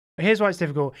Here's why it's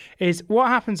difficult. Is what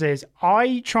happens is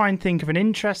I try and think of an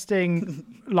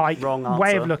interesting way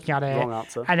of looking at it. Wrong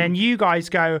answer. And then you guys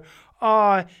go,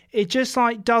 oh, it just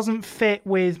doesn't fit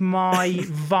with my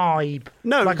vibe.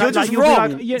 No, you're just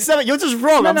wrong. You're just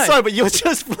wrong. I'm sorry, but you're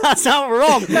just flat out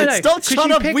wrong. No, stop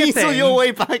trying to weasel your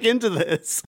way back into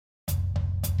this.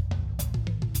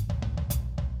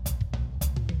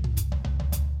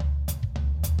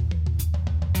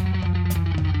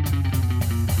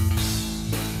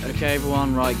 Okay,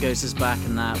 everyone, right, Ghost is back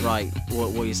and that, right,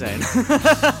 what are you saying?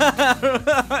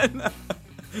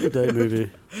 Day movie.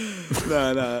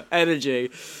 No, energy.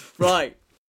 Right,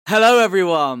 hello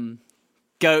everyone,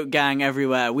 Goat Gang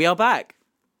everywhere, we are back.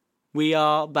 We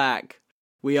are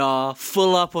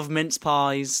full up of mince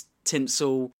pies,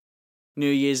 tinsel,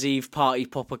 New Year's Eve party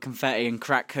popper confetti and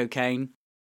crack cocaine.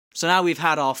 So now we've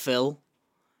had our fill,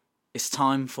 it's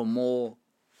time for more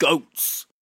Goats.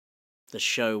 The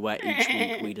show where each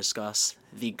week we discuss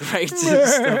the greatest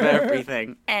of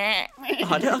everything. I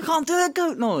can't do a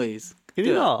goat noise. Can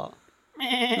you not?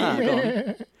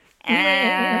 Go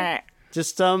on.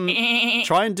 Just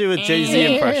try and do a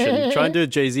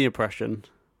Jay-Z impression.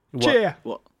 What? Yeah.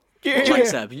 What? Yeah. Like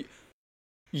Seb.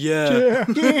 Yeah.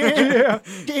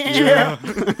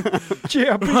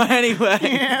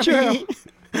 Anyway.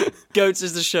 Goats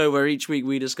is the show where each week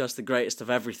we discuss the greatest of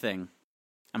everything.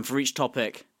 And for each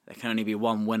topic, there can only be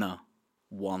one winner,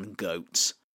 one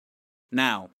goat.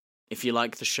 Now, if you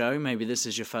like the show, maybe this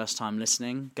is your first time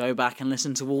listening, go back and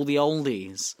listen to all the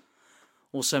oldies.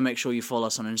 Also, make sure you follow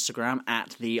us on Instagram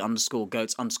at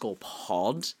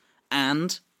 @the_goats_pod.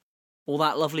 And all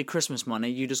that lovely Christmas money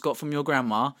you just got from your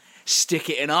grandma, stick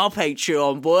it in our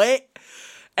Patreon, boy.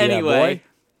 Anyway,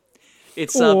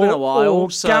 it's been a while.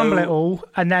 Or so gamble it all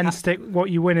and then stick what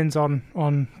your winnings on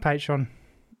Patreon.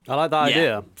 I like that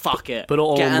idea. Fuck it. Put it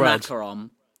all Get in an red.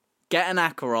 Acheron. Get an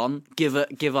Acheron. Give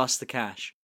us the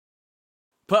cash.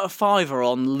 Put a $5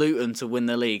 on Luton to win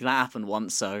the league. That happened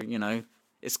once, so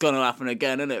it's gonna happen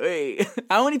again, isn't it?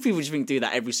 How many people do you think do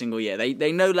that every single year?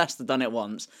 They know Leicester done it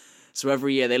once, so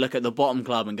every year they look at the bottom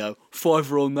club and go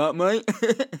 $5 on that, mate.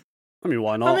 I mean,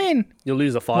 why not? You'll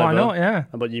lose a $5. Why not? Yeah.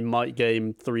 But you might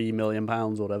gain £3 million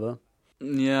or whatever.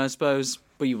 Yeah, I suppose,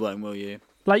 but you won't, will you?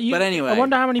 But anyway, I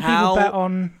wonder how many people bet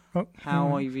on.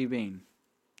 How have you been?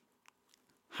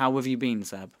 How have you been,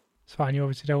 Seb? It's fine. You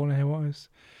obviously don't want to hear what I was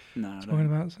talking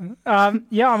about. So.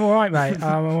 Yeah, I'm all right, mate.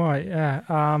 I'm all right. Yeah.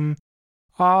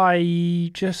 I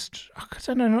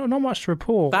don't know, not much to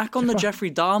report. Back on the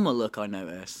Jeffrey Dahmer look, I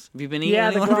noticed. Have you been eating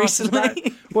anyone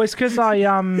recently? Well, it's because I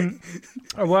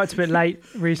worked a bit late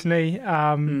recently.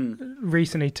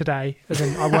 Recently today, as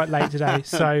in I worked late today,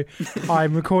 so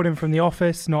I'm recording from the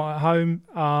office, not at home.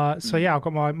 So yeah, I've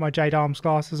got my Jade Arms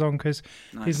glasses on because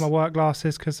these are my work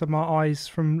glasses because of my eyes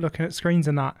from looking at screens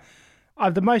and that.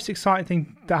 The most exciting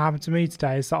thing that happened to me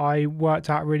today is that I worked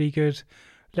out a really good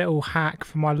little hack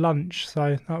for my lunch,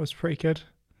 so that was pretty good.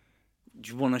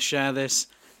 Do you want to share this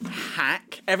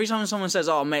hack? Every time someone says,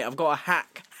 "Oh, mate, I've got a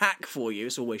hack for you,"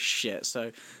 it's always shit.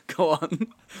 So go on.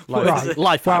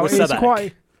 Life hack.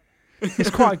 It's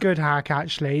quite a good hack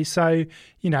actually. So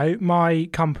my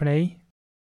company,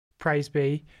 praise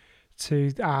be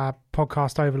to our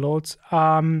podcast overlords,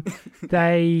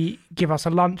 they give us a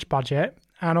lunch budget.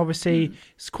 And obviously,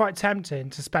 it's quite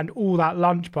tempting to spend all that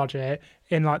lunch budget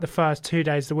in the first 2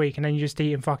 days of the week, and then you're just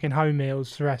eating fucking home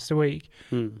meals for the rest of the week.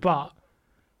 But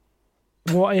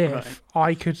what if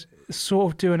I could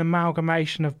sort of do an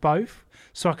amalgamation of both?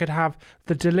 So I could have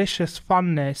the delicious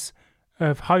funness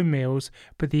of home meals,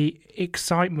 but the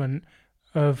excitement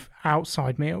of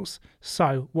outside meals.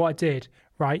 So what I did,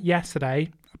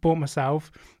 yesterday, I bought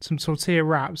myself some tortilla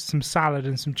wraps, some salad,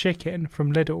 and some chicken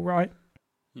from Lidl, right?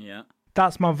 Yeah.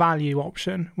 That's my value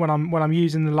option when I'm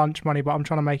using the lunch money, but I'm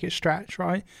trying to make it stretch,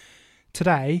 right?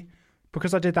 Today,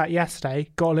 because I did that yesterday,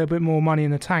 got a little bit more money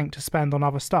in the tank to spend on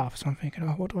other stuff. So I'm thinking,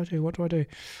 what do I do?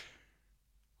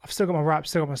 I've still got my wraps,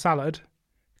 still got my salad.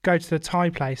 Go to the Thai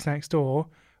place next door,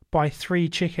 buy 3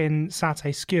 chicken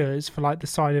satay skewers for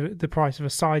the price of a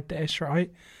side dish,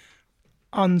 right?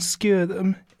 Unskewer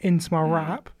them into my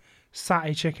wrap,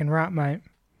 satay chicken wrap, mate.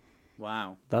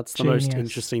 Wow. That's the most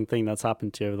interesting thing that's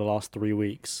happened to you over the last 3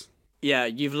 weeks. Yeah,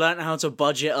 you've learned how to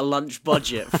budget a lunch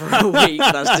budget for a week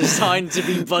that's designed to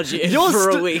be budgeted for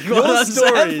a week. Your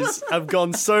stories have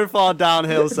gone so far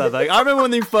downhill, Seb. I remember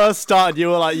when you first started, you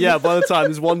were like, yeah, by the time,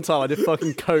 there's one time I did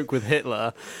fucking coke with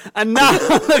Hitler. And now,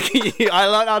 look at you, I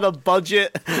learned how to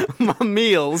budget my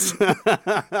meals.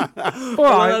 I learned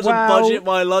how to budget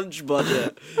my lunch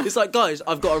budget. It's like, guys,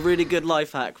 I've got a really good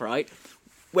life hack, right?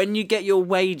 When you get your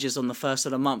wages on the first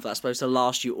of the month, that's supposed to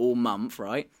last you all month,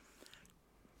 right?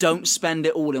 don't spend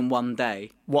it all in one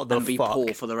day. What the and be fuck?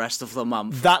 poor for the rest of the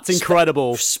month. That's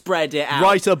incredible. Spread it out.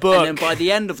 Write a book. And then by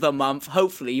the end of the month,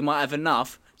 hopefully, you might have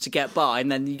enough to get by,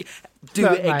 and then you do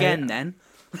Look, it again. Then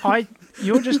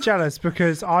You're just jealous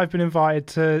because I've been invited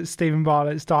to Stephen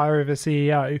Bartlett's Diary of a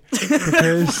CEO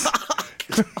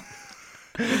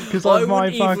because I of my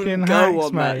wouldn't even fucking go hacks,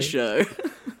 on mate. that show.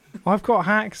 I've got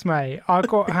hacks, mate. I've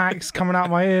got hacks coming out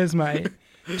my ears, mate.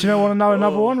 Do you want to know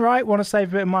another one, right? Want to save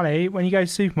a bit of money? When you go to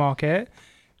the supermarket,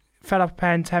 fed up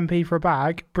paying 10p for a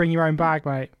bag, bring your own bag,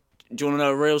 mate. Do you want to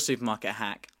know a real supermarket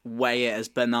hack? Weigh it as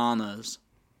bananas.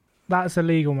 That's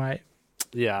illegal, mate.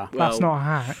 Yeah. That's not a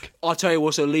hack. I'll tell you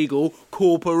what's illegal.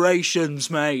 Corporations,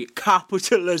 mate.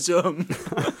 Capitalism.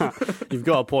 You've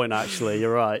got a point, actually.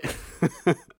 You're right.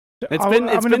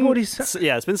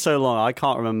 It's been so long. I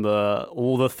can't remember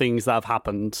all the things that have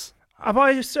happened. Have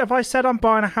I said I'm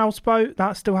buying a houseboat?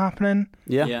 That's still happening.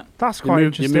 Yeah. That's quite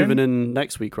interesting. You're moving in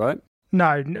next week, right?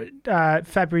 No,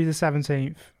 February the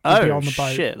 17th. I'll be on the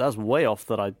boat. Shit, that's way off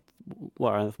when I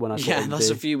thought Yeah,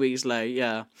 that's a few weeks late.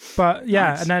 Yeah. But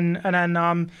yeah, Nice. and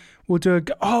then we'll do a.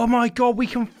 Oh my god, we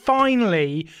can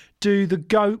finally do the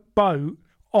goat boat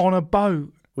on a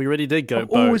boat. We already did Goat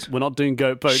Boat. We're not doing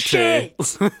Goat Boat 2.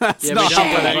 That's Yeah, not we done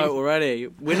Goat happening. Boat already.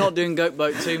 We're not doing Goat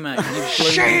Boat 2, mate.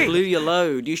 You blew your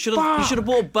load. You should have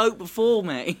bought a boat before,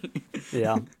 mate.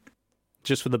 Yeah.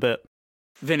 Just for the bit.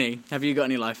 Vinny, have you got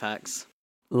any life hacks?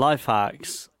 Life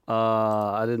hacks.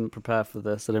 I didn't prepare for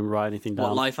this. I didn't write anything down.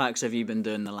 What life hacks have you been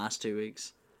doing the last 2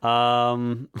 weeks?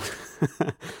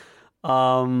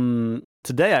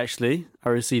 Today, actually, I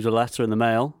received a letter in the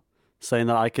mail saying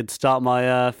that I could start my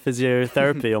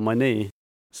physiotherapy on my knee.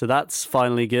 So that's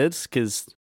finally good, because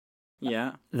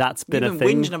that's been You've a been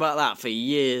thing. whinging about that for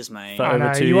years, mate. For I over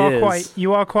know 2 you years.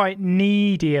 are quite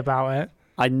needy about it.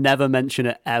 I never mention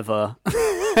it ever.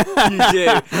 You do.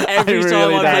 Every really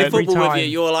time I play don't. football with Every you,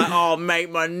 you're like, oh,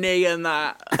 mate, my knee and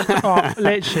that. Oh,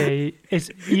 literally,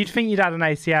 you'd think you'd had an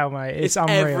ACL, mate. It's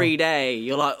unreal. Every day.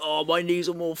 You're like, oh, my knees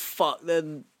are more fucked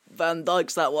than Van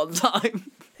Dijk's that one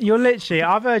time. You're literally.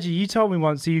 I've heard you. You told me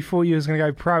once you thought you was going to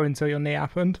go pro until your knee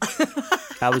happened.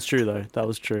 That was true, though. That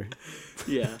was true.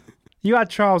 Yeah. You had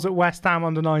trials at West Ham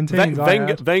under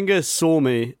 19s. Wenger saw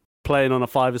me playing on a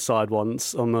five-a-side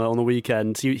once on the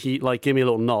weekend. He like gave me a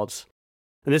little nod.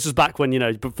 And this was back when,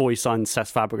 before he signed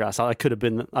Cesc Fabregas. I could have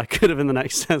been the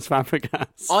next Cesc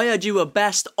Fabregas. I heard you were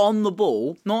best on the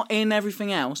ball, not in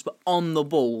everything else, but on the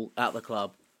ball at the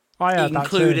club. I heard that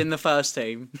too. Including the first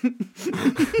team.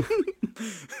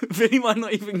 Vinny might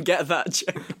not even get that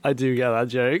joke. I do get that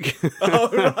joke. Oh,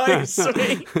 right,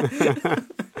 sweet.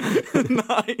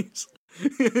 Nice.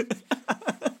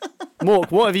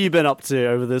 Mork, what have you been up to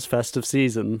over this festive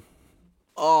season?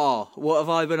 Oh, what have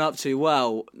I been up to?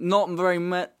 Well, not very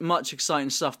much exciting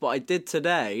stuff, but I did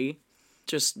today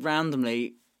just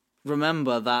randomly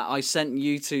remember that I sent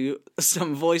you two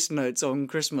some voice notes on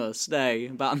Christmas Day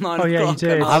about 9 o'clock. Oh, yeah, you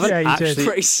did. and I was Yeah, you did.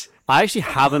 pretty... I actually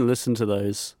haven't listened to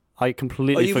those. I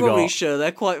completely you forgot. probably should.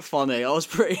 They're quite funny. I was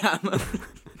pretty hammered.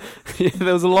 Yeah,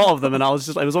 there was a lot of them, and it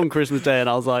was on Christmas Day, and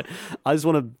I was like, I just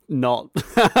want to not.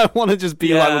 I want to just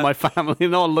be like with my family,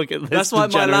 not look at this. That's why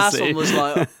my last degeneracy. one was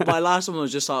like. My last one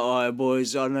was just like, "All right,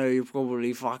 boys, I know you're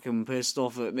probably fucking pissed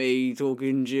off at me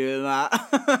talking to you and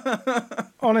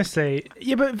that." Honestly,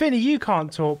 yeah, but Vinny, you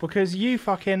can't talk because you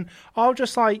fucking.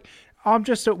 I'm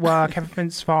just at work,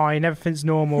 everything's fine, everything's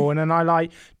normal, and then I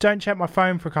don't check my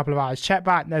phone for a couple of hours. Check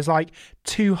back, and there's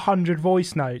 200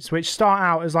 voice notes, which start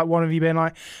out as one of you being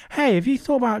like, "Hey, have you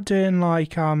thought about doing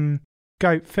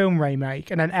Goat film remake?"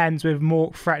 And then ends with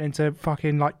Mork threatening to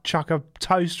fucking chuck a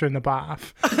toaster in the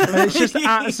bath, and it's just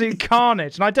absolute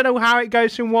carnage. And I don't know how it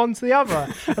goes from one to the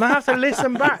other, and I have to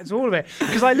listen back to all of it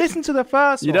because I listened to the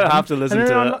first. You don't have to listen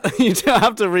to it. You don't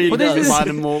have to read mine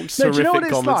and Mork's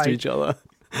horrific comments to each other.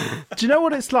 Do you know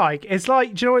what it's like? Do you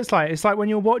know what it's like? It's like when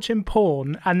you're watching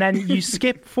porn and then you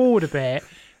skip forward a bit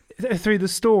through the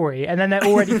story and then they're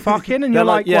already fucking and you're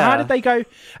like, well, how did they go?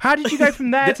 How did you go from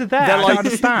there to there? I don't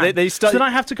understand. So then I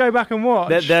have to go back and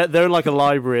watch. They're in a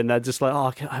library and they're just like,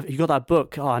 oh, you got that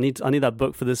book? Oh, I need that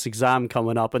book for this exam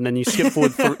coming up. And then you skip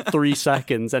forward for 3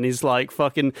 seconds and he's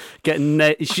fucking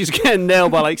she's getting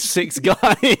nailed by 6 guys.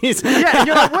 Yeah, and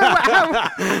you're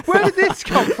like, where did this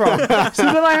come from? So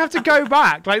then I have to go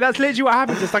back. That's literally what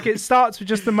happens. It's it starts with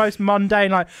just the most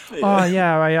mundane, oh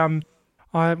yeah,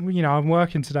 I'm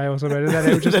working today or something, and then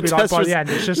it would just be like by the end,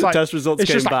 it's just like test results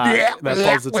it's came just back. like,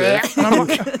 They're positive. and I'm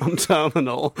like, I'm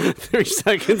terminal. 3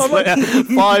 seconds later,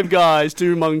 5 guys,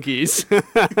 2 monkeys, and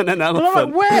an and I'm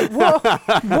elephant.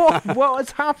 like, what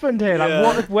has happened here?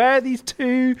 Like, where are these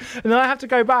 2? And then I have to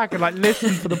go back and like listen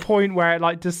for the point where it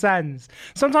like descends.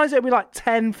 Sometimes it'll be like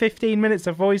 10, 15 minutes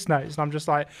of voice notes, and I'm just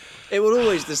like, It will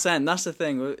always descend. That's the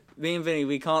thing. Me and Vinny,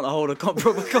 we can't hold a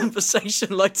proper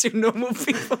conversation like 2 normal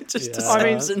people. Just I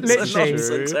mean, literally,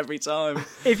 nonsense every time.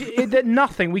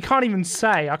 Nothing. We can't even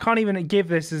say. I can't even give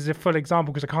this as a full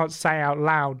example because I can't say out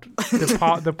loud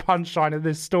the punchline of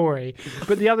this story.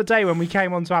 But the other day when we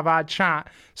came on to have our chat,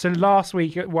 so last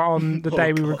week on the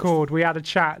day we record, we had a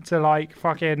chat to like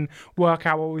fucking work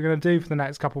out what we're going to do for the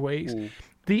next couple of weeks. Ooh.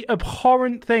 The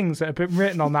abhorrent things that have been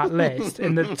written on that list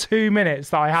in the 2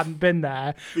 minutes that I hadn't been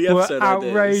there were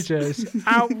outrageous.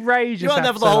 Outrageous. You weren't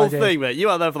there for the whole thing, mate. You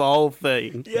weren't there for the whole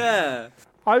thing. Yeah.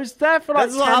 I was there for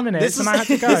like 10 minutes and I had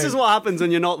to go. This is what happens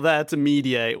when you're not there to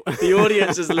mediate. The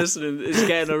audience is listening, is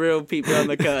getting a real peek behind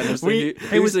the curtain.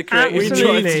 Who's the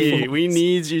creator? We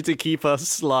need you to keep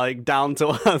us like down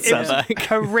to earth.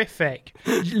 Horrific.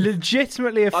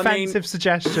 Legitimately offensive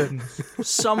suggestions.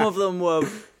 Some of them were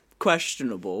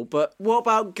questionable, but what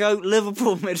about GOAT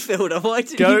Liverpool midfielder? Why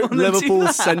did GOAT you want Liverpool to do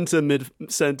that?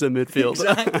 centre midfielder?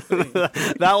 Exactly.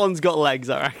 That one's got legs,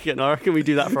 I reckon. I reckon we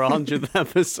do that for 100th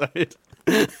episode.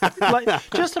 Like,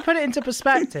 just to put it into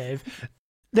perspective,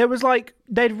 there was like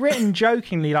they'd written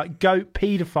jokingly like "goat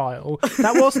paedophile."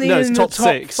 That wasn't even in the top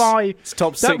 5. It's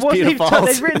top 6 paedophiles.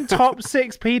 They'd written top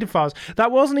 6 paedophiles.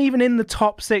 That wasn't even in the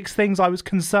top 6 things I was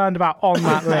concerned about on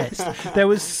that list. There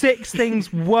was 6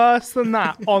 things worse than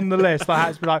that on the list. I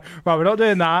had to be like, right, we're not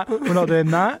doing that. We're not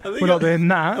doing that. We're not doing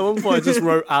that. At one point, I just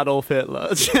wrote Adolf Hitler.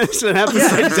 Just an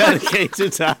episode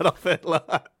dedicated to Adolf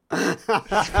Hitler.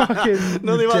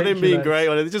 Nothing about him being great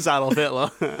on it. It's just Adolf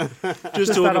Hitler.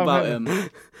 Just talk about him.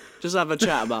 Just have a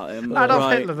chat about him.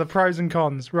 Adolf Hitler, the pros and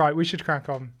cons. Right, we should crack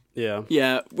on.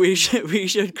 Yeah, we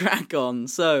should crack on.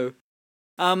 So,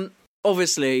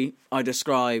 obviously, I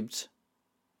described,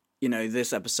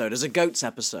 this episode as a GOATs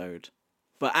episode,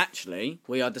 but actually,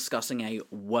 we are discussing a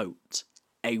WOT,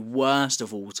 a worst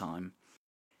of all time.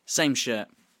 Same shit,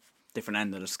 different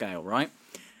end of the scale, right?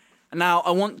 And now,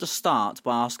 I want to start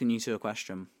by asking you 2 a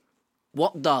question.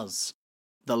 What does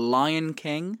The Lion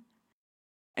King,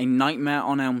 A Nightmare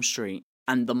on Elm Street,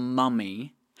 and The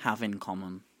Mummy have in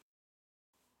common?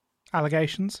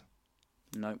 Allegations?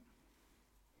 No.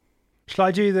 Shall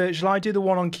I do the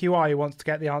one on QI who wants to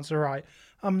get the answer right?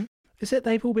 Is it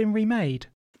they've all been remade?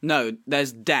 No,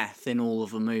 there's death in all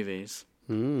of the movies.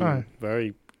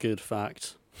 Very good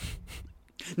fact.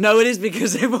 No, it is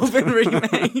because they've all been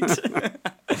remade.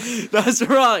 That's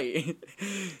right.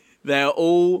 They're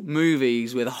all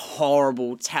movies with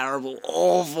horrible, terrible,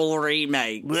 awful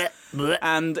remakes.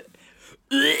 And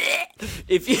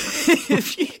if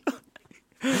you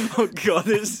oh god,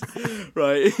 it's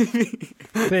right.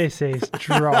 This is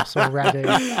dross already.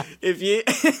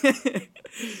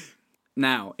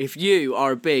 Now, if you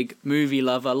are a big movie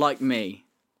lover like me,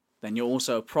 then you're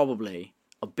also probably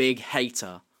a big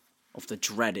hater of the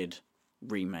dreaded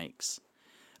remakes.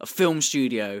 A film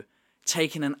studio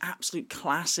taking an absolute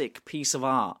classic piece of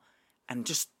art and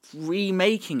just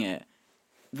remaking it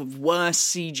with worse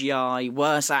CGI,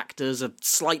 worse actors, a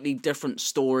slightly different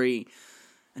story,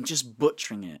 and just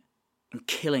butchering it and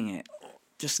killing it.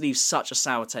 Just leaves such a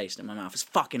sour taste in my mouth. It's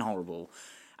fucking horrible.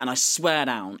 And I swear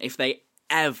down, if they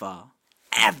ever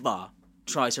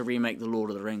try to remake The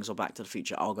Lord of the Rings or Back to the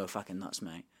Future, I'll go fucking nuts,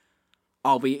 mate.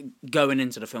 I'll be going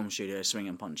into the film studio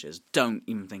swinging punches. Don't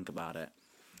even think about it.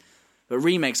 But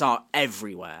remakes are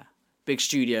everywhere. Big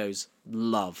studios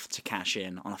love to cash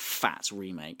in on a fat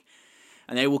remake.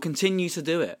 And they will continue to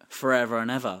do it forever and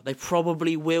ever. They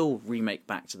probably will remake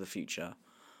Back to the Future.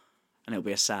 And it'll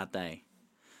be a sad day.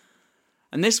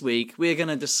 And this week, we're going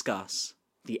to discuss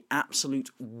the absolute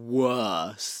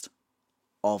worst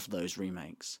of those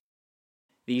remakes.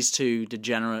 These 2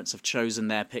 degenerates have chosen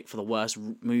their pick for the worst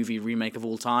movie remake of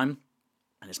all time.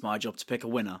 And it's my job to pick a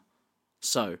winner.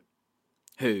 So,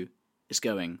 who is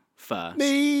going first?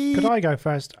 Me. Could I go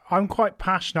first? I'm quite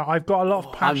passionate. I've got a lot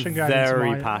of passion going into I'm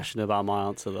very passionate about my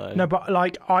answer, though. No, but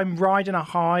like I'm riding a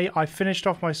high. I finished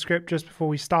off my script just before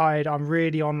we started. I'm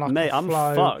really on like Mate, a flow.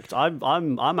 I'm fucked.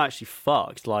 I'm actually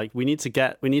fucked. Like we need to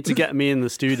get me in the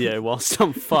studio whilst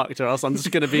I'm fucked, or else I'm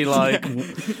just gonna be like,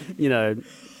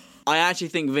 I actually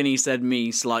think Vinny said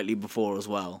me slightly before as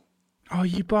well. Oh,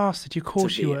 you bastard! Of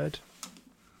course you would.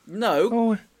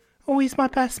 No. Oh, he's my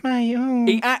best mate. Oh.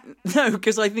 No,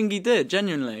 because I think he did,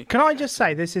 genuinely. Can I just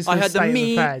say, this is I the had state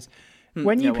the of affairs.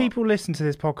 When Yeah, you what? people listen to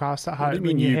this podcast at do you home,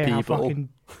 mean and you you hear how people? fucking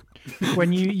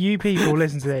when you people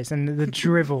listen to this and the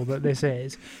drivel that this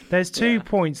is, there's two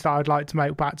points that I'd like to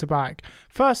make back to back.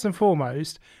 First and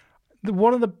foremost,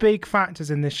 one of the big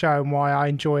factors in this show and why I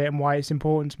enjoy it and why it's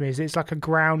important to me is it's like a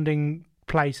grounding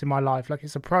place in my life. Like,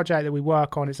 it's a project that we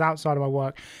work on. It's outside of my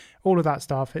work, all of that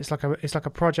stuff. It's like a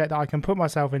project that I can put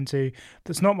myself into.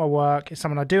 That's not my work. It's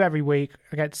something I do every week.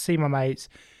 I get to see my mates.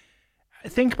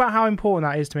 Think about how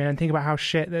important that is to me, and think about how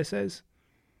shit this is.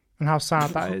 And how sad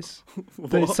that is.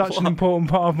 That it's such an important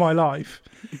part of my life.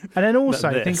 And then also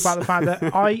think about the fact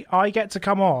that I get to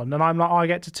come on and I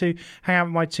get to hang out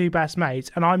with my two best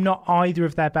mates, and I'm not either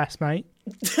of their best mate.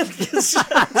 This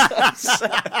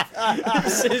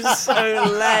is so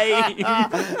lame.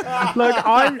 Look,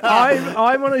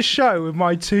 I'm on a show with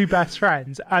my two best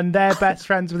friends, and they're best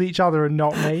friends with each other and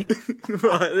not me.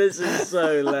 Right, this is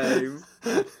so lame.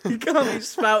 You can't be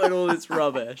spouting all this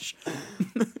rubbish.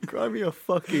 Cry me a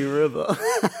fucking river.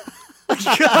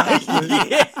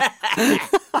 Yeah.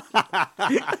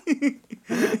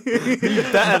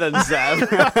 Better than Sam.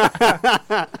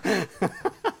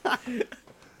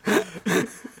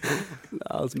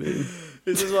 That was mean.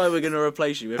 This is why we're going to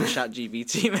replace you with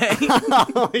ChatGPT, mate.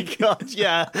 Oh my god,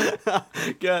 yeah.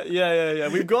 Yeah.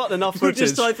 We've got enough We'll footage.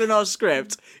 just type in our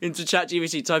script into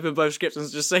ChatGPT, type in both scripts, and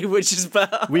just say which is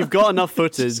better. We've got enough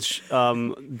footage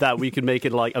that we could make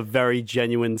it like a very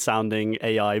genuine sounding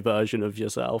AI version of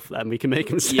yourself, and we can make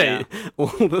him say all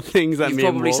the things that You've me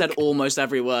and probably Mork- said almost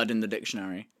every word in the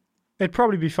dictionary. It'd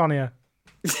probably be funnier.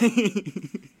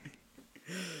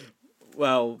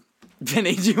 Well,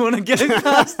 Vinny, do you want to go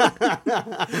first?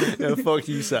 Yeah, fuck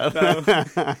you, Sam.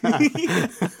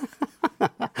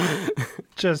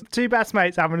 Just two best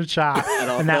mates having a chat,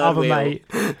 our and that third other wheel. mate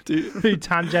who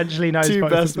tangentially knows Two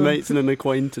both best of them. mates and an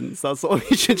acquaintance. That's what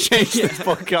we should change this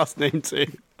podcast name to.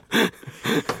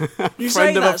 You Friend say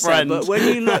of a that, Seb, friend. but when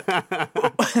you look,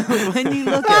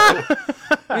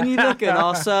 when you look at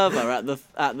our server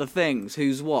at the things,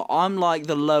 who's what? I'm like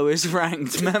the lowest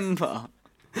ranked member.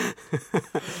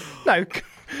 No,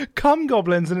 cum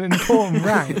goblins an important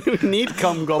rank. We need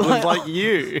cum goblins like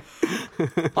you.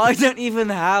 I don't even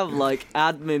have like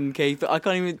admin I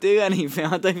can't even do anything.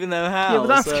 I don't even know how. Yeah,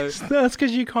 but so that's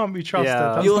because you can't be trusted.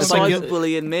 Yeah. That's you're not It's like-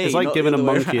 cyberbullying me. It's like not giving the a other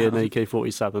way monkey an around.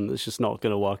 AK-47 that's just not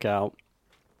going to work out.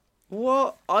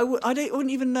 What? I wouldn't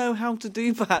even know how to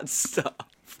do bad stuff.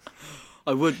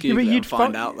 I would but Google it and you'd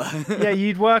find out though. Yeah,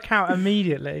 you'd work out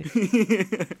immediately.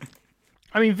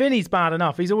 I mean, Vinny's bad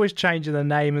enough. He's always changing the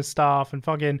name and stuff, and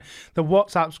fucking the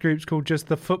WhatsApp group's called just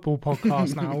the Football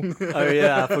Podcast now. Oh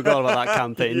yeah, I forgot about that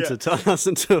campaign to turn us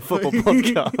into a football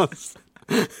podcast.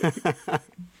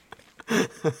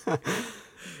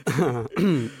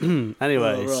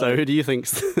 Anyway, Oh, right. so who do you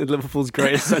think's Liverpool's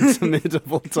greatest centre mid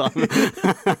of all time?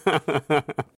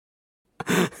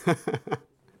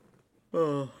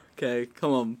 Oh, okay,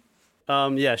 come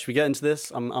on. Yeah, should we get into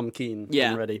this? I'm keen.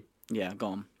 Yeah. I'm ready. Yeah, go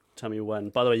on. Tell me when.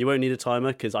 By the way, you won't need a timer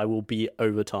because I will be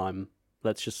over time.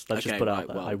 Let's just put Okay, it out right,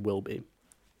 there. well. I will be.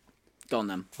 Go on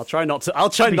then. I'll try not to. I'll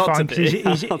try It'll be not to fine, 'cause be.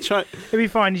 he's- I'll try. It'll be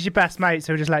fine. He's your best mate,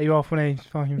 so he'll just let you off when he's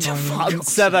fucking fine. I've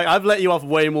said that. I've let you off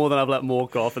way more than I've let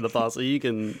Mork off in the past, so you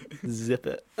can zip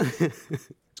it.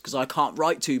 Because I can't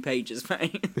write 2 pages,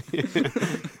 mate.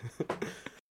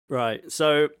 Right.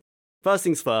 So, first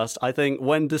things first, I think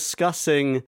when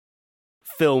discussing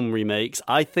film remakes,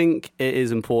 I think it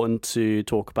is important to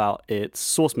talk about its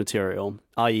source material,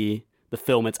 i.e., the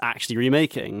film it's actually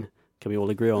remaking. Can we all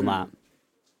agree on that?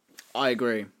 I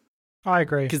agree. I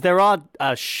agree. Because there are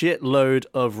a shitload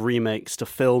of remakes to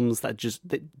films that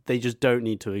they just don't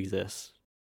need to exist.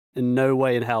 In no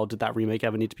way in hell did that remake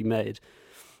ever need to be made.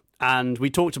 And we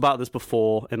talked about this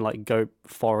before in like Go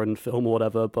Foreign Film or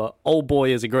whatever, but Old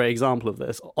Boy is a great example of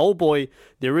this. Old Boy,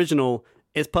 the original,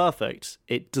 is perfect.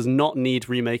 It does not need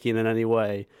remaking in any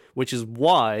way, which is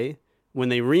why when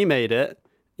they remade it,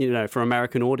 you know, for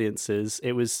American audiences,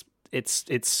 it's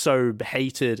so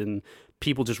hated and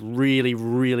people just really,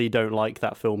 really don't like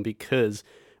that film because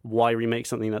why remake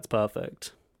something that's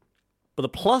perfect? But the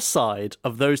plus side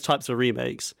of those types of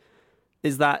remakes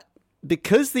is that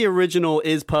because the original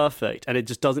is perfect and it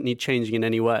just doesn't need changing in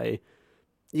any way,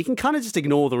 you can kind of just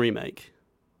ignore the remake.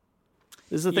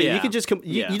 This is the thing. Yeah. You can just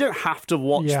you don't have to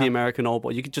watch Yeah. the American Old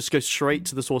Boy. You could just go straight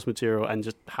to the source material and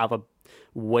just have a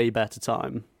way better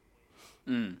time.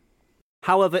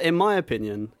 However, in my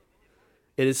opinion,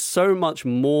 it is so much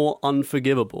more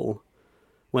unforgivable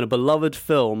when a beloved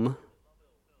film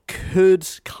could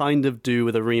kind of do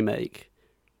with a remake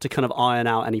to kind of iron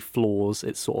out any flaws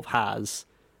it sort of has.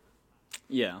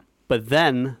 Yeah. But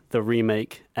then the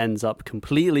remake ends up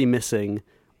completely missing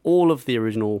all of the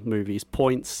original movie's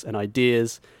points and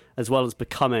ideas, as well as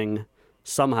becoming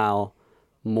somehow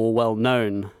more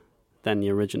well-known than the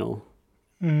original.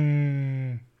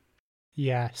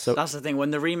 Yes. So That's the thing.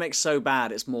 When the remake's so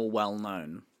bad, it's more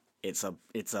well-known. It's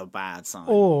a bad sign.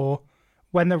 Or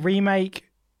when the remake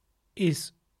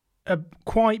is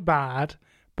quite bad,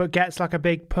 but gets like a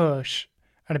big push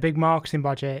and a big marketing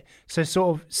budget, so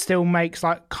sort of still makes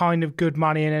like kind of good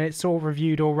money, and then it's sort of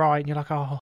reviewed all right, and you're like,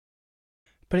 oh,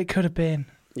 but it could have been.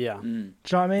 yeah. Do you know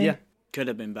what I mean? Yeah. Could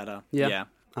have been better. Yeah. Yeah.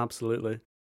 Absolutely.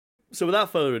 So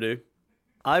without further ado,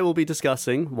 I will be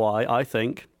discussing why I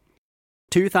think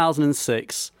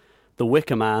 2006 The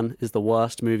Wicker Man is the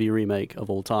worst movie remake of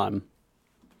all time.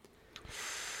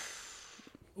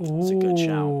 That's a good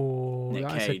shout. Nick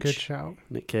That's a Cage. good shout.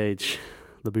 Nick Cage.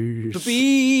 The booze. The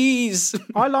bees!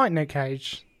 I like Nick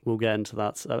Cage. We'll get into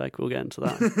that, Sebek. We'll get into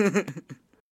that.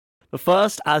 But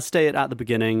first, as stated at the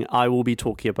beginning, I will be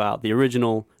talking about the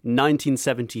original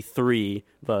 1973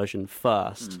 version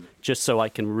first, just so I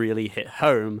can really hit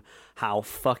home how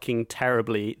fucking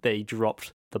terribly they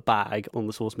dropped the bag on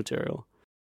the source material.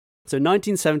 So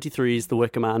 1973's The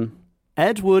Wicker Man.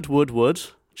 Edward Woodward,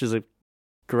 which is a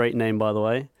great name, by the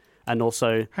way, and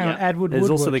also Hang on, Yeah. Edward there's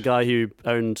Woodward. also the guy who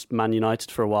owned Man United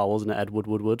for a while, wasn't it? Edward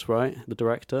Woodward, right? The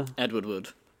director. Edward Wood.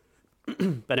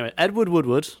 But anyway, Edward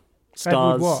Woodward Edward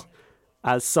stars what?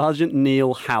 as Sergeant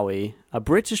Neil Howie, a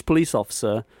British police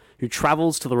officer who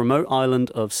travels to the remote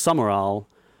island of Summerall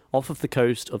off of the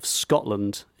coast of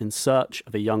Scotland in search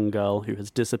of a young girl who has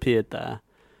disappeared there.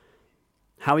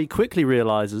 Howie quickly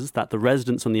realizes that the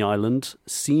residents on the island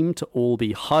seem to all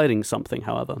be hiding something,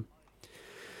 however.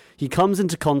 He comes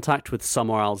into contact with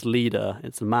Summerall's leader.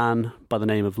 It's a man by the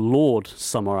name of Lord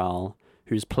Summerall,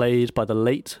 who's played by the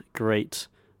late, great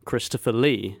Christopher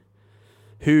Lee,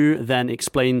 who then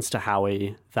explains to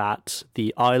Howie that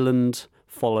the island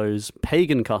follows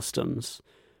pagan customs,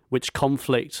 which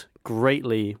conflict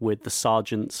greatly with the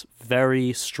sergeant's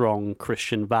very strong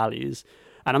Christian values.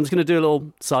 And I'm just going to do a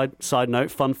little side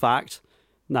note, fun fact.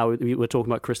 Now we're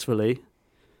talking about Christopher Lee.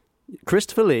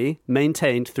 Christopher Lee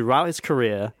maintained throughout his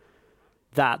career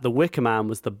that The Wicker Man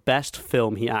was the best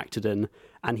film he acted in,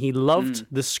 and he loved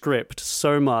the script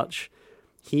so much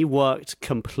he worked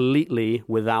completely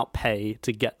without pay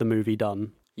to get the movie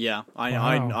done. Yeah, I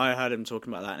Wow. heard him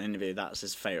talking about that in an interview. That's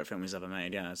his favourite film he's ever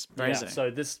made. Yeah, it's crazy. So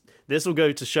this will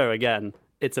go to show again,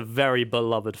 it's a very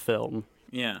beloved film.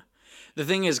 Yeah. The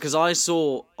thing is, because I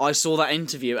saw that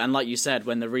interview, and like you said,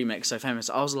 when the remake's so famous,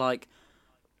 I was like,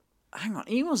 hang on,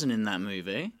 he wasn't in that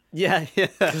movie. Yeah.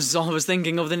 Because I was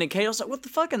thinking of the Nick Cage. I was like, what the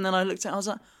fuck? And then I looked at it, I was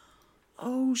like,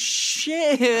 oh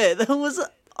shit, there was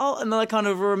and then I kind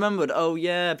of remembered, oh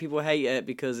yeah, people hate it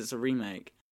because it's a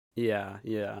remake.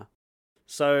 Yeah.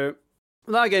 So,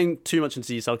 without getting too much into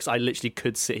detail, because I literally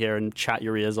could sit here and chat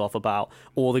your ears off about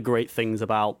all the great things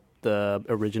about the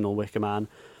original Wicker Man.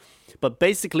 But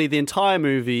basically, the entire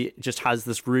movie just has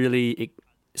this really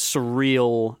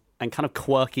surreal and kind of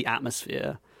quirky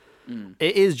atmosphere.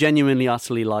 It is genuinely,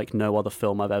 utterly like no other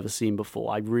film I've ever seen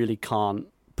before. I really can't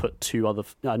put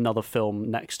another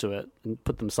film next to it and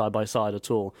put them side by side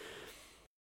at all.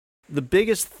 The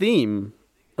biggest theme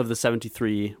of the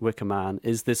 73 Wicker Man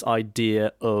is this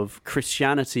idea of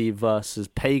Christianity versus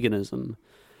paganism,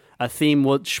 a theme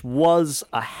which was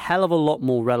a hell of a lot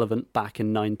more relevant back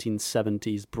in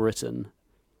 1970s Britain.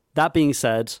 That being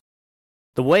said,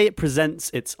 the way it presents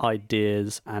its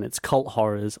ideas and its cult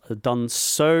horrors are done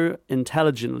so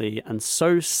intelligently and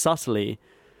so subtly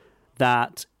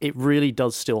that it really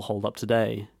does still hold up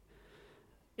today.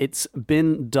 It's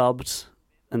been dubbed,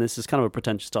 and this is kind of a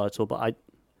pretentious title, but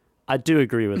I do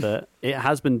agree with it. It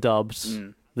has been dubbed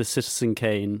the Citizen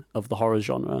Kane of the horror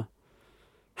genre.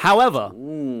 However,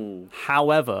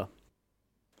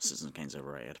 Citizen Kane's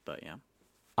overrated, but yeah.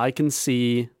 I can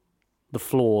see the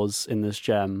flaws in this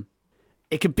gem.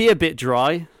 It could be a bit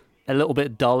dry, a little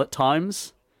bit dull at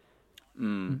times.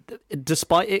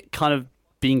 Despite it kind of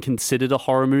being considered a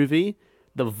horror movie,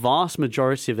 the vast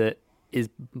majority of it is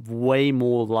way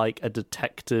more like a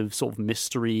detective sort of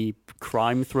mystery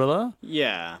crime thriller.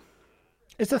 Yeah.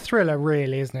 It's a thriller,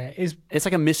 really, isn't it? It's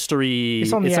like a mystery.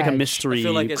 It's on the like a edge. mystery I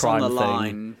feel like it's crime on the thing.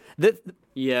 line.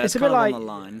 Yeah, It's it's a kind bit of like- on the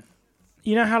line.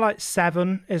 You know how like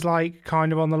Seven is like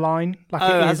kind of on the line, like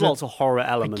It it has is, lots of horror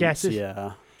elements. guess it's-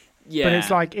 Yeah. Yeah. but it's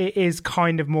like it is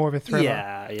kind of more of a thriller.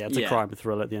 Yeah, it's a Yeah. crime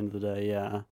thriller at the end of the day,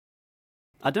 yeah.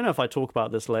 I don't know if I talk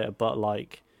about this later, but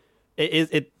like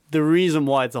the reason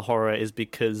why it's a horror is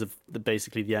because of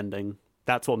basically the ending.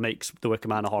 That's what makes The Wicker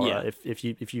Man a horror. Yeah. If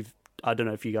you've I don't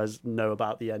know if you guys know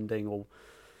about the ending or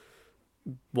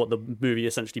what the movie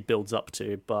essentially builds up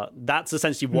to. But that's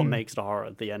essentially what makes it a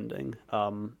horror, the ending.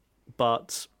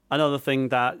 But another thing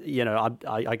that,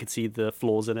 I could see the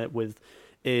flaws in it with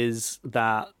is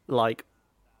that, like,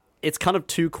 it's kind of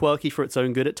too quirky for its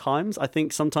own good at times. I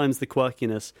think sometimes the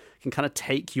quirkiness can kind of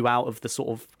take you out of the sort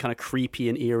of kind of creepy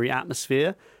and eerie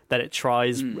atmosphere that it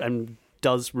tries and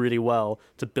does really well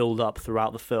to build up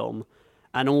throughout the film.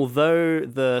 And although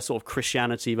the sort of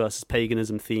Christianity versus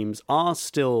paganism themes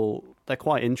they're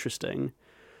quite interesting,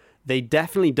 they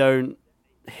definitely don't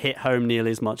hit home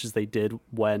nearly as much as they did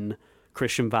when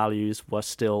Christian values were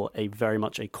still very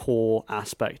much a core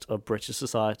aspect of British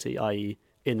society, i.e.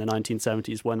 in the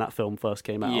 1970s when that film first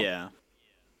came out. Yeah.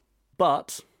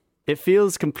 But it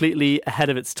feels completely ahead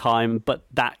of its time, but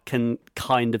that can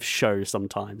kind of show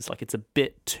sometimes. Like, it's a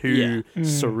bit too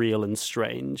surreal and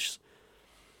strange.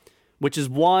 Which is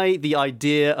why the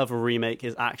idea of a remake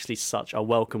is actually such a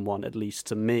welcome one, at least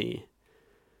to me.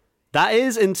 That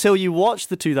is until you watch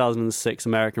the 2006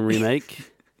 American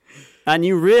remake and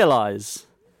you realise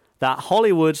that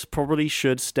Hollywood probably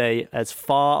should stay as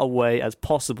far away as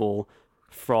possible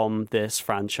from this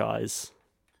franchise.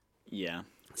 Yeah.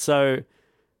 So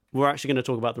we're actually going to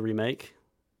talk about the remake.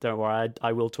 Don't worry,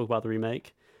 I will talk about the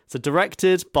remake. So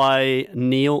directed by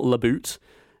Neil LaBute,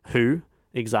 who,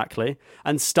 exactly,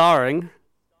 and starring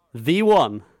the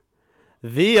one,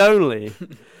 the only,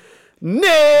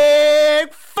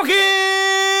 Nick fucking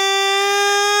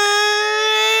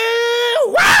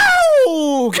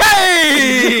Wow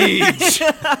Cage!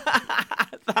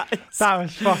 That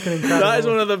was fucking incredible. That is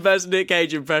one of the best Nick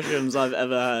Cage impressions I've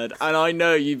ever heard. And I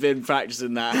know you've been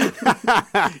practicing that.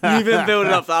 You've been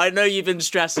building up that. I know you've been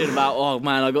stressing about, oh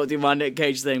man, I got to do my Nick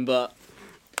Cage thing, but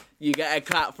you get a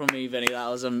clap from me, Vinny. That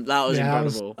was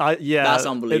incredible. That's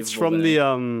unbelievable. It's from Vinny.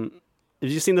 Have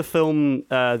you seen the film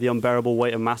The Unbearable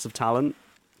Weight of Massive Talent?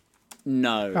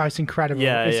 No. Oh, it's incredible.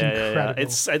 Yeah, it's incredible.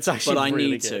 It's actually But I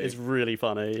really need good. to. It's really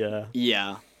funny, yeah.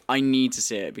 Yeah. I need to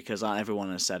see it because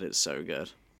everyone has said it's so good.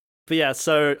 But yeah,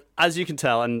 so as you can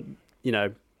tell, and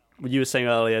you were saying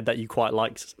earlier that you quite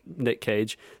liked Nick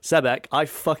Cage. Sebek, I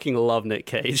fucking love Nick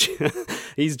Cage.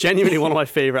 He's genuinely one of my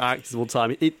favorite actors of all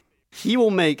time. He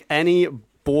will make any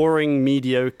boring,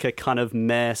 mediocre kind of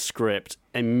meh script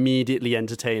immediately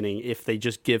entertaining if they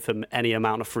just give him any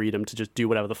amount of freedom to just do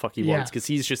whatever the fuck he wants, because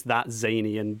he's just that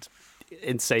zany and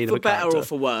insane of a character. For better or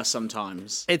for worse,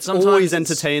 sometimes. Sometimes always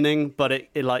entertaining, but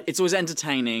it's always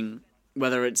entertaining,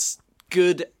 whether it's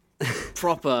good,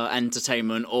 proper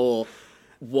entertainment or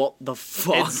what the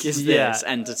fuck is this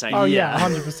entertainment. Oh yeah,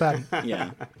 100%.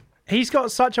 Yeah. He's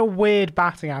got such a weird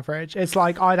batting average. It's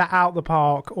like either out the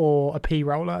park or a P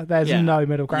roller. There's no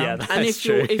middle ground. Yeah, and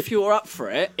if you're up for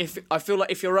it, I feel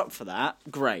like if you're up for that,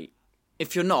 great.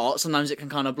 If you're not, sometimes it can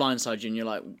kind of blindside you, and you're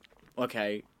like,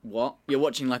 okay, what? You're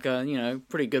watching like a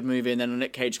pretty good movie, and then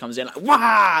Nick Cage comes in like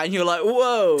wah, and you're like,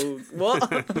 whoa, what?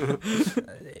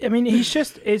 I mean,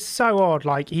 it's so odd.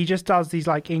 Like, he just does these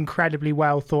like incredibly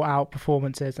well thought out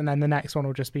performances, and then the next one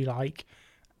will just be like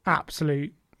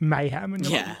absolute mayhem, and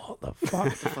you're like, what the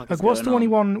fuck? Like, what's the one he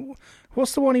won?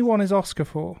 What's the one he won his Oscar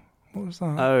for? What was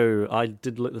that? Oh, I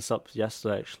did look this up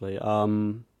yesterday, actually.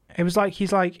 It was like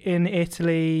he's like in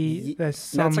Italy. There's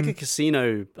some. No, it's like a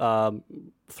casino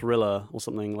thriller or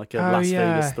something, like a Las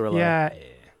Vegas thriller. Yeah,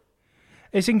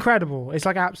 it's incredible. It's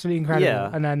like absolutely incredible. Yeah.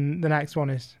 And then the next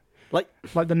one is like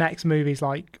the next movie's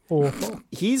like awful.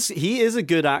 He is a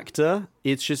good actor.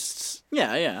 It's just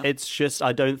It's just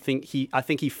I think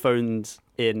he phoned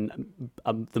in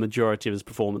the majority of his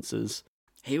performances.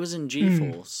 He was in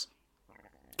G-Force.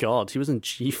 God, he was in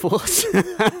G-Force.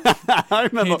 I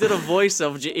remember he did a voice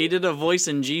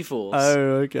in G-Force. Oh,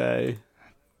 okay.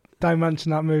 Don't mention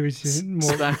that movie.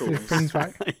 It brings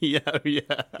back.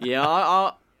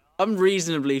 Yeah. I'm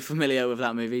reasonably familiar with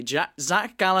that movie.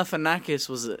 Zach Galifianakis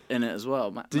was in it as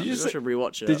well. I should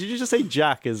rewatch it. Did you just say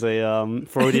Jack as a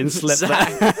Freudian slip? Did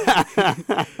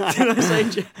I say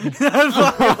Jack?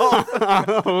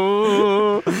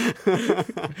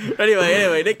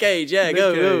 Anyway, Nick Cage. Yeah,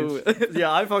 go.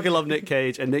 Yeah, I fucking love Nick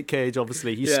Cage, and Nick Cage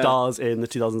obviously he stars in the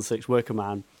 2006 Wicker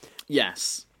Man.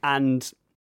 Yes, and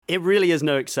it really is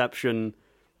no exception.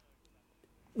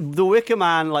 The Wicker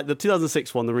Man, like the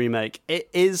 2006 one, the remake, it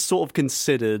is sort of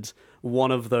considered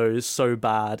one of those so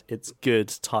bad it's good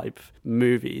type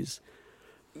movies.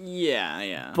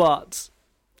 Yeah. But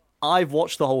I've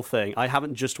watched the whole thing. I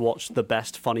haven't just watched the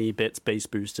best funny bits, bass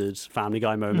boosted Family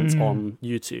Guy moments on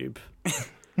YouTube.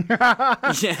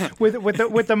 Yeah, with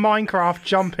the Minecraft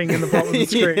jumping in the bottom of the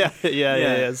screen.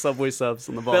 Yeah. Subway subs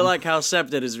on the bottom. Bit like how Seb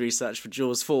did his research for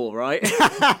Jaws 4, right?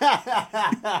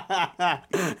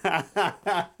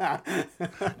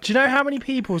 Do you know how many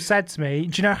people said to me?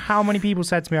 Do you know how many people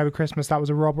said to me over Christmas that was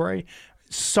a robbery?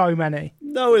 So many.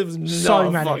 No, it was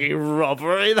not a fucking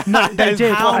robbery. No, they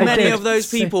did. How They many did. of those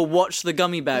people watched the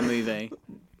Gummy Bear movie?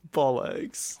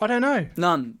 Bollocks. I don't know.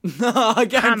 None. I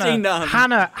guarantee none.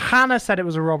 Hannah said it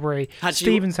was a robbery.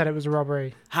 Stephen said it was a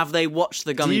robbery. Have they watched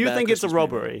the Gummy Do you Bear think it's a Christmas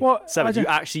robbery? What? Seven, do you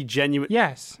actually genuinely...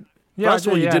 Yes. Yeah, First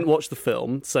of all, you yeah. didn't watch the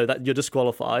film, so that you're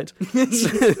disqualified.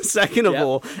 Second of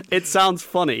all, it sounds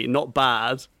funny, not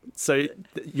bad. So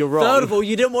you're wrong. Third of all,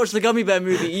 you didn't watch the Gummy Bear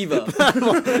movie either.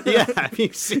 Yeah, have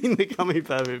you seen the Gummy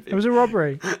Bear movie? It was a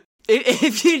robbery.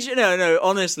 If you no,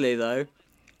 honestly though,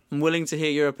 I'm willing to hear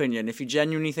your opinion. If you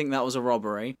genuinely think that was a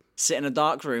robbery, sit in a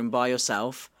dark room by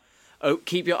yourself,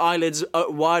 keep your eyelids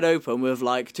wide open with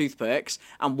like toothpicks,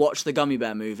 and watch the Gummy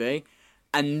Bear movie.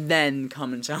 And then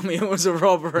come and tell me it was a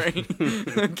robbery,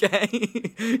 okay?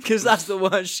 Because that's the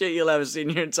worst shit you'll ever see in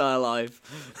your entire life.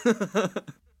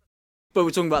 But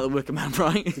we're talking about The Wicker Man,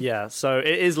 right? Yeah, so it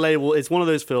is labeled... It's one of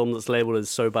those films that's labeled as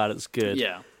so bad it's good.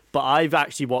 Yeah. But I've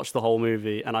actually watched the whole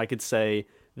movie, and I could say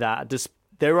that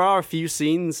there are a few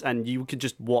scenes, and you could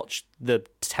just watch the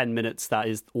 10 minutes that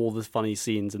is all the funny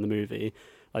scenes in the movie.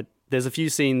 Like, there's a few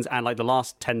scenes, and like the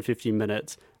last 10, 15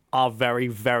 minutes... are very,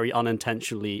 very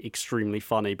unintentionally extremely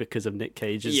funny because of Nick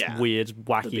Cage's weird,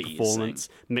 wacky performance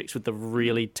mixed with the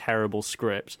really terrible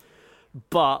script.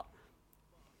 But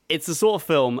it's the sort of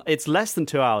film, it's less than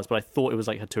 2 hours, but I thought it was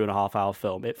like a 2.5 hour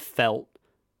film. It felt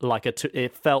like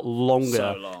it felt longer.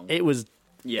 So long. It was,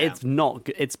 it's not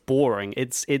good. It's boring.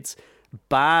 It's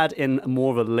bad in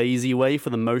more of a lazy way for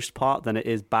the most part than it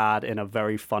is bad in a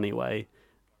very funny way.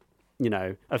 You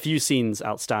know, a few scenes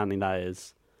outstanding, that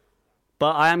is.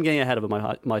 But I am getting ahead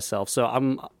of myself, so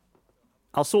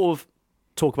I'll sort of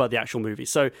talk about the actual movie.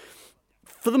 So,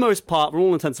 for the most part, for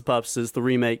all intents and purposes, the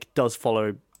remake does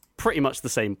follow pretty much the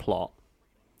same plot.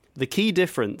 The key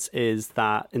difference is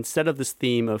that instead of this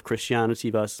theme of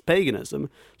Christianity versus paganism,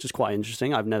 which is quite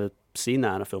interesting, I've never seen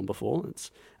that in a film before,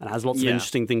 and has lots of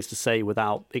interesting things to say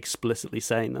without explicitly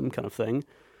saying them, kind of thing.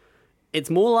 It's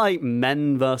more like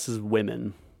men versus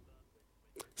women.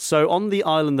 So on the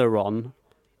island they're on,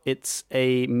 it's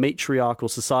a matriarchal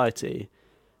society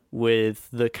with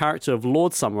the character of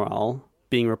Lord Summerisle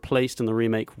being replaced in the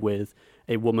remake with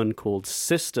a woman called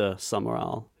Sister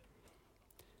Summerisle.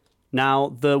 Now,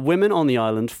 the women on the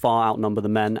island far outnumber the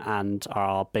men and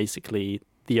are basically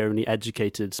the only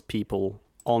educated people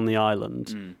on the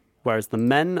island, whereas the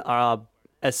men are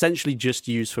essentially just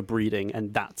used for breeding,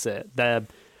 and that's it.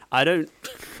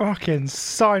 Fucking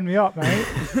sign me up, mate.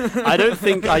 I don't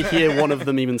think I hear one of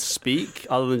them even speak,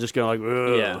 other than just going like,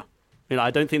 ugh. Yeah. You know,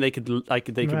 I don't think they could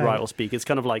write or speak. It's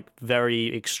kind of like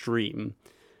very extreme,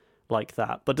 like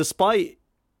that. But despite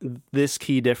this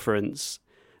key difference,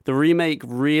 the remake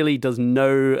really does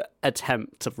no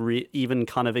attempt to even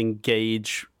kind of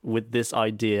engage with this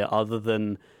idea, other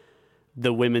than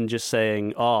the women just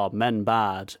saying, "Oh, men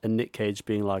bad," and Nick Cage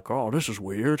being like, "Oh, this is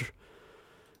weird."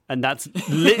 And that's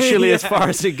literally as far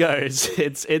as it goes.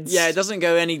 It's it doesn't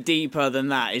go any deeper than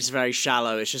that. It's very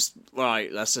shallow. It's just right.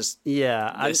 Let's just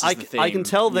I can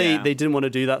tell they didn't want to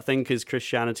do that thing because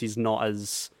Christianity's not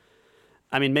as.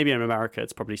 I mean, maybe in America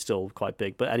it's probably still quite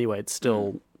big, but anyway, it's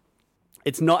still.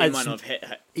 It's not. It might not have hit.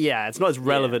 Yeah, it's not as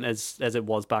relevant as it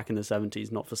was back in the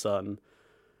 70s. Not for certain.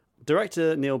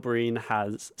 Director Neil Breen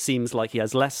seems like he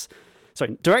has less.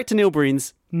 Sorry, director Neil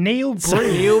Breen's. Neil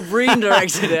Breen. Neil Breen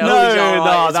directed it.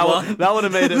 That would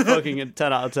have made it fucking a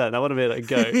 10 out of 10. That would have made it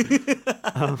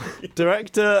a go.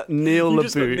 Director Neil You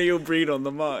just got LaBute. Neil Breen on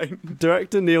the mind.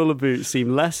 Director Neil LaBute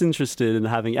seemed less interested in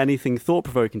having anything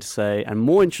thought-provoking to say and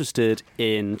more interested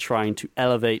in trying to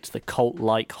elevate the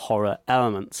cult-like horror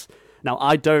elements. Now,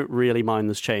 I don't really mind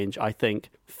this change. I think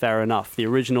fair enough. The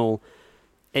original,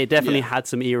 it definitely had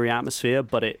some eerie atmosphere,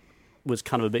 but it was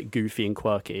kind of a bit goofy and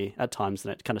quirky at times,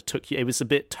 and it kind of took you. It was a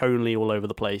bit tonally all over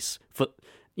the place for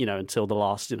until the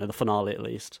last, the finale at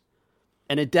least.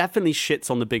 And it definitely shits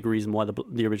on the big reason why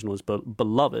the original is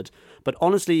beloved. But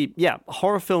honestly,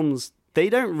 horror films, they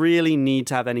don't really need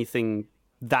to have anything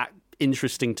that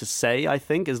interesting to say. I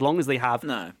think as long as they have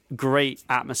great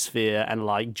atmosphere and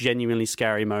like genuinely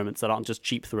scary moments that aren't just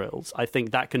cheap thrills, I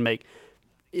think that can make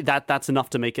that's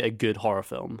enough to make it a good horror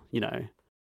film.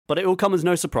 But it will come as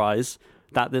no surprise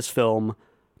that this film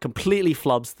completely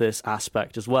flubs this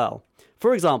aspect as well.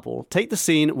 For example, take the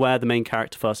scene where the main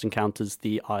character first encounters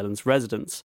the island's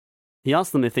residents. He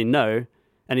asks them if they know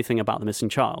anything about the missing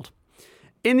child.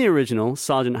 In the original,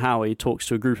 Sergeant Howie talks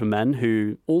to a group of men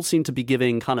who all seem to be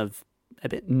giving kind of a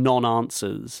bit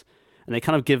non-answers. And they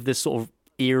kind of give this sort of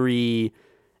eerie,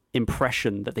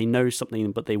 impression that they know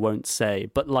something but they won't say.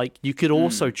 But like you could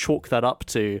also chalk that up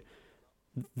to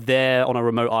they're on a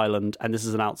remote island and this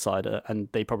is an outsider and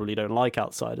they probably don't like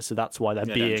outsiders, so that's why they're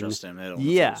They being don't trust him. They don't want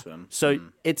to yeah talk to him. so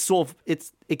it's sort of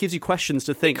it gives you questions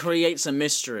to think. It creates a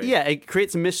mystery. Yeah, it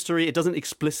creates a mystery. It doesn't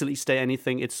explicitly state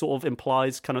anything. It sort of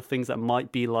implies kind of things that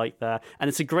might be like there. And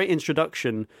it's a great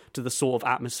introduction to the sort of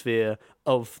atmosphere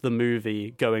of the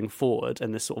movie going forward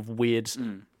and this sort of weird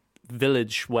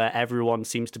village where everyone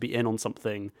seems to be in on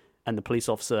something and the police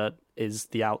officer is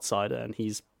the outsider and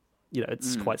he's,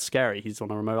 it's quite scary. He's on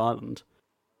a remote island.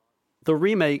 The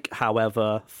remake,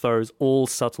 however, throws all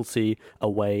subtlety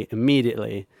away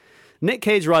immediately. Nick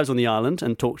Cage arrives on the island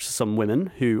and talks to some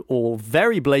women who all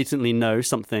very blatantly know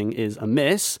something is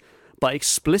amiss, but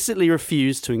explicitly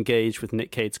refuse to engage with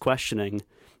Nick Cage's questioning.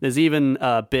 There's even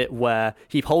a bit where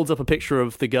he holds up a picture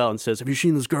of the girl and says, "Have you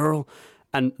seen this girl?"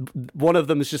 And one of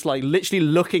them is just like literally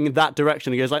looking in that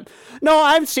direction. He goes like, "No,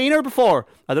 I've seen her before."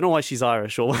 I don't know why she's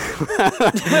Irish or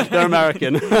they're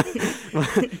American.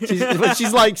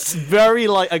 she's like very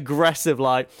like aggressive,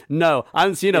 like, "No, I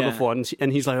haven't seen her before."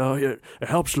 And he's like, "Oh yeah, it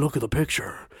helps look at the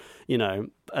picture."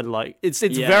 And like it's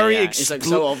very it's like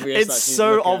so obvious. It's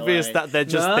so obvious that they're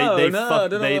just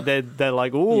they're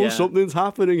like, "Oh, something's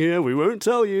happening here. We won't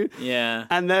tell you." Yeah.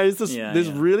 And there's this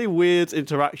really weird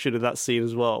interaction in that scene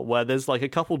as well, where there's like a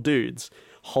couple dudes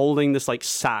holding this like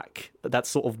sack that's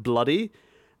sort of bloody,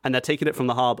 and they're taking it from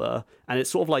the harbor, and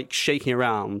it's sort of like shaking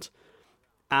around,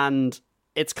 and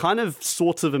it's kind of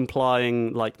sort of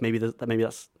implying like maybe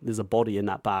there's a body in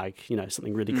that bag,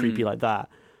 something really creepy like that.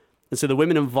 And so the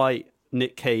women invite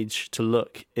Nick Cage to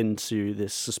look into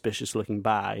this suspicious-looking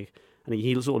bag, and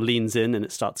he sort of leans in, and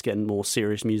it starts getting more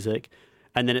serious music,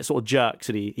 and then it sort of jerks,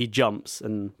 and he jumps,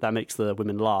 and that makes the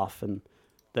women laugh, and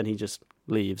then he just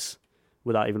leaves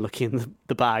without even looking in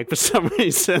the bag for some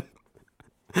reason.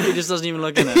 He just doesn't even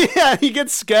look in it. Yeah, he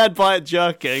gets scared by it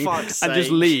jerking Fuck's and just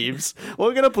sake. leaves.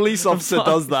 What kind of police officer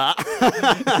does that?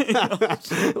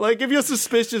 Like, if you're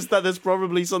suspicious that there's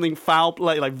probably something foul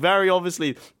play, like very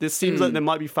obviously, this seems like there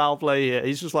might be foul play here.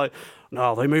 He's just like,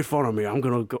 "No, they made fun of me. I'm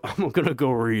gonna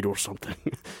go read or something."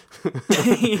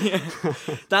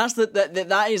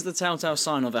 That is the telltale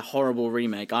sign of a horrible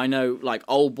remake. I know, like,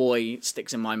 Old Boy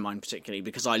sticks in my mind particularly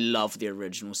because I love the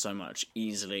original so much.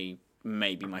 Easily,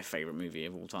 maybe my favorite movie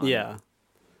of all time. Yeah,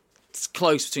 it's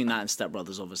close between that and Step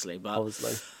Brothers, obviously.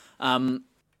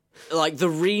 Like the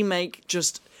remake,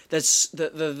 just there's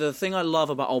the thing I love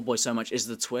about Old Boy so much is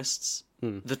the twists.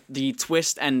 The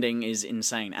twist ending is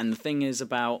insane, and the thing is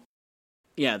about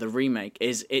the remake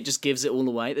is it just gives it all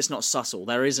away. It's not subtle.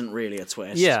 There isn't really a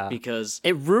twist. Yeah, because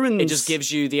it ruins. It just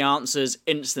gives you the answers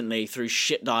instantly through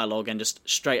shit dialogue and just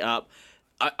straight up.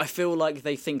 I feel like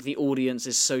they think the audience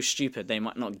is so stupid they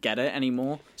might not get it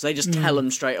anymore, so they just tell them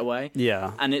straight away.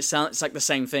 Yeah, and it's like the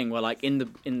same thing where like in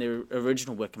the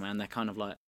original Wicker Man, they're kind of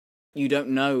like, you don't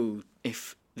know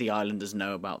if the islanders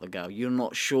know about the girl. You're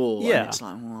not sure. Yeah, and it's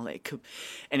like, well, it could,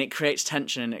 and it creates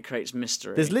tension and it creates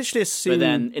mystery. There's literally a scene. But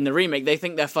then in the remake, they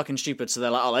think they're fucking stupid, so they're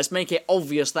like, "Oh, let's make it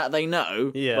obvious that they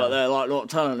know." Yeah, but they're like not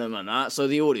telling them and that, so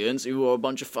the audience, who are a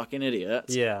bunch of fucking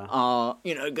idiots, are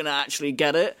gonna actually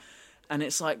get it. And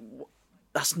it's like,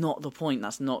 that's not the point.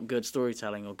 That's not good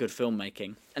storytelling or good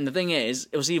filmmaking. And the thing is,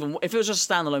 if it was just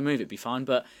a standalone movie, it'd be fine.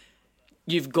 But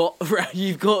you've got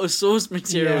a source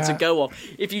material to go off.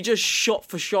 If you just shot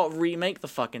for shot remake the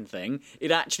fucking thing,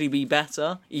 it'd actually be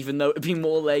better, even though it'd be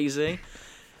more lazy.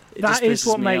 That is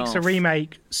what makes a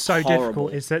remake so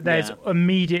difficult, is that there's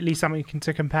immediately something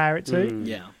to compare it to.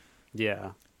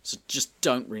 Yeah. So just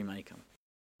don't remake them.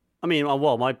 I mean,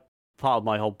 well, part of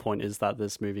my whole point is that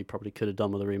this movie probably could have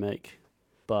done with a remake,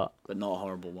 but not a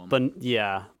horrible one. But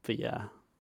yeah.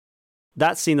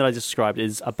 That scene that I just described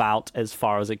is about as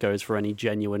far as it goes for any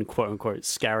genuine quote-unquote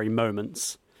scary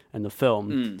moments in the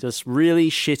film. Just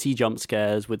really shitty jump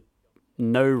scares with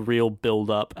no real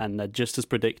build-up, and they're just as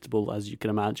predictable as you can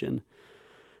imagine.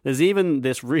 There's even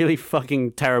this really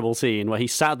fucking terrible scene where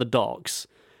he's sat at the docks,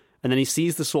 and then he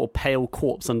sees the sort of pale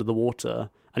corpse under the water,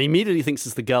 and he immediately thinks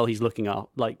it's the girl he's looking at,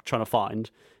 like, trying to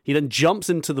find. He then jumps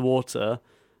into the water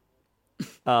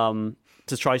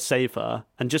to try save her,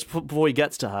 and just before he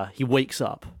gets to her, he wakes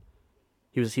up.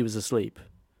 He was asleep.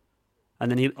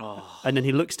 And then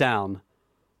he looks down,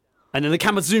 and then the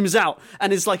camera zooms out,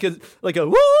 and it's like a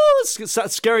woo,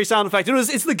 scary sound effect.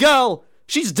 It's the girl.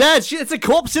 She's dead. It's a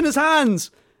corpse in his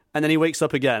hands. And then he wakes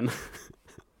up again.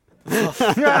 For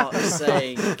fuck's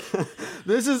sake.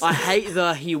 This is I hate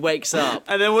that he wakes up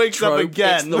and then wakes up trope.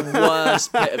 again. It's the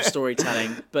worst bit of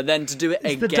storytelling. But then to do it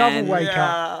The again, double wake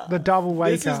up. The double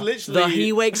wake This is up. literally the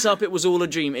he wakes up, it was all a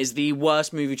dream is the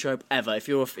worst movie trope ever. If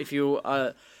you're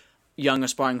a young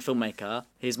aspiring filmmaker,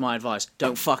 here's my advice: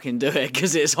 don't fucking do it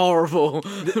because it's horrible.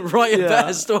 Write a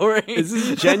better story. This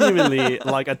is genuinely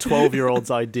like a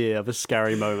 12-year-old's idea of a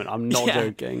scary moment. I'm not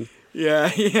joking.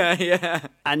 Yeah.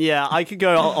 And yeah, I could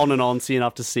go on and on, scene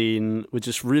after scene, with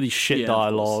just really shit Yeah, of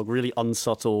dialogue, really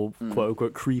unsubtle,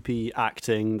 quote-unquote, creepy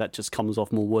acting that just comes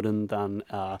off more wooden than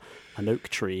an oak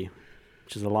tree,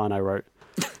 which is a line I wrote.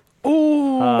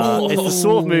 It's the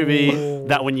sort of movie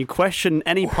that when you question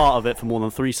any part of it for more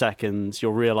than 3 seconds,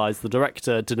 you'll realise the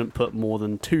director didn't put more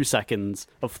than 2 seconds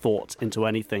of thought into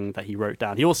anything that he wrote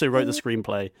down. He also wrote the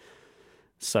screenplay.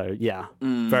 So yeah,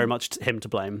 very much him to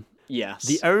blame. Yes.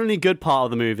 The only good part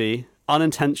of the movie,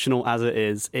 unintentional as it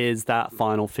is that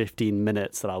final 15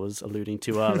 minutes that I was alluding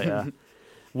to earlier.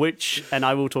 Which, and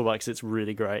I will talk about because it's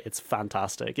really great. It's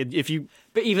fantastic.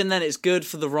 But even then, it's good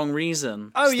for the wrong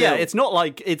reason. Oh, Still. yeah. It's not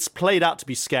like it's played out to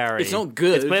be scary. It's not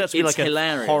good. It's played out to be It's like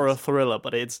hilarious. a horror thriller,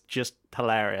 but it's just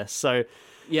hilarious. So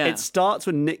Yeah. it starts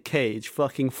with Nick Cage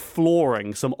fucking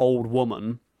flooring some old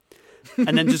woman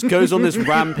and then just goes on this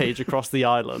rampage across the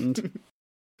island.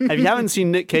 If you haven't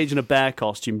seen Nick Cage in a bear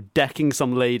costume decking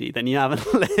some lady, then you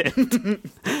haven't lived.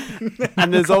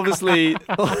 And there's obviously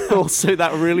also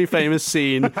that really famous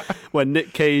scene where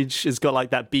Nick Cage has got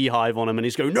like that beehive on him and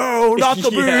he's going, no, not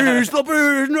the bees, the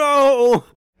bees, no.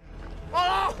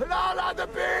 Oh, no, not the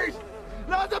bees!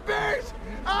 Not the bees!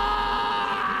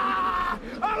 Ah!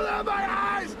 Oh, my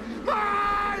eyes! My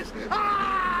eyes!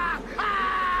 Ah!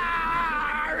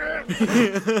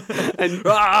 And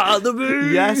the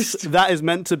beast! yes, that is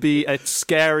meant to be a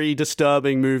scary,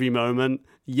 disturbing movie moment.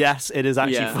 Yes, it is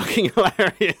actually fucking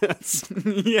hilarious.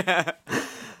 Yeah.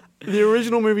 The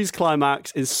original movie's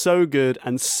climax is so good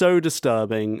and so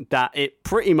disturbing that it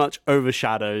pretty much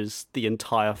overshadows the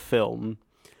entire film.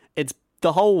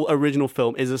 The whole original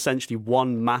film is essentially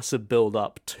one massive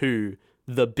build-up to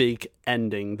the big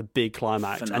ending, the big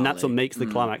climax. Finale. And that's what makes the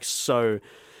climax so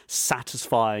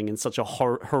satisfying in such a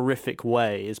horrific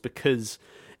way, is because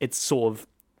it's sort of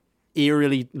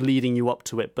eerily leading you up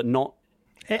to it, but not...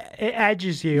 It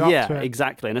edges you up to it. Yeah,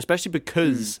 exactly. And especially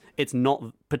because it's not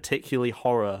particularly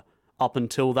horror up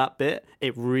until that bit,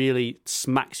 it really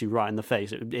smacks you right in the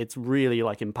face. It's really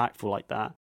like impactful like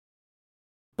that.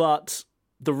 But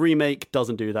the remake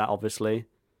doesn't do that, obviously.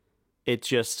 It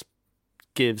just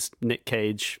gives Nick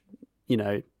Cage,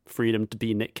 freedom to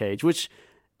be Nick Cage, which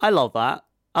I love that.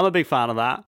 I'm a big fan of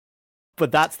that.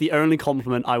 But that's the only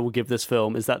compliment I will give this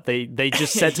film, is that they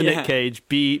just said to Nick Cage,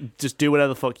 just do whatever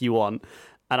the fuck you want.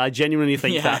 And I genuinely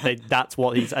think that's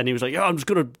what he's... And he was like, I'm just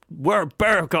going to wear a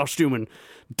bear costume and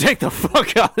take the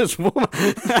fuck out of this woman.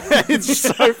 It's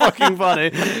so fucking funny.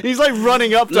 He's like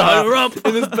running up to her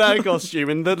in this bear costume,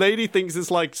 and the lady thinks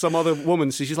it's like some other woman.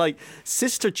 So she's like,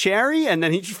 Sister Cherry? And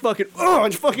then he just fucking...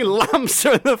 and just fucking lamps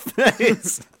her in the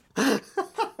face.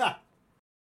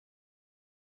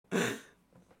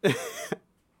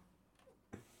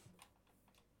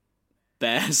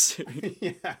 Bear suit.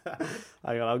 Yeah.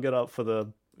 Hang on, I'll get up for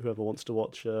whoever wants to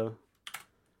watch.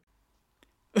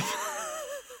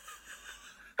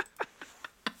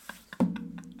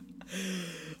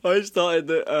 I started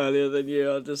it earlier than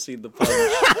you. I've just seen the punch.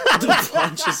 The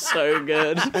punch is so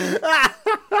good.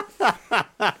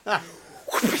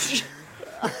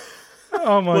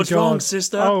 Oh my What's god. wrong,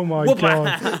 sister? Oh my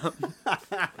god.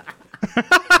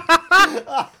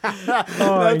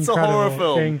 That's a horror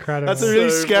film. Incredible. That's a really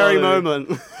So scary funny.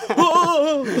 moment.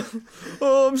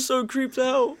 I'm so creeped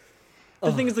out.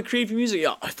 The thing is the creepy music.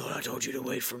 Yeah, I thought I told you to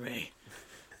wait for me.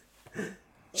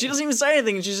 She doesn't even say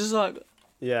anything. She's just like...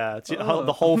 Yeah,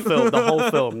 the whole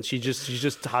film. She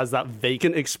just has that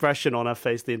vacant expression on her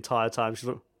face the entire time. She's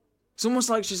like, It's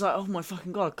almost like she's like, oh my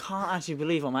fucking god, I can't actually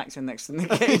believe I'm acting next to Nick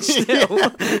Cage still.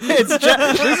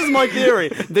 this is my theory.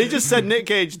 They just said Nick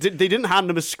Cage. They didn't hand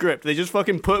him a script. They just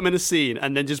fucking put him in a scene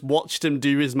and then just watched him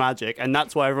do his magic, and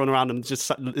that's why everyone around him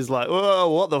just is like,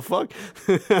 oh, what the fuck?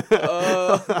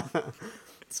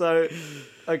 So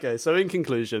in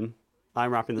conclusion,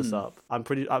 I'm wrapping this up.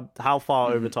 How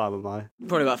far over time am I?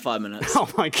 Probably about 5 minutes. Oh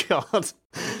my god.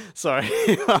 Sorry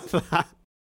about that.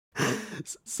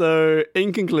 So,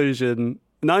 in conclusion,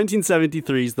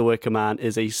 1973's The Wicker Man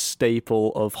is a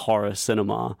staple of horror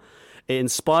cinema. It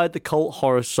inspired the cult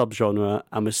horror subgenre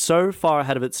and was so far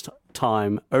ahead of its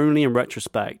time, only in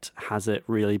retrospect has it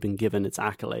really been given its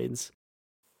accolades.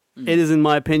 It is, in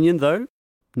my opinion, though,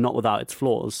 not without its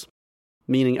flaws.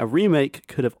 meaning a remake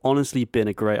could have honestly been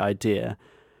a great idea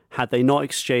had they not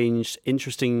exchanged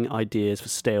interesting ideas for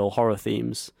stale horror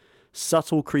themes,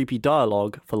 subtle creepy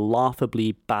dialogue for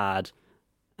laughably bad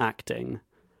acting,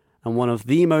 and one of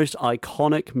the most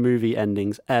iconic movie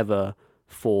endings ever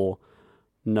for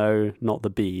No, Not the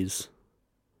Bees.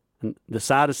 And the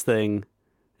saddest thing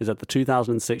is that the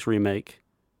 2006 remake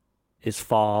is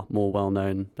far more well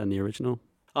known than the original.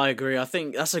 I agree. I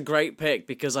think that's a great pick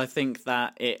because I think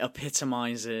that it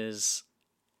epitomizes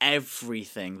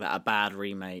everything that a bad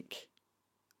remake,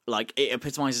 like it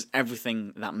epitomizes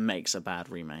everything that makes a bad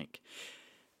remake.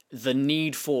 The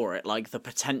need for it, like the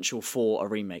potential for a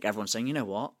remake. Everyone's saying, you know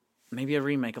what? Maybe a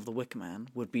remake of The Wicker Man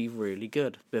would be really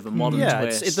good. Bit of a modern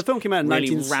twist. It's the film came out in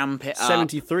really ramp it up.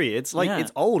 1973. It's like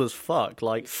it's old as fuck.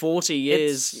 Like 40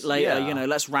 years later, you know,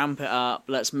 let's ramp it up.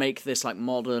 Let's make this like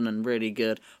modern and really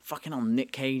good. Fucking hell,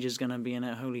 Nick Cage is gonna be in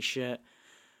it. Holy shit!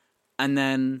 And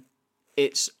then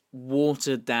it's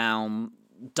watered down.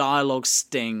 Dialogue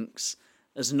stinks.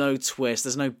 There's no twist.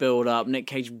 There's no build up. Nick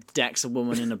Cage decks a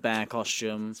woman in a bear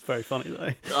costume. It's very funny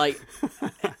though. Like,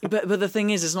 but the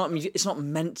thing is, it's not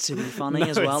meant to be funny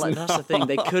as well. Like that's the thing.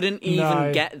 They couldn't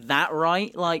even get that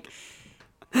right. Like,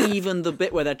 even the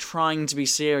bit where they're trying to be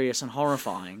serious and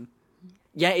horrifying.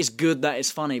 Yeah, it's good that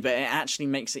it's funny, but it actually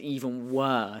makes it even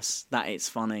worse that it's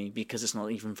funny because it's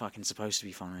not even fucking supposed to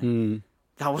be funny.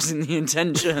 That wasn't the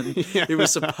intention. It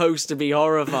was supposed to be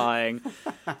horrifying.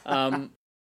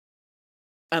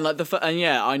 And like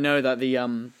I know that the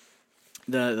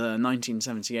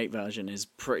 1978 version is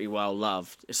pretty well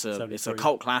loved. It's a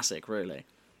cult classic, really.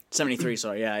 73,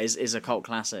 sorry, yeah, is a cult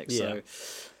classic. Yeah. So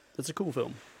it's a cool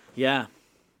film. Yeah,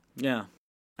 and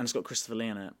it's got Christopher Lee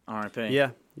in it. R.I.P.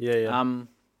 Yeah.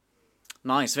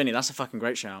 Nice, Vinny. That's a fucking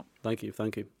great shout. Thank you.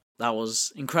 That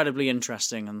was incredibly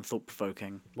interesting and thought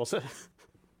provoking. Was it?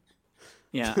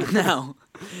 Yeah. Now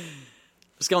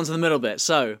let's go on to the middle bit.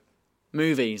 So,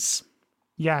 movies.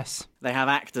 Yes. They have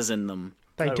actors in them.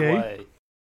 They No do. way.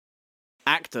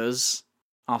 Actors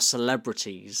are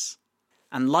celebrities.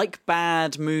 And like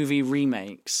bad movie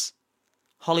remakes,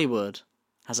 Hollywood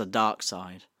has a dark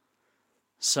side.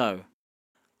 So,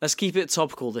 let's keep it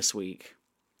topical this week.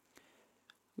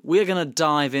 We're going to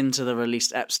dive into the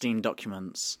released Epstein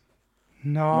documents.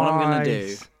 Nice. What I'm going to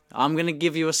do, I'm going to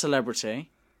give you a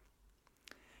celebrity.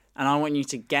 And I want you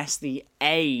to guess the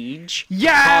age,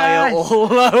 higher or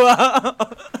lower.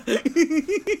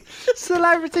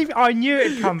 Celebrity. I knew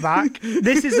it'd come back.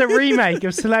 This is a remake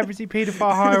of Celebrity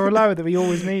Paedophile Higher or Lower that we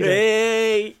always needed.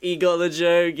 Hey, he got the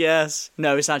joke, yes.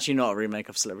 No, it's actually not a remake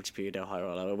of Celebrity Paedophile Higher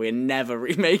or Lower. We're never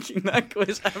remaking that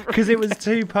quiz ever. Because it was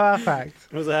too perfect.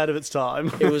 It was ahead of its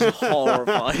time. It was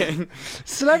horrifying.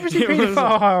 Celebrity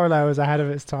Paedophile Higher or Lower was ahead of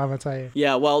its time, I tell you.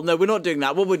 Yeah, well, no, we're not doing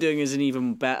that. What we're doing is an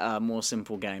even better, more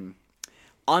simple game.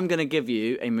 I'm going to give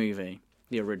you a movie,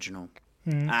 the original,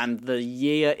 and the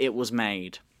year it was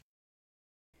made.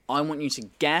 I want you to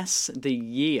guess the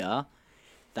year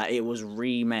that it was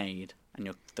remade, and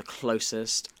the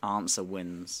closest answer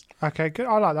wins. Okay, good.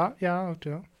 I like that. Yeah, I'll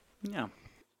do it. Yeah,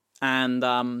 and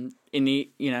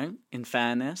in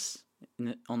fairness,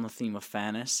 on the theme of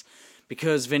fairness,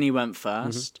 because Vinny went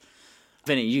first.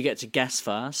 Vinny, you get to guess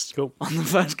first. Cool. On the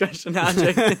first question. Now,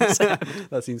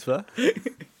 That seems fair.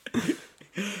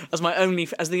 As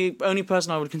the only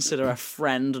person I would consider a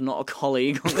friend, not a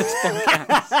colleague on this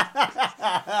podcast.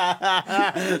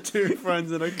 Two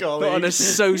friends and a colleague. Not an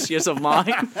associate of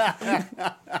mine.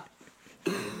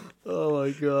 Oh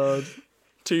my god.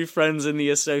 Two friends in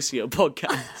the associate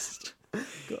podcast.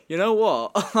 You know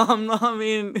what? I'm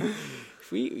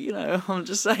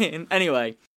just saying.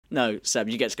 Anyway, no, Seb,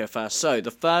 you get to go first. So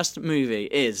the first movie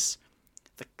is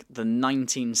the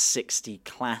 1960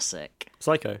 classic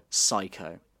Psycho.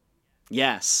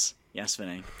 Yes,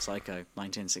 Vinny. Psycho,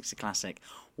 1960 classic.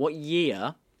 What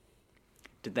year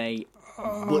did they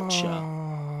butcher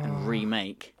and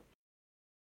remake?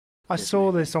 I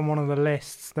saw this on one of the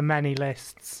lists, the many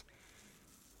lists.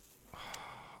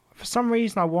 For some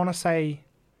reason, I want to say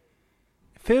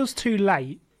it feels too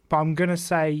late, but I'm gonna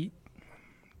say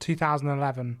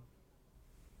 2011.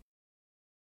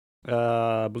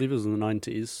 I believe it was in the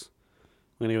 90s.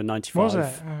 I'm going to go 95. Was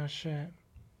it? Oh, shit.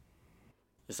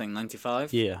 You're saying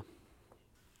 95? Yeah.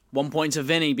 1 point to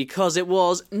Vinny because it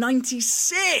was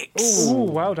 96! Ooh,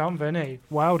 well done, Vinny.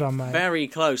 Well done, mate. Very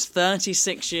close.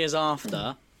 36 years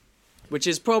after, which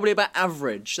is probably about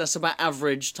average. That's about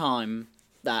average time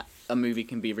that a movie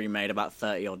can be remade, about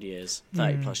 30-odd years.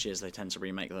 30 plus years they tend to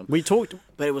remake them. We talked...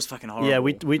 But it was fucking horrible. Yeah,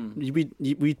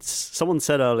 we someone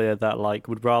said earlier that, like,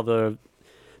 would rather...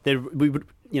 we would,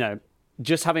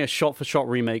 just having a shot-for-shot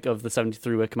remake of the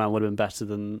 73 Wicker Man would have been better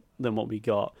than what we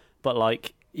got. But,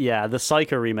 like, yeah, the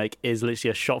Psycho remake is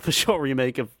literally a shot-for-shot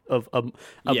remake of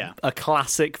a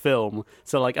classic film.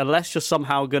 So, like, unless you're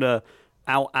somehow going to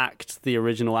outact the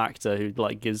original actor who,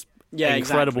 like, gives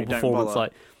incredible performance,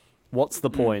 like, what's the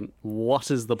point?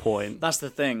 What is the point? That's the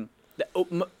thing.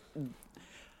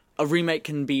 A remake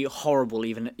can be horrible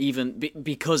even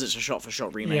because it's a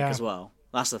shot-for-shot remake as well.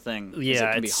 That's the thing.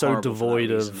 Yeah, it's so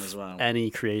devoid of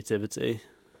any creativity.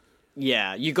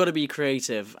 Yeah, you got to be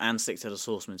creative and stick to the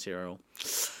source material.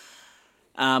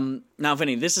 Now,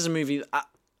 Vinny, this is a movie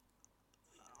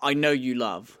I know you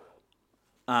love.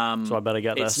 So I better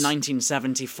get this. It's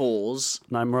 1974's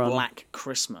Black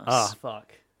Christmas. Ah,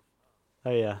 fuck.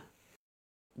 Oh, yeah.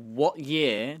 What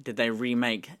year did they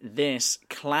remake this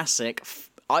classic...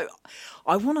 I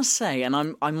want to say,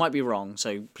 and I might be wrong,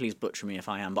 so please butcher me if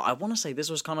I am, but I want to say this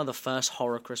was kind of the first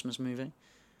horror Christmas movie.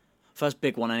 First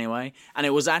big one, anyway. And it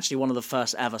was actually one of the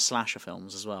first ever slasher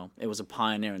films as well. It was a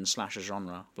pioneer in the slasher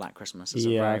genre, Black Christmas. It's a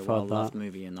very well-loved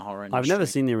movie in the horror industry. I've never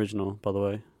seen the original, by the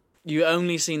way. You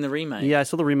only seen the remake? Yeah, I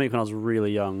saw the remake when I was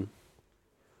really young.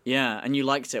 Yeah, and you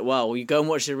liked it. Well, you go and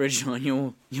watch the original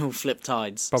and you'll flip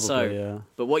tides. Probably, yeah.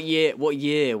 But what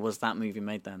year was that movie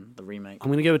made then, the remake? I'm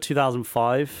going to go with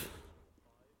 2005.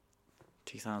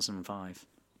 2005.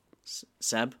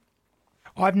 Seb?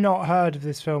 I've not heard of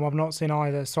this film. I've not seen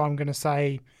either, so I'm going to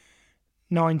say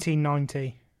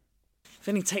 1990.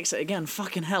 Vinny takes it again.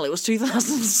 Fucking hell, it was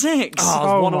 2006. Oh,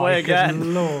 I was one away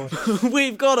again. Lord.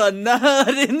 We've got a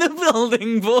nerd in the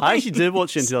building, boy. I actually did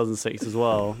watch it in 2006 as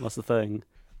well. That's the thing.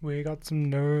 We got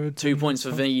some nerds. 2 points for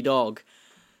Vinny Dog.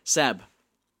 Seb,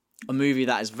 a movie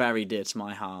that is very dear to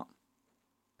my heart.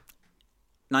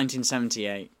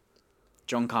 1978.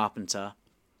 John Carpenter.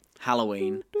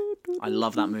 Halloween. I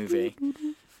love that movie.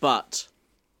 But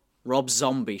Rob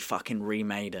Zombie fucking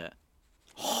remade it.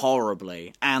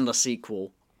 Horribly. And a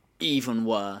sequel. Even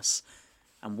worse.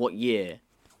 And what year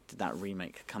did that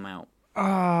remake come out?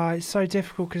 It's so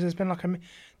difficult because there's been like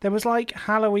there was like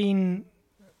Halloween...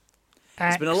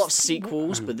 There's been a lot of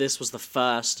sequels, but this was the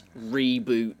first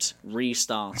reboot,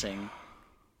 restarting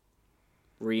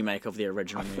remake of the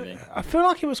original movie. I feel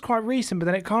like it was quite recent, but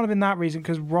then it can't have been that recent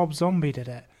because Rob Zombie did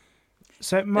it.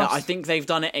 So it must... Yeah, I think they've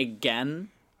done it again.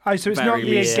 Oh, so it's not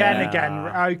the again.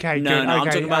 Okay, no, good. No, okay, I'm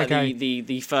talking about okay.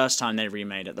 the first time they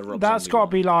remade it, the Rob That's Zombie got to one.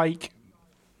 be like...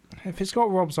 If it's got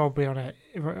Rob Zombie on it,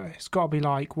 it's got to be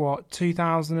like, what,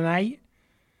 2008?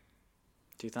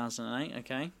 2008,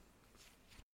 okay.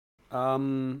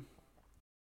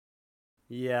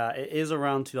 Yeah, it is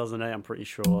around 2008, I'm pretty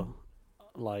sure.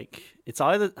 Like, it's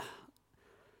either...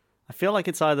 I feel like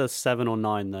it's either 7 or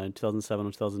 9, though. 2007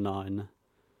 or 2009.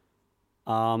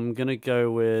 I'm gonna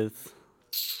go with...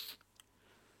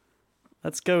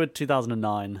 Let's go with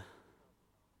 2009.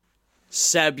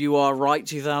 Seb, you are right,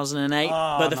 2008.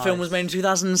 But the film was made in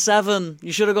 2007.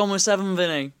 You should have gone with 7,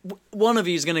 Vinny. One of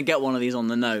you is going to get one of these on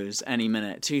the nose any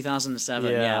minute.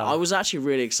 2007, yeah. I was actually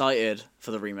really excited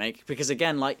for the remake because,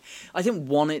 again, like, I didn't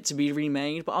want it to be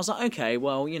remade, but I was like, okay,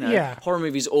 well, you know, horror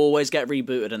movies always get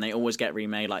rebooted and they always get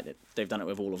remade. Like, they've done it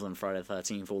with all of them, Friday the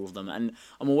 13th, all of them. And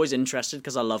I'm always interested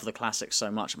because I love the classics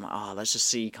so much. I'm like, let's just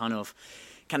see kind of...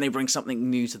 Can they bring something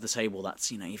new to the table that's,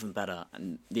 you know, even better?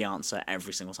 And the answer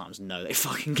every single time is no, they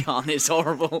fucking can't. It's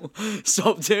horrible.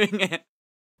 Stop doing it.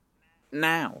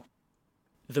 Now,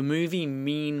 the movie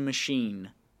Mean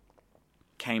Machine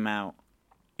came out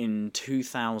in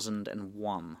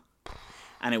 2001.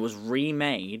 And it was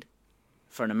remade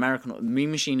for an American...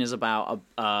 Mean Machine is about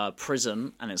a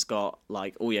prison, and it's got,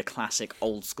 like, all your classic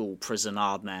old-school prison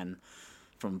hard men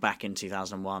from back in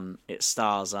 2001. It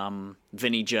stars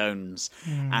Vinnie Jones,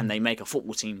 and they make a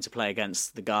football team to play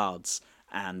against the guards,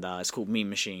 and it's called Mean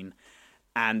Machine.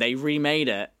 And they remade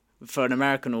it for an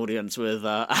American audience with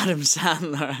Adam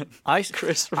Sandler and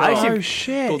Chris Rock. Oh,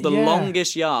 shit, called The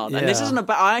Longest Yard. And this isn't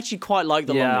about... I actually quite like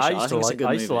The Longest Yard. I think it's a good movie.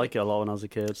 I used to like it a lot when I was a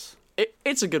kid.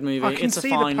 It's a good movie. I can it's see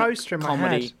a fine the poster in my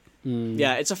comedy. head.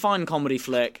 Yeah, it's a fine comedy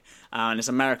flick, and it's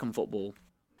American football.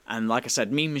 And like I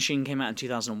said, Mean Machine came out in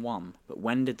 2001. But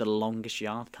when did The Longest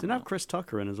Yard come Didn't out? have Chris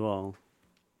Tucker in as well.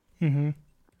 Mm-hmm.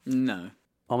 No.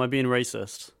 Or am I being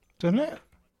racist? Doesn't it?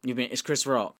 It's Chris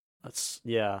Rock. That's...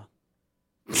 Yeah.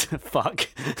 Fuck.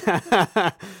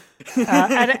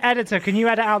 Editor, can you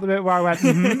edit out the bit where I went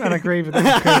and agree with it?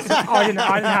 Because I didn't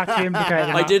have to implicate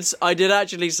that. I did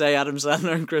actually say Adam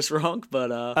Sandler and Chris Rock,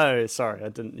 but... Oh, sorry. I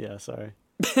didn't... Yeah, sorry.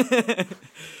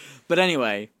 But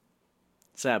anyway,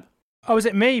 Seb. Oh, was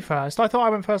it me first? I thought I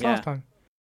went first last time.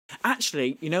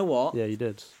 Actually, you know what? Yeah, you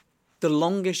did. The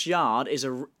Longest Yard is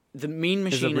The Mean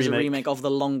Machine is a remake of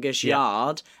The Longest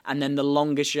Yard, and then The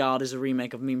Longest Yard is a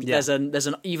remake of Mean Machine. Yeah. There's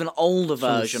an even older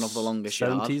version of The Longest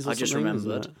Yard. I just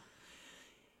remembered.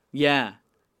 Yeah,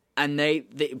 and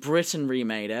Britain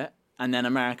remade it, and then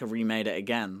America remade it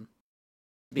again.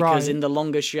 Because in The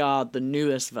Longest Yard, the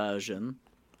newest version,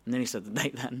 and then he said the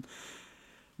date then,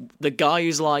 the guy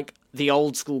who's like the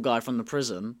old school guy from the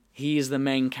prison, he is the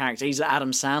main character. He's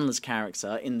Adam Sandler's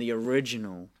character in the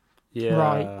original. Yeah.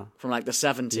 Right. From like the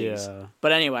 70s. Yeah.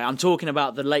 But anyway, I'm talking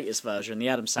about the latest version, the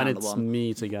Adam Sandler And it's one.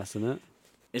 me to guess, isn't it?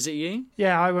 Is it you?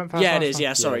 Yeah, I went first. Yeah, it last is. time.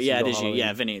 Yeah, sorry. Yeah, Yeah, so it you is got you. Halloween.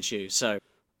 Yeah, Vinny, it's you. So,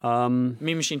 I'm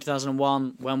Mean Machine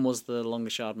 2001, when was The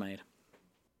Longest Yard made?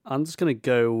 just gonna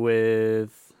go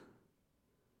with.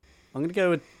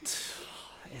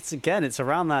 It's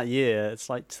around that year. It's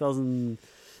like 2000.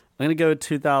 I'm gonna go with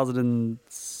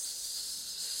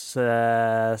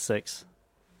 2006.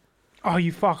 Oh,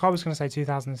 you fuck. I was going to say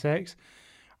 2006.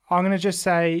 I'm going to just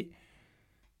say...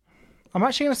 I'm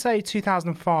actually going to say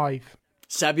 2005.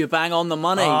 Seb, you're bang on the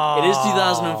money. It is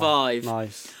 2005.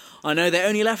 Nice. I know, they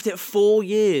only left it 4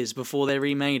 years before they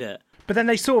remade it. But then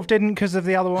they sort of didn't because of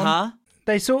the other one. Huh?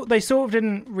 They sort of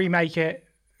didn't remake it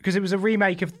because it was a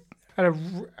remake of a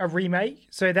remake.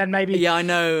 So then maybe... Yeah, I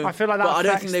know. I feel like that but I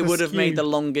don't affects think they the would have made skew. The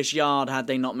Longest Yard had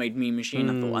they not made Mean Machine.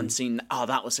 I thought and seen,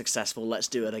 that was successful. Let's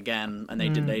do it again. And they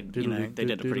did. They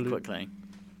did it pretty quickly.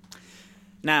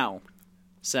 Now,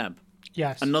 Seb,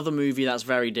 Yes. another movie that's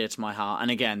very dear to my heart.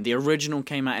 And again, the original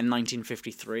came out in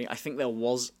 1953. I think there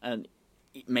was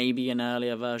maybe an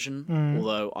earlier version,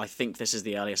 although I think this is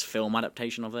the earliest film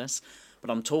adaptation of this. But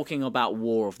I'm talking about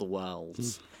War of the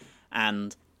Worlds.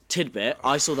 And tidbit,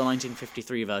 I saw the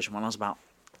 1953 version when I was about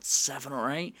 7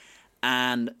 or 8,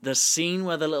 and the scene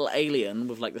where the little alien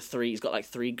with like he's got like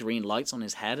 3 green lights on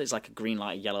his head, it's like a green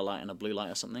light, a yellow light, and a blue light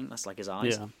or something, that's like his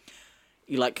eyes. Yeah.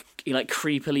 He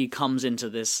creepily comes into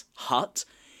this hut.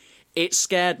 It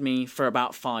scared me for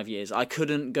about 5 years. I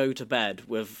couldn't go to bed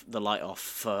with the light off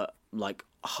for like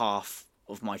half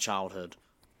of my childhood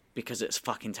because it's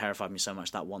fucking terrified me so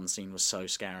much. That one scene was so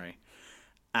scary.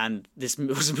 And this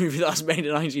was a movie that was made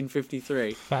in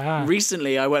 1953. Fair.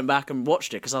 Recently, I went back and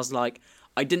watched it because I was like,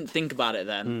 I didn't think about it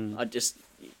then.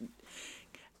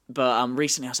 But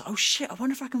recently I was like, oh shit, I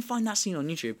wonder if I can find that scene on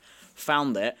YouTube.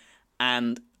 Found it,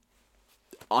 and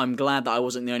I'm glad that I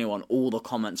wasn't the only one. All the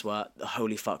comments were,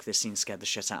 holy fuck, this scene scared the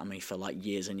shit out of me for like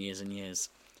years and years and years.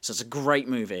 So it's a great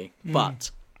movie,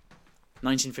 but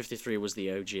 1953 was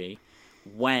the OG.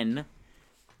 When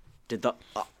did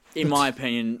in my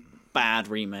opinion, bad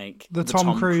remake, the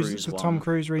Tom Cruise one. Tom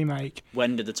Cruise remake.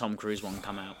 When did the Tom Cruise one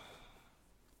come out?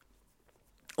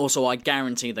 Also, I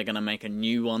guarantee they're going to make a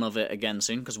new one of it again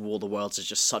soon because War of the Worlds is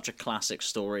just such a classic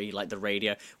story. Like the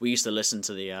radio, we used to listen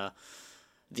to the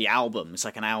album. It's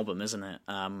like an album, isn't it?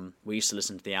 We used to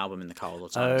listen to the album in the car all the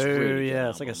time. It's a really good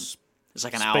It's like album. a It's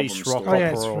like an space album rock story. Oh, yeah,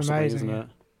 opera it's or something, amazing, isn't yeah. it?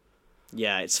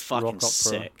 Yeah, it's fucking Rock opera.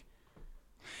 sick.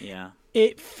 Yeah.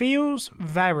 It feels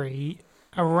very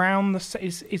around the...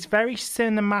 It's very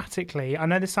cinematically... I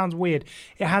know this sounds weird.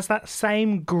 It has that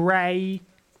same grey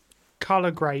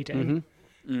colour grading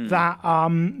that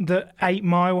that 8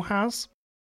 Mile has.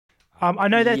 I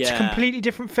know they're Yeah. completely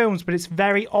different films, but it's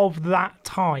very of that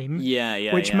time.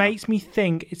 Yeah, which yeah. makes me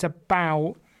think it's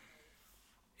about...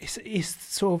 It's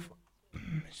sort of...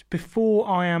 It's before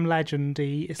I Am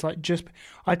Legend-y. It's like just...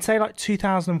 I'd say like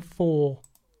 2004.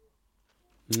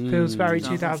 Feels very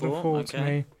 2004 to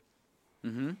okay.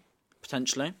 me.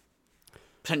 Potentially.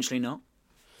 Potentially not.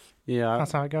 Yeah,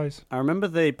 That's how it goes. I remember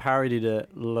they parodied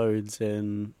it loads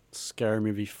in Scary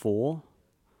Movie 4,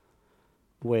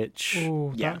 which...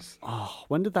 Oh, Yeah. that's...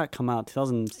 when did that come out?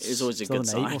 2000, It's always a good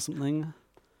 2008 sign. or something?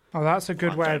 Oh, that's a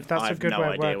good way. That's I a have good no way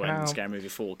of idea working when out. Scary Movie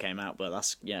 4 came out, but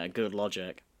that's, good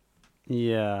logic.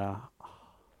 Yeah.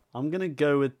 I'm going to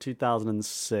go with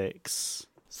 2006.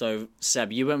 So,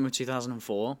 Seb, you went with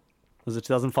 2004. Was it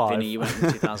 2005? Vinny, you went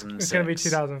with 2006. It's going to be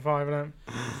 2005, isn't it?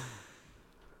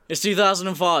 It's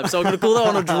 2005, so I'm going to call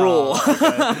that one a draw.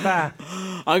 Fair.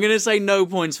 I'm going to say no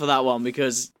points for that one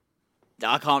because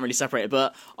I can't really separate it.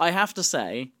 But I have to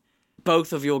say,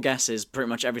 both of your guesses, pretty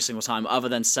much every single time, other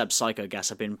than Seb's Psycho guess,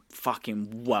 have been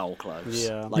fucking well close.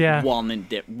 Yeah. Like Yeah.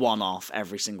 one off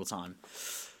every single time.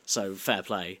 So fair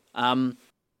play.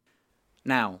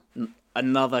 Now,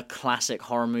 another classic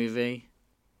horror movie,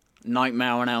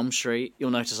 Nightmare on Elm Street.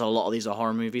 You'll notice a lot of these are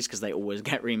horror movies because they always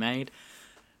get remade.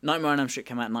 Nightmare on Elm Street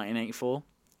came out in 1984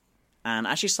 and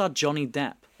actually starred Johnny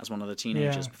Depp as one of the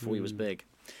teenagers before he was big.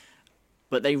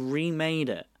 But they remade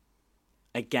it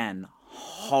again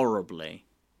horribly.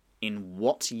 In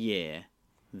what year,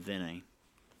 Vinny?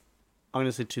 I'm going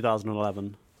to say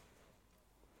 2011.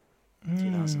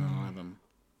 2011.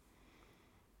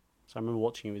 So I remember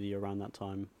watching it with you around that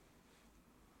time.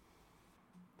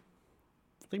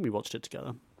 I think we watched it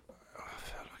together. I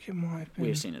feel like it might have been.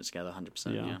 We've seen it together,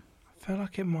 100%. Yeah. I feel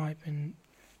like it might have been.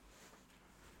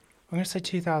 I'm going to say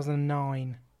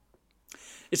 2009.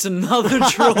 It's another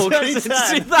draw because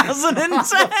it's 2010.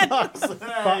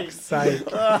 Fuck's sake.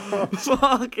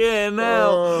 Fucking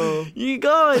hell. You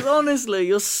guys, honestly,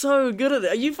 you're so good at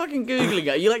it. Are you fucking Googling it?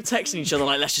 Are you like texting each other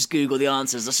like, let's just Google the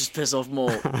answers, let's just piss off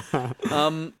more?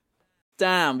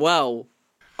 Damn, well,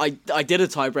 I did a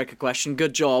tiebreaker question.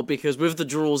 Good job, because with the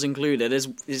draws included,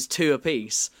 is 2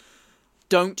 apiece.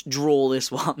 Don't draw this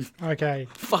one. Okay.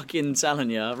 Fucking telling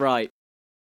you. Right.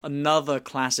 Another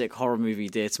classic horror movie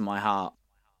dear to my heart.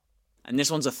 And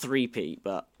this one's a three-peat,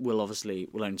 but we'll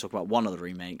only talk about one of the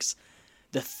remakes.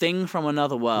 The Thing from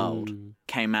Another World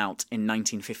came out in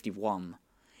 1951.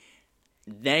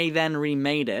 They then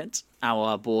remade it.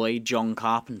 Our boy John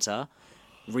Carpenter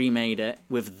remade it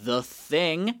with The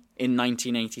Thing in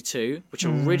 1982, which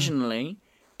originally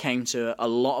came to a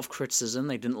lot of criticism.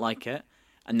 They didn't like it.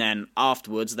 And then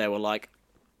afterwards, they were like,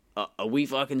 are we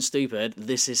fucking stupid?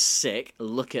 This is sick.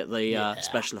 Look at the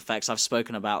special effects. I've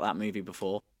spoken about that movie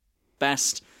before.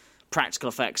 Best practical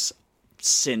effects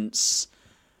since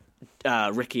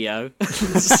Riccio.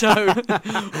 So watch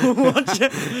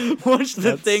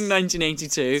The Thing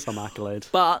 1982. Some accolade.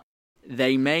 But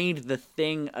they made The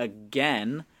Thing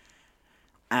again,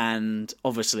 and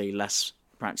obviously less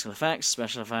practical effects,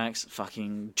 special effects.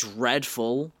 Fucking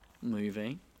dreadful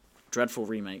movie. Dreadful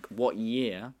remake. What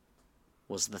year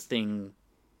was The Thing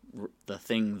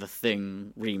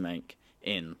remake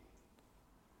in?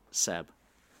 Seb.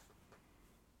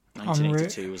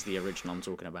 1982 was the original I'm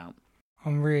talking about.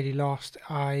 I'm really lost.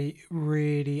 I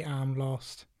really am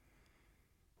lost.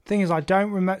 Thing is, I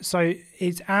don't remember. So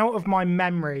it's out of my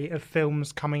memory of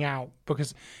films coming out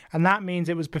and that means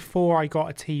it was before I got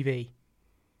a TV.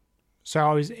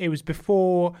 So it was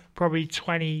before probably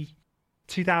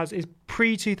 2000. It's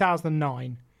pre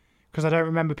 2009 because I don't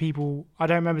remember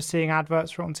seeing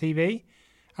adverts for it on TV,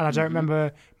 and I don't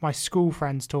remember my school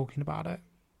friends talking about it.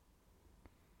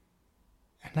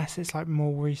 Unless it's like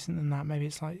more recent than that, maybe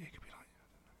it's like it could be like.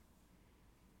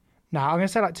 No, I'm gonna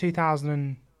say like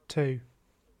 2002.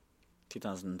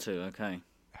 2002, okay.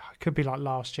 It could be like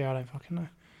last year. I don't fucking know.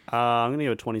 I'm gonna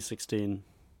go with 2016.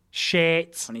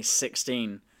 Shit.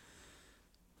 2016.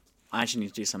 I actually need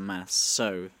to do some maths.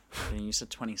 So you said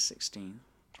 2016.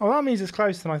 Oh, that means it's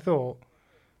closer than I thought.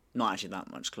 Not actually that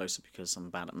much closer because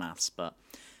I'm bad at maths, but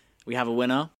we have a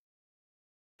winner,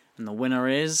 and the winner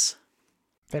is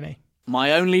Vinny.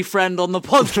 My only friend on the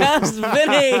podcast,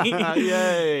 Vinny!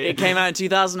 Yay! It came out in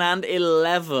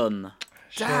 2011.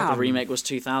 Damn. The remake was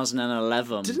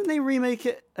 2011. Didn't they remake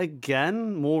it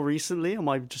again more recently? Or am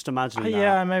I just imagining that?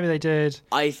 Yeah, maybe they did.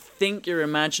 I think you're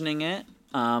imagining it.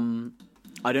 I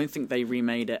don't think they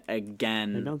remade it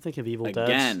again. I don't think of Evil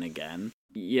Dead. Again.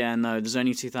 Yeah, no, there's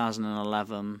only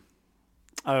 2011.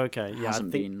 Oh, okay. Yeah,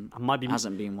 hasn't been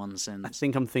one since. I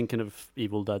think I'm thinking of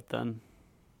Evil Dead then.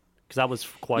 Because that was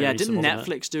quite recent, didn't wasn't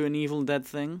Netflix do an Evil Dead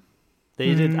thing?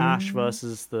 They did Ash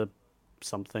versus the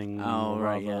something. Oh,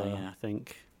 right, other, yeah. I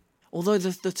think. Although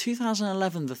the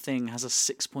 2011 The Thing has a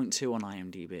 6.2 on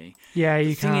IMDb. Yeah,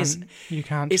 you thing can't. is, You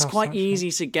can't. It's trust quite that shit.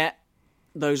 easy to get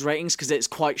those ratings because it's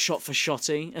quite shot for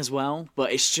shotty as well.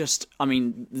 But it's just, I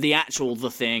mean, the actual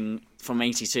The Thing from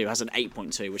 82 has an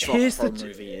 8.2, which for a horror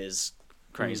movie is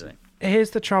crazy.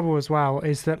 Here's the trouble as well,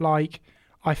 is that like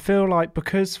I feel like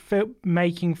because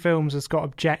making films has got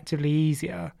objectively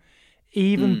easier,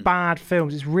 even bad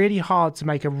films, it's really hard to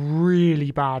make a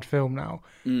really bad film now.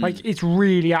 Like it's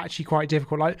really actually quite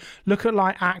difficult. Like look at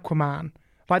like Aquaman.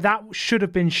 Like that should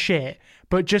have been shit,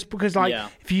 but just because like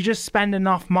if you just spend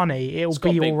enough money, it'll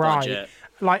be all right. Budget.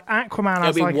 Like Aquaman It'll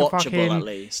has be like a watchable fucking at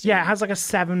least. it has like a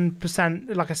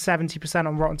 7%, like a 70%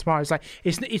 on Rotten Tomatoes. Like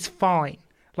it's fine.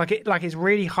 Like it's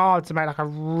really hard to make like a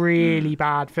really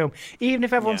bad film, even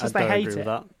if everyone says they hate it.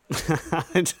 I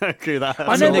don't agree with that.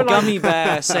 I know, The but, Gummy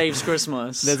Bear Saves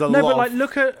Christmas. There's a No, lot but like of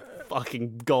look at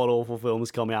fucking god awful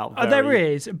films coming out. there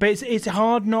is, but it's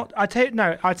hard not. I take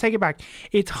it back.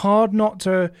 It's hard not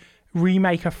to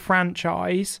remake a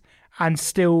franchise and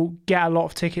still get a lot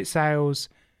of ticket sales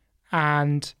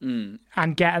and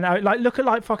get like look at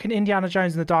like fucking Indiana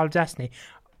Jones and the Dial of Destiny.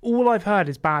 All I've heard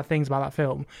is bad things about that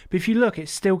film, but if you look, it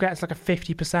still gets like a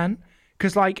 50%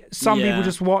 because like some people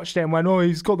just watched it and went, "Oh,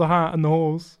 he's got the hat and the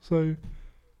horse, so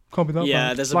can't be that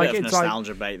bad." There's a like, bit of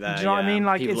nostalgia bait there. Do you know what I mean?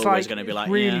 Like people it's are always like going to be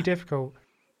like really difficult.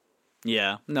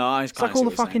 Yeah, no, It's like all the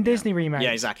fucking Disney remakes.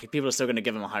 Yeah, exactly. People are still going to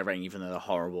give them a high rating even though they're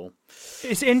horrible.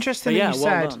 It's interesting But that you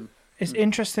said. It's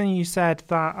interesting you said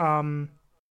that.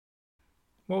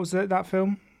 What was it? That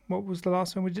film? What was the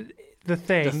last film we did? The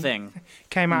Thing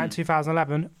came out in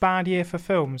 2011. Bad year for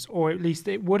films, or at least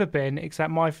it would have been, except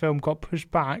my film got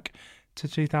pushed back to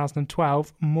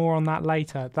 2012. More on that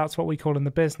later. That's what we call in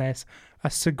the business a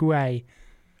segue.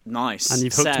 Nice. And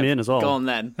you've hooked me in as well. Go on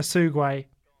then. A segue.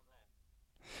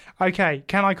 Okay,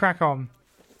 can I crack on?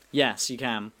 Yes, you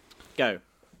can. Go.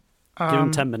 Give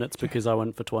him 10 minutes because I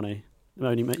went for 20.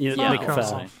 Only, make it fair.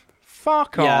 obviously.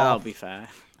 Fuck off. Yeah, that'll be fair.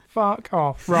 Fuck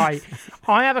off. Right.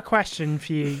 I have a question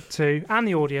for you two and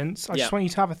the audience. I just want you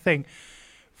to have a think.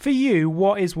 For you,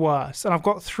 what is worse? And I've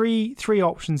got three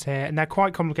options here, and they're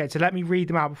quite complicated. So let me read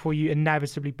them out before you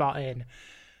inevitably butt in.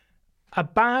 A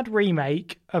bad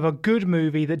remake of a good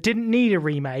movie that didn't need a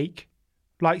remake,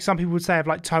 like some people would say of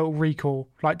like Total Recall.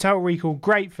 Like Total Recall,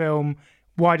 great film.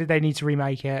 Why did they need to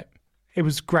remake it? It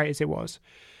was great as it was.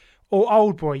 Or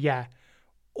Oldboy, yeah.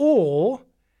 Or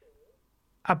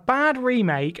a bad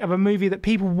remake of a movie that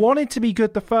people wanted to be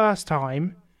good the first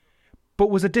time, but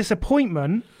was a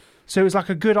disappointment. So it was like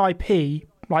a good IP,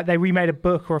 like they remade a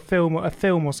book or a film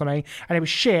or something, and it was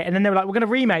shit. And then they were like, we're going to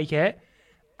remake it,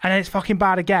 and then it's fucking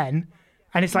bad again.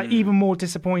 And it's like even more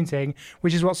disappointing,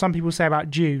 which is what some people say about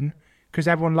Dune, because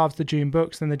everyone loves the Dune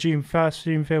books and the first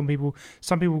Dune film.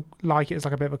 Some people like it as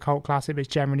like a bit of a cult classic, but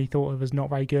it's generally thought of as not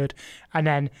very good. And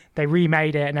then they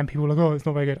remade it, and then people were like, "Oh, it's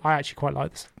not very good." I actually quite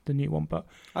like the new one, but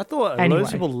I thought loads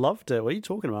of people loved it. What are you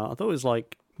talking about? I thought it was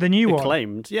like the new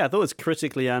acclaimed. One. Yeah, I thought it was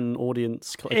critically and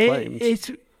audience acclaimed.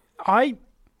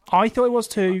 I thought it was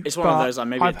too. It's one of those. Like,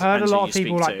 maybe I've heard a lot of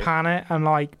people like to. pan it, and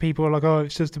like people are like, "Oh,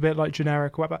 it's just a bit like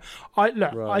generic or whatever."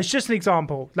 It's just an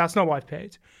example. That's not what I've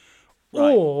picked.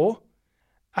 Right. Or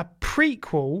a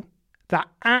prequel that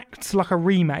acts like a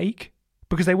remake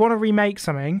because they want to remake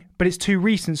something, but it's too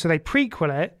recent, so they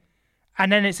prequel it, and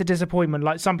then it's a disappointment.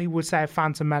 Like some people would say, a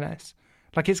Phantom Menace.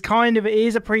 Like it is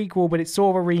a prequel, but it's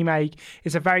sort of a remake.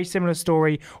 It's a very similar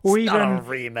story, or it's even not a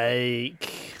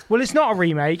remake. Well, it's not a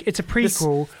remake. It's a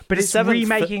prequel, but it's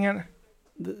remaking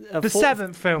the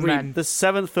seventh film. Then the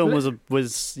seventh film wasn't it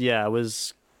was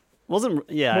the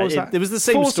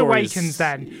same Force stories. Awakens.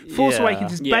 Then Force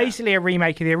Awakens is basically a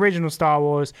remake of the original Star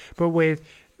Wars, but with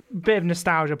a bit of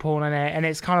nostalgia porn in it, and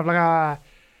it's kind of like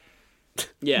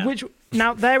which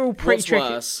now they're all pretty tricky.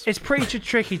 Worse? It's pretty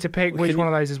tricky to pick which one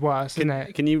of those is worse, isn't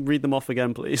it? Can you read them off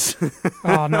again, please?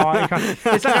 Oh no, I can't.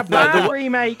 It's like a bad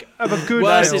remake of a good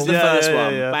worst film. is the first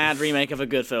one. Yeah. Bad remake of a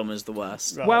good film is the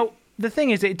worst. Right. Well, the thing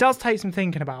is, it does take some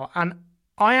thinking about, and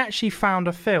I actually found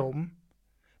a film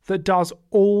that does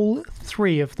all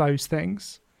three of those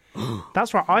things.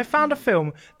 That's right. I found a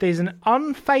film that is an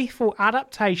unfaithful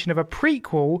adaptation of a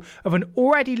prequel of an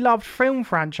already loved film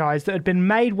franchise that had been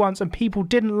made once and people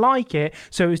didn't like it,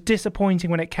 so it was disappointing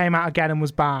when it came out again and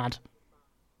was bad.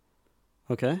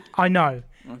 Okay. I know.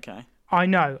 Okay. I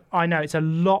know. It's a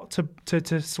lot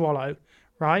to swallow,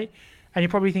 right? And you're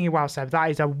probably thinking, wow, Seb,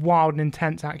 that is a wild and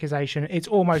intense accusation. It's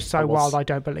almost so wild I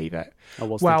don't believe it.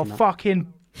 Well,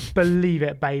 fucking believe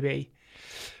it, baby.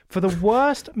 For the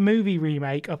worst movie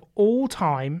remake of all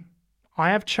time, I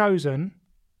have chosen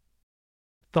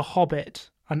The Hobbit,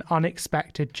 An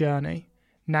Unexpected Journey.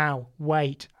 Now,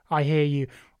 wait, I hear you.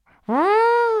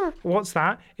 What's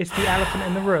that? It's the elephant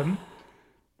in the room.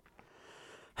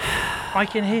 I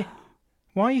can hear...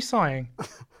 Why are you sighing?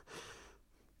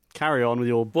 Carry on with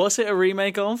your... What's it a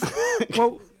remake of?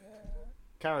 Well...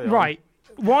 Carry on. Right.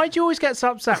 Why do you always get so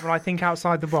upset when I think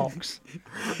outside the box?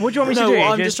 What do you want me to do?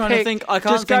 I'm just trying to think. I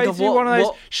can't think of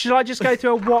what... Should I just go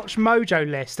through a Watch Mojo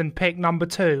list and pick number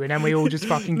 2, and then we all just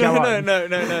fucking go on?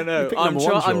 No.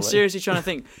 I'm seriously trying to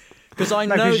think. Because I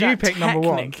know that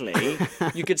technically,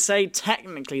 you could say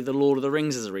technically The Lord of the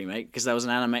Rings is a remake, because there was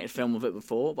an animated film of it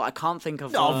before, but I can't think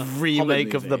of a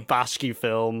remake of the Bashki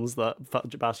films that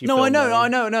Bashki No, I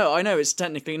know, it's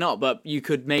technically not, but you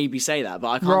could maybe say that, but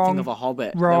I can't think of a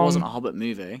Hobbit. There wasn't a Hobbit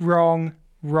movie. Wrong.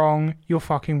 You're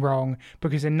fucking wrong.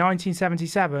 Because in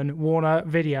 1977, Warner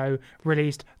Video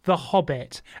released The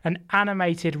Hobbit, an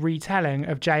animated retelling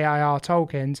of J.R.R.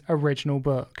 Tolkien's original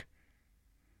book.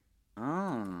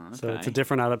 Oh, okay. So it's a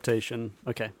different adaptation.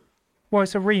 Okay. Well,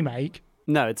 it's a remake.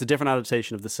 No, it's a different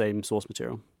adaptation of the same source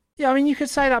material. Yeah, I mean, you could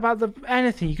say that about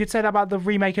anything. You could say that about the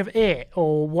remake of It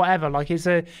or whatever. Like, it's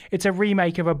a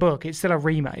remake of a book. It's still a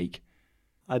remake.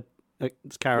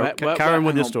 It's Karen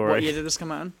with your story. What year did this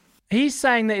come out in? He's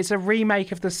saying that it's a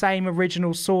remake of the same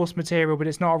original source material, but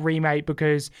it's not a remake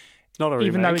because not a remake.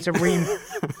 Even though it's a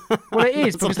well, it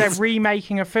is because they're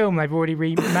remaking a film they've already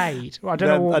remade. I don't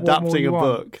know what adapting more you a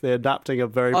want. book. They're adapting a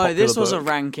very popular Oh, this was book. a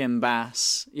Rankin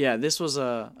Bass. Yeah, this was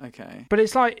a okay. But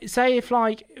it's like, say if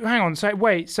like, hang on, so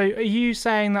wait, so are you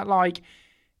saying that like,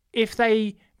 if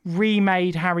they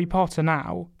remade Harry Potter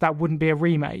now, that wouldn't be a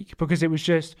remake because it was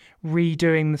just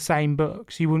redoing the same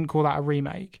books? You wouldn't call that a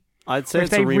remake? I'd say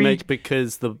it's a remake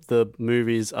because the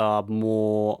movies are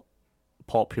more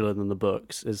popular than the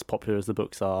books, as popular as the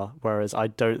books are. Whereas I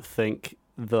don't think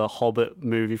the Hobbit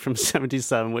movie from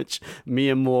 1977, which me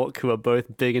and Mork, who are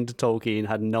both big into Tolkien,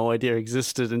 had no idea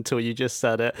existed until you just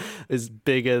said it, is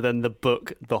bigger than the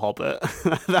book The Hobbit.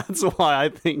 That's why I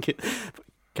think it...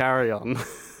 Carry on.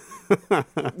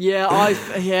 Yeah,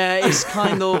 it's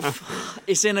kind of,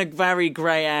 it's in a very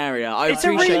grey area. It's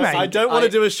a remake. I don't want to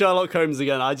do a Sherlock Holmes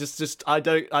again. I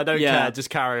don't Yeah. care. Just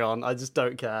carry on. I just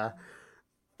don't care.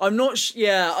 I'm not.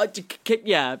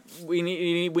 We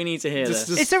need to hear this.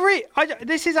 It's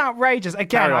this is outrageous.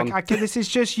 Again, this is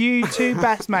just you two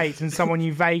best mates and someone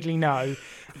you vaguely know,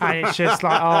 and it's just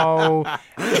like, oh,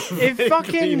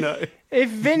 if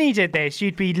Vinny did this,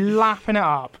 you'd be lapping it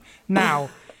up. Now,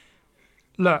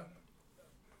 look.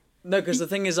 No, because the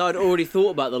thing is, I'd already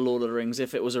thought about the Lord of the Rings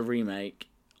if it was a remake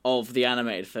of the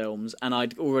animated films, and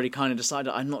I'd already kind of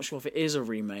decided I'm not sure if it is a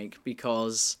remake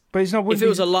because it's not. If it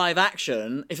was a live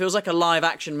action, if it was like a live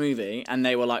action movie, and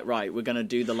they were like, right, we're going to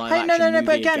do the live action movie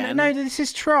but again, no, this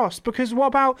is trust, because what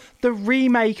about the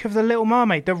remake of The Little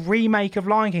Mermaid, the remake of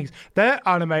Lion King? They're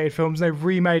animated films, they've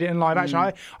remade it in live action.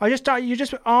 I just don't, you're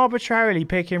just arbitrarily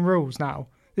picking rules now.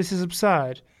 This is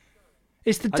absurd.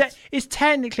 It's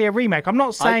technically a remake. I'm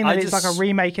not saying that it's like a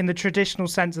remake in the traditional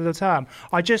sense of the term.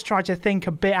 I just try to think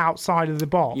a bit outside of the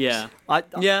box. Yeah. I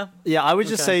would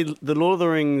just say the Lord of the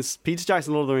Rings, Peter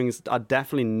Jackson Lord of the Rings are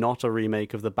definitely not a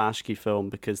remake of the Bashki film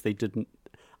because they didn't.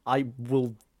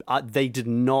 They did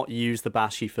not use the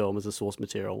Bashki film as a source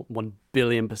material.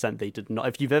 1,000,000,000% they did not.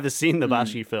 If you've ever seen the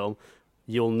Bashki film,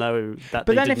 you'll know that.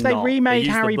 But then, if they remade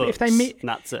Harry, if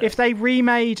they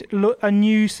remade a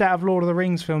new set of Lord of the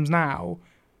Rings films now,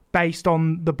 based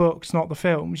on the books, not the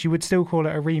films, you would still call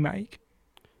it a remake.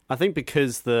 I think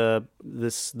because the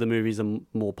movies are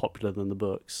more popular than the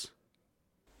books.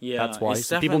 Yeah, that's why.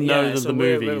 So people know the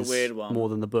movies weird more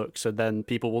than the books, so then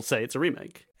people will say it's a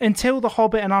remake. Until The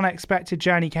Hobbit: An Unexpected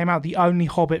Journey came out, the only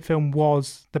Hobbit film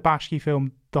was the Bashki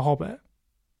film, The Hobbit.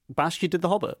 Bashki did The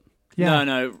Hobbit. Yeah.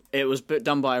 No, it was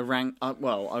done by a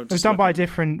it was done by a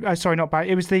different. Sorry, not by.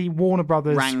 It was the Warner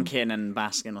Brothers. Rankin and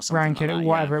Baskin or something. Rankin, like that,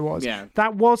 whatever it was. Yeah.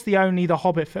 That was the only The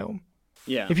Hobbit film.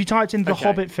 Yeah. If you typed in The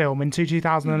Hobbit film in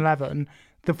 2011,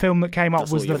 the film that came up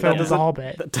was the film The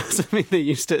Hobbit. That doesn't mean they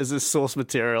used it as a source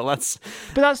material. But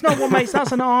that's not what makes.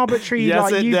 That's an arbitrary.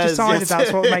 You've decided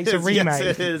that's what makes a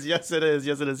remake. Yes, it is.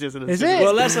 Is it?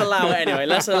 Well, let's allow it anyway.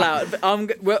 Let's allow it.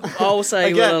 I'll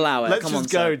say we'll allow it. Let's Come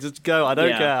just on, just go. I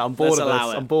don't care. I'm bored of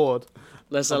this. I'm bored.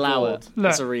 Let's allow it.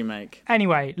 It's a remake.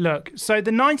 Anyway, look. So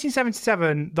the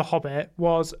 1977 The Hobbit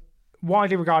was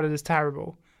widely regarded as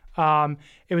terrible.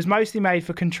 It was mostly made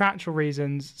for contractual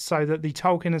reasons so that the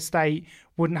Tolkien estate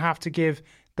wouldn't have to give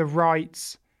the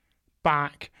rights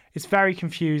back. It's very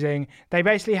confusing. They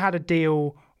basically had a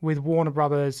deal with Warner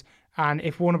Brothers, and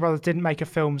if Warner Brothers didn't make a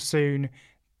film soon,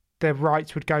 the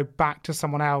rights would go back to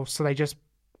someone else, so they just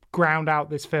ground out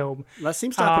this film. That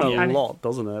seems to happen a lot,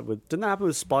 doesn't it? Didn't that happen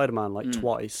with Spider-Man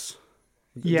twice?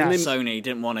 Yeah, Sony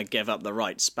didn't want to give up the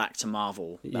rights back to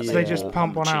Marvel. So they just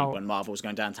pumped one out when Marvel was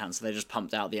going downtown. So they just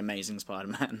pumped out the Amazing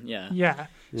Spider-Man. Yeah.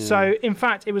 So in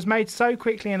fact, it was made so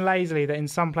quickly and lazily that in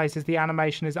some places the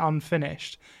animation is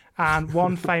unfinished. And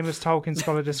one famous Tolkien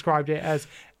scholar described it as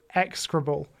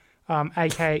execrable,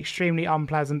 aka extremely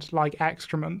unpleasant, like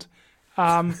excrement.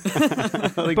 But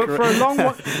for a long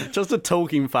while, just a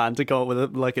Tolkien fan to come up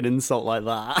with an insult like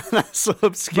that. That's so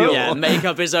obscure. Yeah, make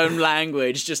up his own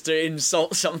language just to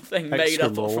insult something made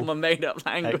up from a made up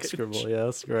language. Execrable, yeah,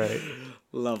 that's great.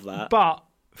 Love that. But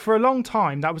for a long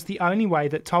time, that was the only way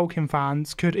that Tolkien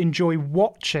fans could enjoy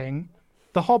watching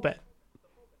The Hobbit.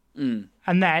 And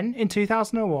then in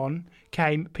 2001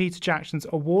 came Peter Jackson's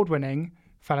award-winning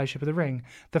Fellowship of the Ring,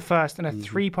 the first in a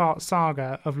 3-part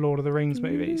saga of Lord of the Rings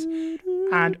movies.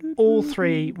 And all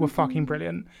 3 were fucking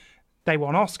brilliant. They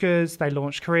won Oscars, they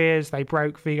launched careers, they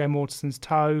broke Viggo Mortensen's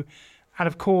toe. And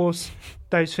of course,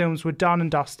 those films were done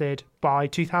and dusted by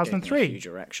 2003. Huge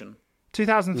erection.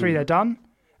 2003, they're done.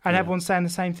 And everyone's saying the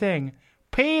same thing.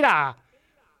 Peter,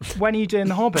 when are you doing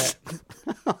The Hobbit?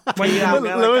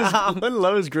 When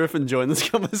Lois Griffin joined this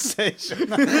conversation.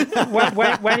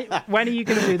 when are you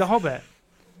going to do The Hobbit?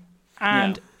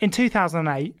 And in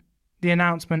 2008, the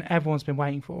announcement everyone's been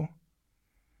waiting for.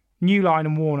 New Line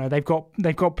and Warner, they've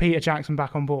got Peter Jackson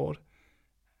back on board,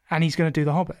 and he's going to do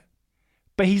The Hobbit.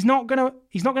 But he's not going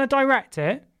to direct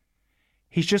it.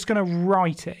 He's just going to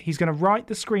write it. He's going to write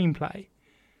the screenplay,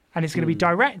 and it's going to be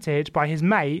directed by his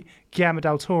mate Guillermo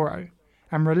del Toro,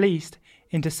 and released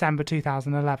in December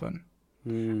 2011.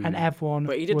 And everyone.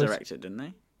 But he did direct it, didn't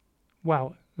he?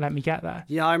 Well, let me get there.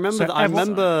 Yeah, I remember. I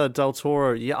remember Del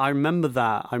Toro. Yeah, I remember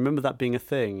that. I remember that being a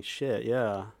thing. Shit,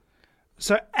 yeah.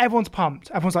 So everyone's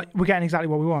pumped. Everyone's like, we're getting exactly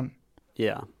what we want.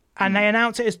 Yeah. And they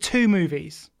announce it as 2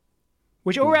 movies,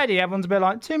 which already everyone's a bit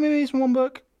like, 2 movies from 1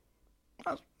 book?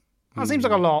 That seems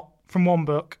like a lot from 1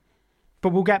 book. But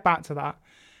we'll get back to that.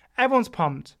 Everyone's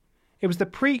pumped. It was the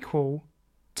prequel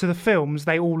to the films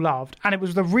they all loved, and it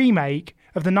was the remake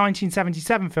of the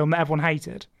 1977 film that everyone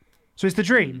hated. So it's the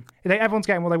dream. Everyone's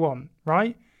getting what they want,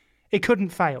 right? It couldn't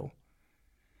fail.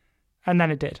 And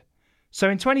then it did. So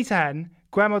in 2010,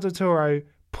 Guillermo del Toro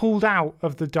pulled out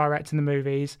of the directing the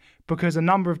movies because a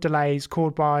number of delays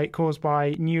caused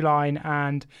by New Line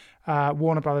and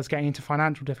Warner Brothers getting into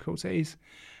financial difficulties.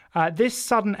 This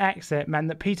sudden exit meant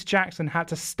that Peter Jackson had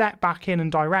to step back in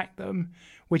and direct them,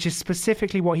 which is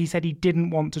specifically what he said he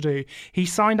didn't want to do. He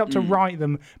signed up to write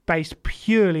them based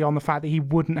purely on the fact that he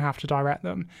wouldn't have to direct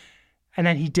them. And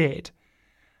then he did.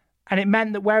 And it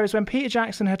meant that whereas when Peter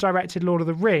Jackson had directed Lord of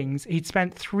the Rings, he'd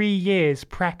spent 3 years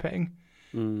prepping.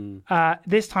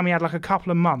 This time he had like a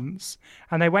couple of months,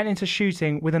 and they went into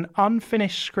shooting with an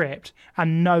unfinished script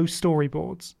and no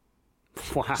storyboards.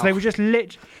 Wow. So they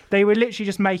were literally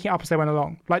just making it up as they went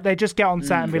along. Like they'd just get on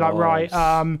set and be like, right,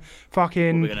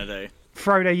 fucking What are we gonna do?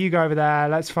 Frodo, you go over there,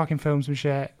 let's fucking film some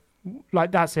shit.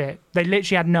 Like that's it. They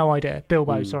literally had no idea.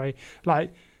 Bilbo, sorry.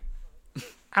 Like,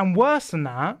 and worse than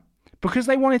that, because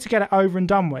they wanted to get it over and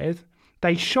done with,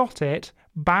 they shot it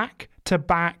back to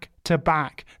back to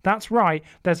back. That's right,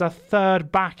 there's a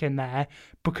third back in there,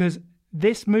 because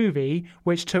this movie,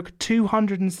 which took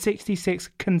 266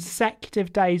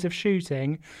 consecutive days of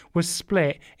shooting, was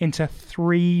split into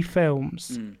 3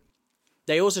 films.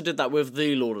 They also did that with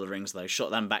the Lord of the Rings, though.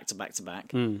 Shot them back to back to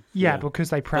back. Yeah,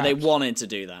 because they prepped. But they wanted to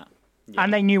do that. Yeah.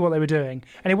 And they knew what they were doing.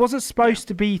 And it wasn't supposed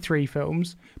to be 3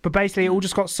 films, but basically it all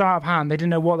just got so out of hand. They didn't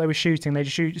know what they were shooting. They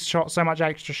just shot so much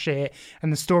extra shit,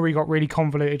 and the story got really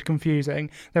convoluted, confusing.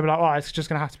 They were like, oh, it's just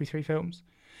going to have to be 3 films.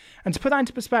 And to put that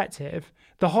into perspective,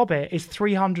 The Hobbit is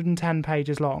 310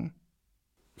 pages long,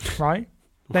 right?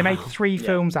 They made 3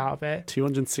 films out of it.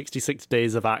 266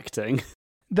 days of acting.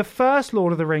 The first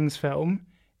Lord of the Rings book,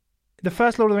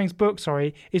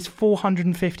 is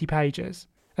 450 pages,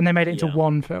 and they made it into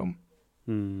 1 film.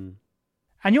 And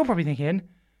you're probably thinking,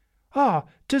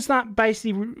 does that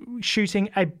basically shooting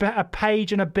a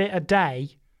page and a bit a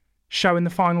day showing the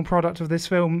final product of this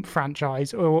film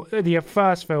franchise, or the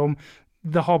first film,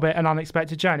 The Hobbit, An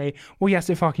Unexpected Journey? Well, yes,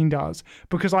 it fucking does.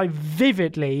 Because I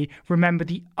vividly remember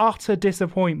the utter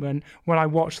disappointment when I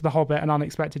watched The Hobbit, An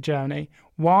Unexpected Journey.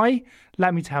 Why?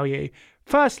 Let me tell you.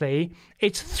 Firstly,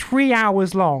 it's 3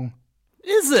 hours long.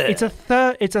 Is it? It's a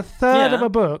third of a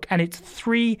book, and it's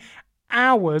 3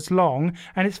 hours long,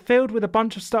 and it's filled with a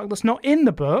bunch of stuff that's not in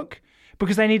the book,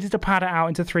 because they needed to pad it out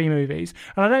into 3 movies.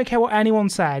 And I don't care what anyone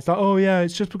says, like, oh yeah,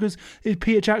 it's just because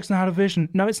Peter Jackson had a vision.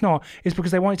 No, it's not. It's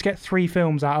because they wanted to get 3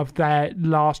 films out of their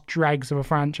last dregs of a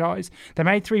franchise. They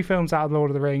made 3 films out of Lord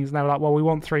of the Rings, and they were like, well, we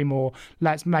want 3 more.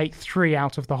 Let's make 3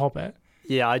 out of The Hobbit.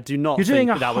 Yeah, I do not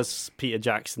think that was Peter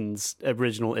Jackson's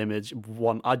original image.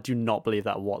 I do not believe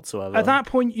that whatsoever. At that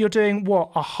point, you're doing,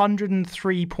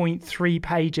 103.3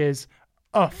 pages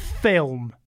a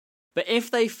film. But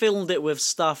if they filmed it with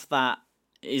stuff that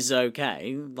is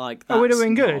okay, like that's it would have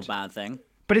been good. Not a bad thing.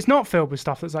 But it's not filled with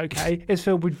stuff that's okay. It's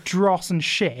filled with dross and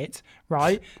shit,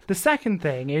 right? The second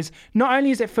thing is, not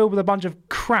only is it filled with a bunch of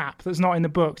crap that's not in the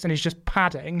books and is just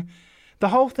padding, the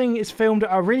whole thing is filmed at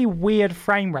a really weird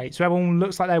frame rate, so everyone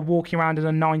looks like they're walking around in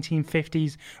a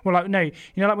 1950s. Well, like, no,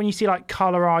 like when you see like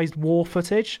colorized war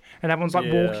footage and everyone's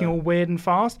like walking all weird and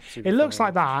fast. It looks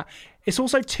like that. It's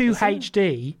also 2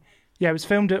 HD. Yeah, it was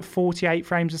filmed at 48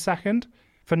 frames a second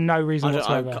for no reason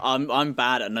whatsoever. I'm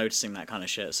bad at noticing that kind of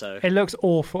shit, so... It looks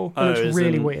awful. It looks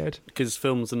really weird. Because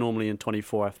films are normally in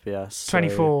 24 FPS.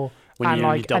 24. When and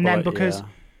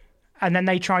and then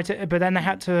they tried to, but then they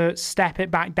had to step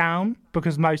it back down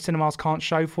because most cinemas can't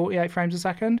show 48 frames a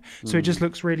second. So it just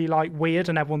looks really like weird,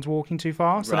 and everyone's walking too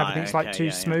fast, and everything's like too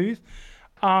smooth.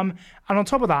 And on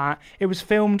top of that, it was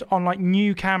filmed on like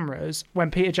new cameras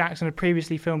when Peter Jackson had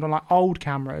previously filmed on like old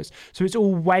cameras. So it's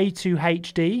all way too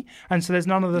HD, and so there's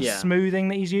none of the smoothing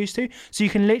that he's used to. So you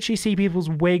can literally see people's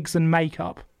wigs and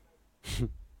makeup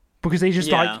because they just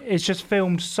it's just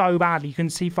filmed so badly. You can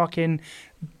see fucking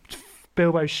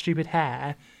Bilbo's stupid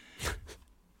hair.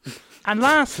 And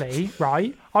lastly,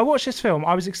 right, I watched this film.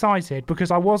 I was excited because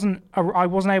I wasn't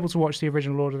able to watch the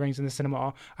original Lord of the Rings in the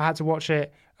cinema. I had to watch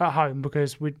it at home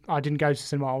because I didn't go to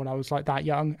cinema when I was like that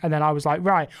young. And then I was like,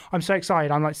 right, I'm so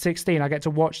excited. I'm like 16. I get to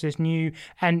watch this new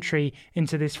entry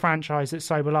into this franchise that's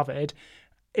so beloved.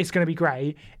 It's going to be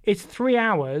great. It's 3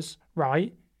 hours,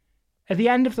 right? At the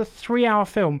end of the 3-hour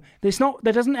film,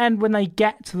 that doesn't end when they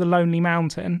get to the Lonely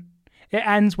Mountain. It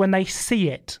ends when they see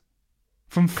it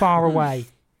from far away.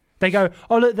 They go,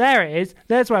 oh, look, there it is.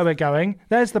 There's where we're going.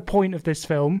 There's the point of this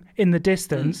film in the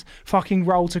distance. Fucking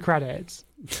roll to credits.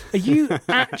 Are you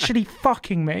actually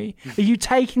fucking me? Are you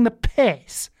taking the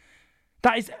piss?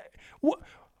 That is...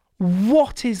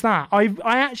 What is that? I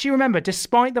actually remember,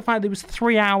 despite the fact that it was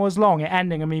 3 hours long, it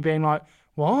ending and me being like,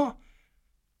 what?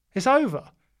 It's over.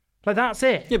 Like, that's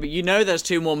it. Yeah, but you know there's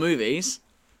 2 more movies.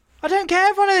 I don't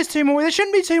care if I know there's 2 more. There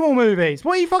shouldn't be 2 more movies.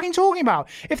 What are you fucking talking about?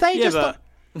 If they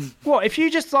what, if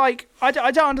you just like, I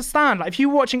don't understand. Like, if you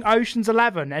were watching Ocean's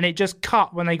 11 and it just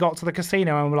cut when they got to the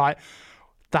casino and were like,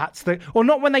 or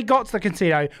not when they got to the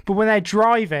casino, but when they're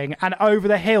driving and over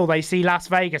the hill they see Las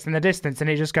Vegas in the distance and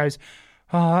it just goes,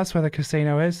 oh, that's where the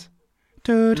casino is.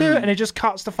 And it just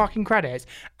cuts the fucking credits.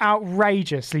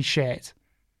 Outrageously shit.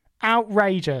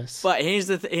 Outrageous. But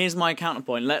here's my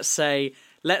counterpoint. Let's say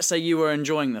you were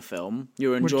enjoying the film,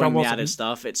 you were enjoying the added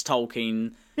stuff. It's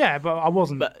Tolkien. Yeah, but I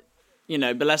wasn't. But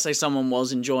let's say someone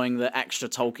was enjoying the extra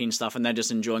Tolkien stuff, and they're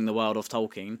just enjoying the world of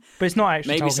Tolkien. But it's not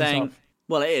extra. Maybe Tolkien saying, stuff.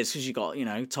 Well, it is because you got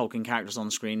Tolkien characters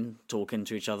on screen talking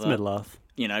to each other. It's Middle Earth.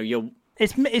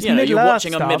 It's you're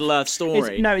watching stuff. a Middle Earth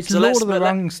story. It's Lord of the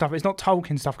Rings stuff. It's not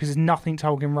Tolkien stuff because it's nothing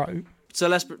Tolkien wrote. So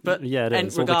yeah, it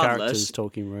is. All the characters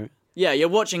Tolkien wrote. Yeah, you're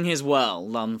watching his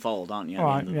world unfold, aren't you? At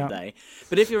the end of the day.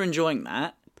 But if you're enjoying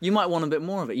that, you might want a bit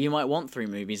more of it. You might want 3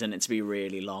 movies and it to be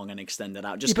really long and extended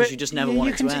out, just because you just never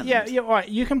want it to end. Yeah, you're right.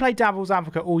 You can play devil's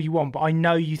advocate all you want, but I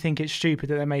know you think it's stupid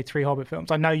that they made 3 Hobbit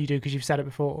films. I know you do because you've said it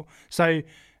before. So,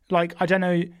 like, I don't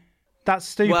know. That's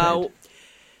stupid. Well,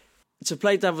 to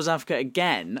play devil's advocate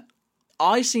again,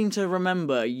 I seem to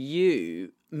remember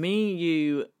you,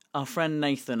 our friend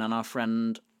Nathan, and our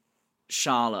friend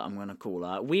Charlotte, I'm going to call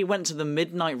her. We went to the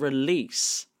midnight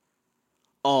release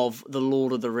of the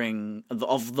Lord of the Ring,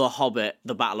 of the Hobbit,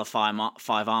 the Battle of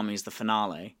Five Armies, the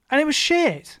finale, and it was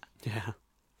shit. Yeah,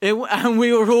 and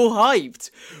we were all hyped.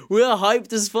 We were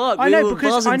hyped as fuck. We were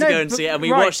buzzing to go and see it, and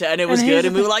we watched it, and it was good,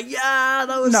 and we were like, "Yeah,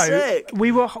 that was sick."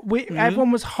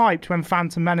 Everyone was hyped when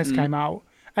Phantom Menace came out,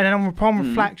 and then upon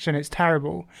reflection, it's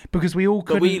terrible because we all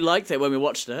couldn't. But we liked it when we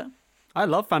watched it. I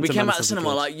love Phantom Menace. We came out of the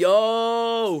cinema like,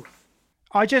 "Yo!"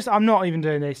 I'm not even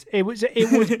doing this. It was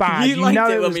bad. You liked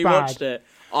it when we bad. watched it.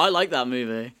 I like that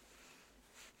movie.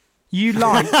 You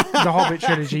like the Hobbit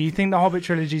trilogy. You think the Hobbit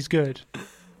trilogy is good.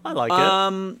 I like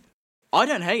it. I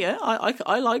don't hate it.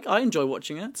 I enjoy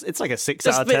watching it. It's like a 6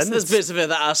 out of 10. There's bits of it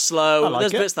that are slow.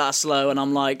 There's bits that are slow, and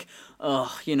I'm like,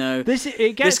 oh, this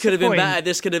could have been better.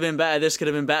 This could have been better. This could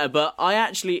have been better. But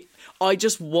I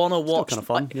just want to watch. Kind of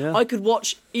fun, yeah. I could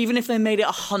watch, even if they made it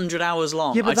 100 hours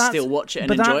long, I'd still watch it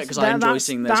and enjoy it because I enjoy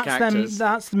seeing those characters.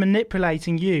 That's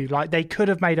manipulating you. Like, they could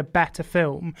have made a better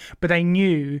film, but they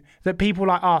knew that people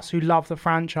like us who love the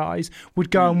franchise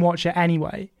would go and watch it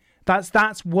anyway.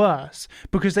 That's worse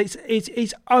because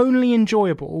it's only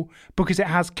enjoyable because it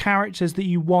has characters that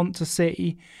you want to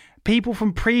see. People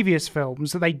from previous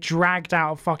films that they dragged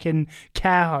out of fucking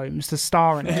care homes to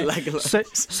star in it,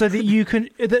 so that you can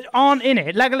that aren't in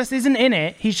it. Legolas isn't in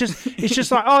it. It's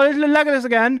just like, oh, Legolas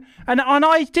again, and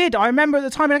I remember at the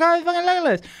time like, oh, fucking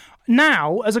Legolas.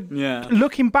 Now,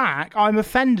 looking back, I'm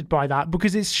offended by that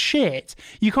because it's shit.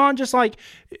 You can't just like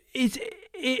it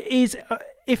is.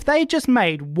 If they just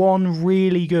made one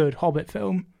really good Hobbit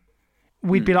film,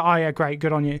 we'd be like, oh yeah, great,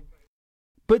 good on you.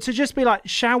 But to just be like,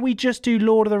 shall we just do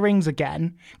Lord of the Rings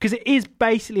again? Because it is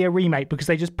basically a remake because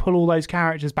they just pull all those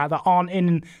characters back that aren't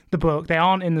in the book, they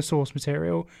aren't in the source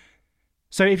material.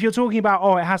 So if you're talking about,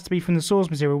 oh, it has to be from the source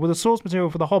material, well, the source material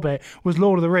for The Hobbit was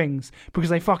Lord of the Rings because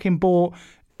they fucking bought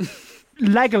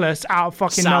Legolas out of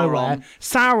fucking nowhere,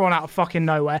 Sauron out of fucking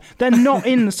nowhere. They're not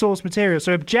in the source material.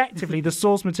 So objectively, the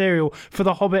source material for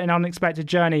The Hobbit and Unexpected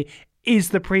Journey is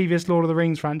the previous Lord of the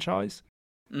Rings franchise.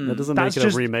 That doesn't make it a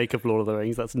remake of Lord of the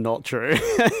Rings. That's not true.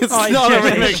 It's not a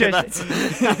remake.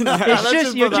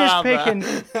 You're just picking.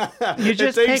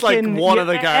 It takes like one of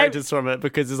the characters from it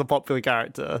because it's a popular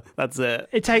character. That's it.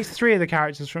 It takes 3 of the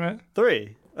characters from it.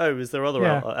 3? Oh, is there other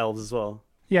elves as well?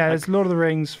 Yeah, there's Lord of the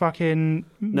Rings, fucking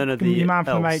the Man from the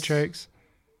elves. Matrix.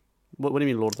 What do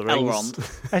you mean Lord of the Rings?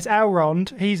 Elrond. It's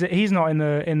Elrond. He's not in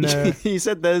the. You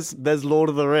said there's Lord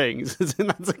of the Rings.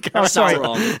 That's a Oh, sorry.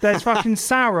 Sauron. There's fucking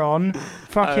Sauron,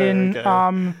 fucking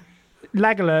okay.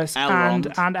 Legolas,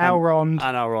 Elrond. and Elrond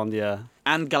And Elrond, yeah.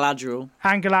 And Galadriel.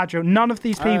 and Galadriel. None of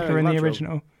these people are in the Galadriel.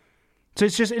 original. So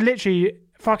it's just literally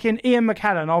fucking Ian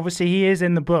McKellen. Obviously, he is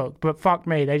in the book, but fuck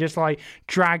me, they just like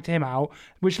dragged him out.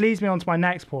 Which leads me on to my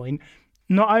next point.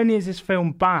 Not only is this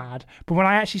film bad, but when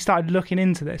I actually started looking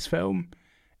into this film,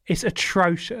 it's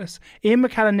atrocious. Ian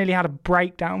McKellen nearly had a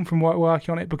breakdown from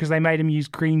working on it because they made him use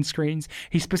green screens.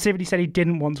 He specifically said he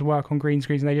didn't want to work on green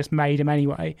screens and they just made him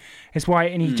anyway. It's why,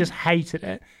 and he just hated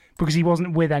it because he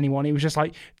wasn't with anyone. He was just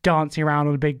like dancing around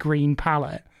on a big green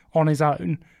palette on his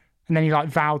own. And then he like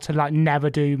vowed to like never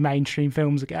do mainstream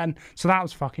films again. So that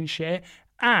was fucking shit.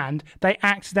 And they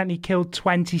accidentally killed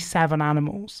 27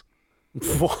 animals.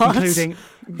 What?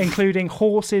 Including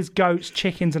horses, goats,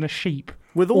 chickens, and a sheep.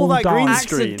 With all that green died.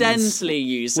 screen. Accidentally,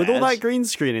 you said. With all that green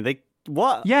screening, they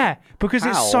what? Yeah, because How?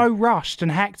 it's so rushed and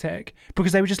hectic.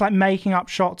 Because they were just like making up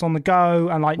shots on the go,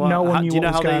 and like no one knew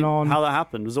what was going on. How that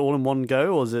happened? Was it all in one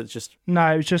go, or was it just?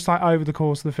 No, it was just like over the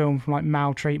course of the film from like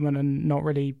maltreatment and not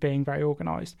really being very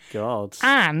organised. God.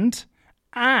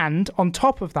 And on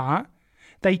top of that,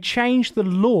 they changed the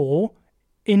law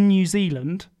in New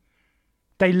Zealand.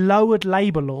 They lowered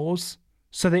labour laws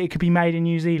so that it could be made in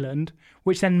New Zealand,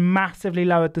 which then massively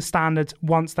lowered the standards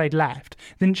once they'd left.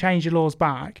 Didn't change the laws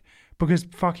back because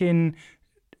fucking,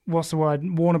 what's the word,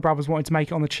 Warner Brothers wanted to make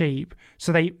it on the cheap.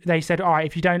 So they said, all right,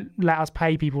 if you don't let us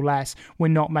pay people less, we're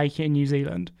not making it in New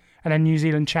Zealand. And then New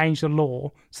Zealand changed the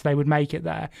law so they would make it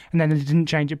there. And then they didn't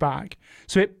change it back.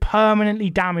 So it permanently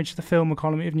damaged the film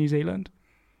economy of New Zealand.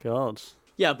 God.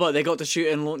 Yeah, but they got to shoot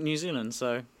in New Zealand,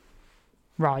 so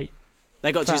Right.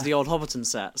 they got to Fair. use the old Hobbiton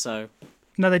set. So,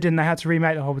 No, they didn't. They had to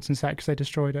remake the Hobbiton set because they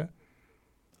destroyed it.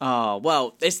 oh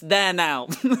well, it's there now.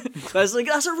 That's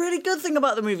a really good thing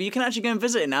about the movie. You can actually go and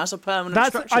visit it now. It's a permanent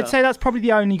structure. I'd say that's probably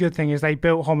the only good thing is they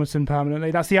built Hobbiton permanently.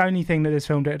 That's the only thing that this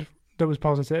film did that was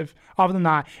positive. Other than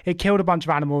that, it killed a bunch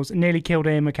of animals, nearly killed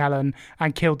Ian McKellen,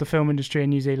 and killed the film industry in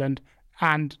New Zealand,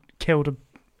 and killed a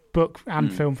book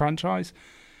and film franchise.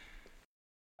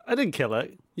 I didn't kill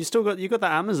it. You got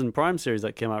that Amazon Prime series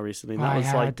that came out recently. That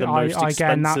was like the I- most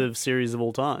again, that- expensive series of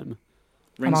all time.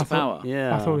 Rings And of I thought- Power.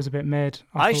 Yeah. I thought it was a bit mid.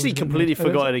 I actually completely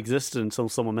forgot it existed until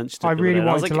someone mentioned it. I the other really day, and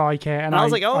wanted to like it, and I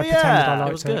was like, oh, I pretended yeah. I It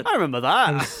liked was good. I remember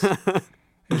that.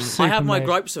 It was I have super my mid.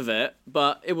 gripes with it,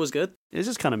 but it was good. It's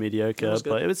just kind of mediocre, was good.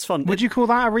 but it was fun. Would you call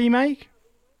that a remake?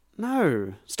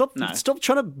 No. Stop No.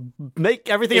 trying to make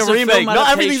everything It's a a remake. film Not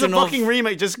everything's a adaptation of- fucking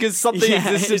remake just because something Yeah,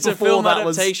 existed it's a before film that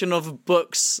was... adaptation of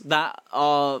books that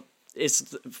are.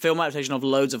 It's a film adaptation of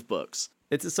loads of books.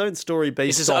 It's its own story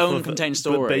based It's its off own of... contained but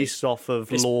story. based off of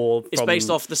It's- lore It's from... based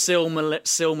off the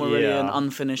Silmarillion, Yeah.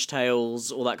 Unfinished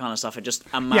Tales, all that kind of stuff. It just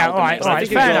amalgamates. Yeah, all right, I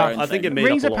think, fair it, enough. I think it made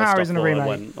Rings up of a lot Power of isn't stuff a while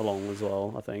it remake. went along as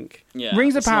well, I think. Yeah,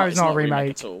 Rings of it's Power is it's not a remake.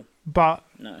 at all. But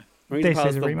No. Rings of This Power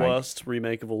is is a the remake. worst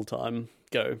remake of all time.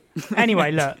 Go.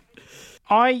 anyway, look.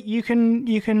 You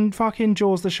can fucking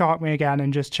Jaws the shark me again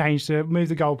and just move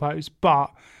the goalposts,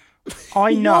 but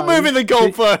I know You're moving the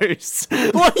goalposts.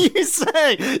 What are you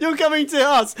saying? You're coming to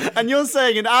us and you're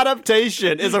saying an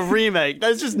adaptation is a remake.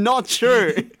 That's just not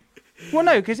true. Well,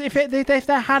 no, because if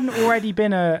there hadn't already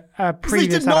been a They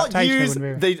previous did not adaptation, use. it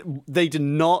wouldn't be. They did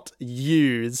not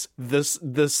use the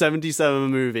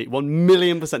 77 movie.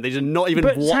 1,000,000%. They did not even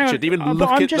But hang watch on, it. Even but look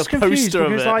I'm at the just confused poster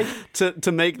of because, it like-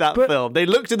 to make that but- film. They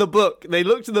looked in the book.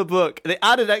 They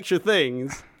added extra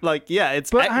things. Like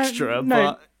it's But extra,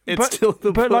 no, but it's still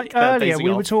the but book. like they're earlier, basing we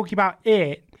off. were talking about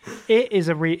it. It is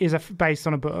based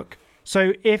on a book.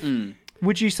 So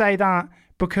would you say that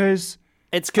because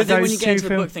It's Because because those when you get two into the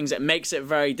film- book things, it makes it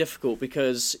very difficult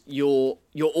because you're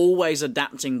always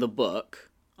adapting the book,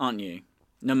 aren't you?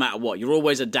 No matter what, you're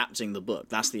always adapting the book.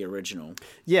 That's the original.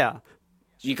 yeah.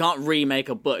 You can't remake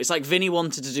a book. It's like Vinny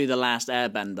wanted to do The Last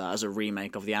Airbender as a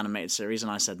remake of the animated series,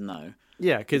 and I said no.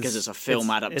 Yeah, Because it's a film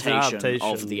it's an adaptation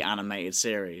of the animated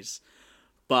series.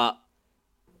 But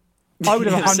I would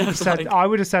have It sounds 100%. like- I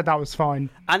would have said that was fine.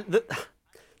 And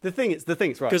the thing is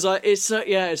right. because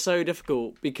it's so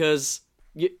difficult because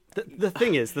The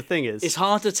thing is, it's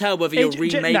hard to tell whether you're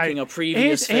remaking a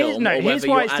previous film or whether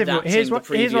you're adapting the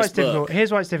previous book.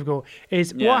 Here's why it's difficult.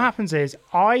 Is Yeah. what happens is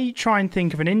I try and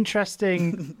think of an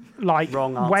interesting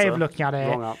Wrong way answer. of looking at it,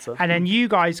 Wrong answer. and then you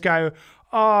guys go,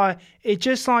 "Oh, it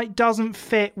just like doesn't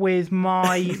fit with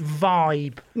my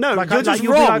vibe." No, like, you're just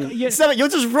you'll be wrong. like, you- Seven, you're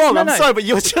just wrong. No, I'm no. sorry, but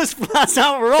you're just flat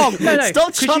out wrong. No, no, Stop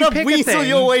 'cause trying you to pick a weasel thing-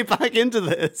 your way back into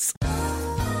this.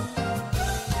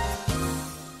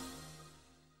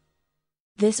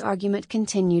 This argument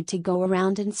continued to go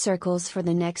around in circles for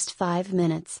the next 5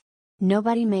 minutes.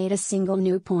 Nobody made a single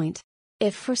new point.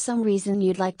 If for some reason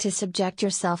you'd like to subject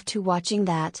yourself to watching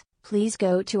that, please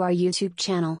go to our YouTube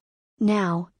channel.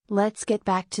 Now, let's get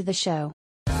back to the show.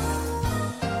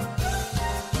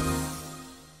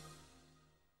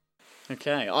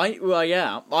 Okay,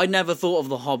 I never thought of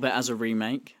The Hobbit as a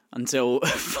remake until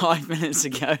 5 minutes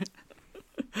ago.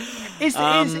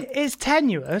 It's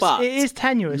tenuous. but- It is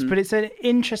tenuous, but it's an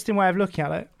interesting way of looking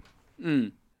at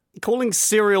it. Calling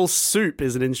cereal soup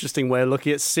is an interesting way of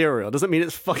looking at cereal. Doesn't mean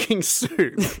it's fucking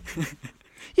soup.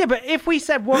 Yeah, but if we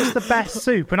said what's the best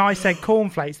soup and I said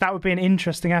cornflakes, that would be an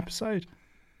interesting episode.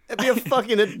 It'd be a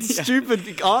fucking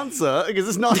stupid answer because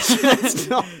it's not. It's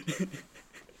not.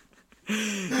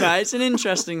 No, it's an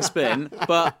interesting spin,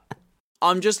 but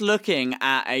I'm just looking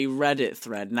at a Reddit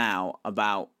thread now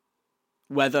about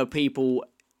whether people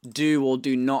do or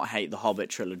do not hate the Hobbit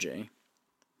trilogy.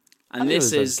 And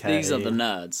these are the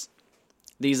nerds.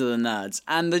 These are the nerds.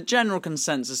 And the general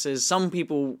consensus is some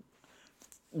people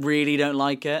really don't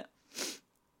like it.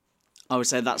 I would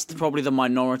say that's probably the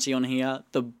minority on here.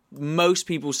 Most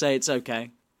people say it's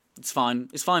okay. It's fine.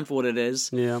 It's fine for what it is.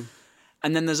 Yeah.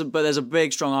 And then there's a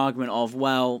big strong argument of,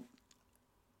 well,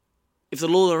 if the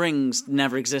Lord of the Rings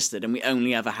never existed and we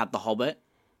only ever had the Hobbit,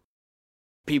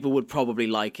 people would probably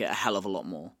like it a hell of a lot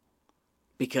more.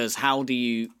 Because how do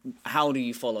you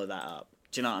follow that up?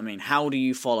 Do you know what I mean? How do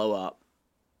you follow up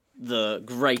the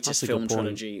greatest film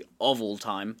trilogy of all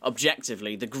time,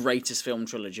 objectively the greatest film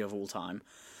trilogy of all time?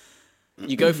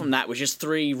 You go from that with just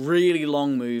 3 really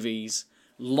long movies,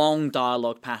 long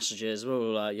dialogue passages, blah,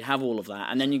 blah, blah, you have all of that,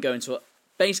 and then you go into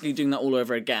basically doing that all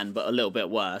over again, but a little bit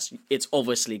worse. It's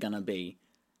obviously going to be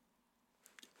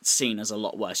seen as a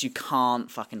lot worse. You can't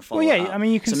fucking follow Well, yeah, it up. I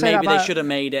mean, you can so say maybe that they should have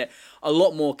made it a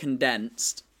lot more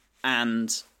condensed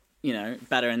and,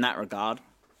 better in that regard.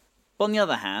 But on the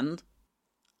other hand,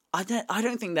 I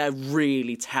don't think they're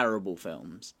really terrible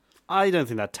films. I don't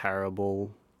think they're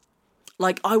terrible.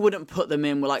 Like, I wouldn't put them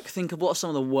in with, think of what are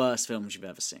some of the worst films you've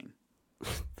ever seen.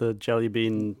 The Jelly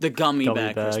Bean... The Gummy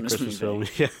Bear Christmas movie.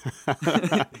 film.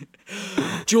 Yeah.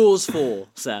 Jaws 4,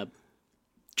 Seb.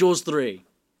 Jaws 3.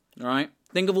 Alright?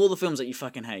 Think of all the films that you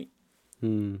fucking hate.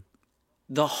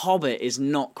 The Hobbit is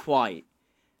not quite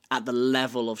at the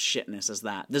level of shitness as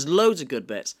that. There's loads of good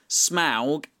bits.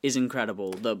 Smaug is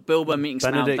incredible. The Bilbo meeting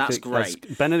Smaug, that's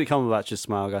great. Benedict Cumberbatch's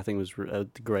Smaug, I think, was a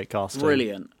great casting.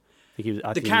 Brilliant. I think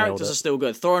The characters are still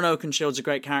good. Thorin Oakenshield's a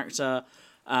great character.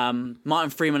 Martin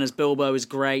Freeman as Bilbo is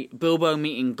great. Bilbo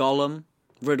meeting Gollum,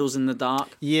 Riddles in the Dark.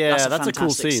 Yeah, that's a cool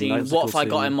fantastic scene. What if I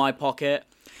got in my pocket?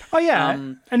 Oh, yeah.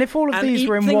 And if all of these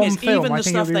were in one film, I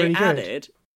think it would be really good.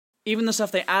 Even the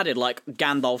stuff they added, like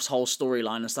Gandalf's whole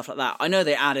storyline and stuff like that, I know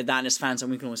they added that and it's fans, and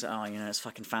we can always say, oh, it's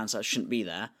fucking fans, so it shouldn't be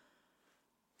there.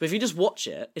 But if you just watch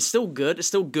it, it's still good. It's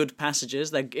still good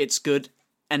passages. It's good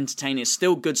entertaining. It's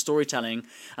still good storytelling.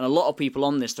 And a lot of people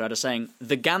on this thread are saying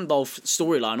the Gandalf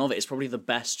storyline of it is probably the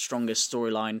best, strongest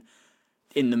storyline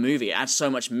in the movie. It adds so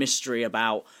much mystery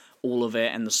about all of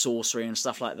it and the sorcery and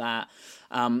stuff like that.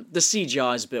 The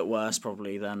CGI is a bit worse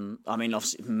probably than... I mean,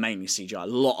 obviously, mainly CGI. A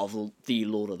lot of the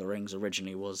Lord of the Rings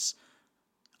originally was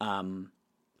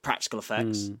practical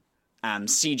effects. And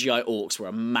CGI orcs were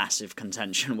a massive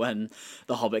contention when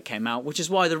The Hobbit came out, which is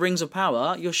why the Rings of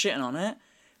Power, you're shitting on it,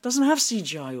 doesn't have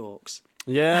CGI orcs.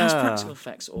 Yeah. It has practical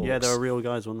effects orcs. Yeah, they're real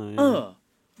guys, weren't they? Yeah.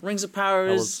 Rings of Power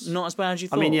is not as bad as you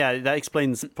thought. I mean, yeah, that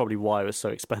explains probably why it was so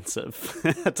expensive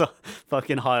to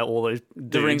fucking hire all those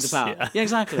dudes. The Rings of Power. Yeah,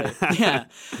 exactly. Yeah.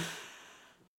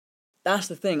 That's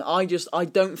the thing. I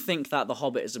don't think that The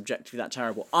Hobbit is objectively that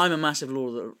terrible. I'm a massive Lord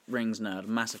of the Rings nerd, a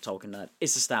massive Tolkien nerd.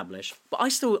 It's established. But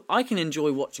I can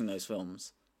enjoy watching those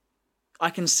films.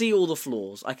 I can see all the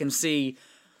flaws. I can see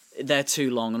they're too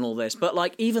long and all this.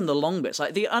 But, even the long bits,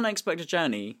 The Unexpected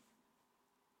Journey...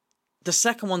 The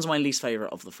second one's my least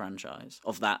favourite of the franchise,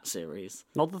 of that series.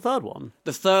 Not the third one?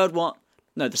 The third one...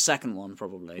 No, the second one,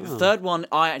 probably. The third one,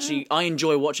 I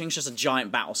enjoy watching. It's just a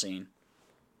giant battle scene.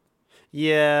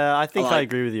 Yeah, I think I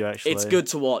agree with you, actually. It's good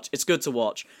to watch. It's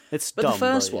but dumb, the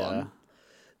first one... Yeah.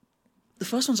 The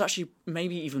first one's actually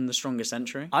maybe even the strongest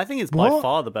entry. I think it's by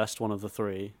far the best one of the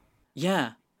 3.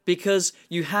 Yeah, because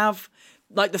you have...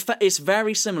 it's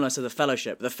very similar to The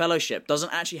Fellowship. The Fellowship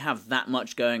doesn't actually have that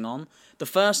much going on. The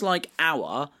first,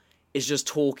 hour is just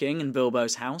talking in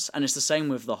Bilbo's house, and it's the same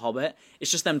with The Hobbit.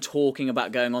 It's just them talking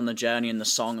about going on the journey and the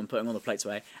song and putting all the plates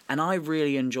away. And I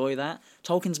really enjoy that.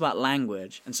 Tolkien's about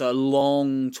language, and so a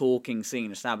long talking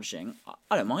scene establishing,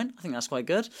 I don't mind. I think that's quite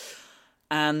good.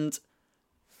 And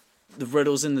The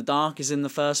Riddles in the Dark is in the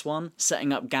first one.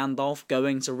 Setting up Gandalf,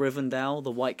 going to Rivendell,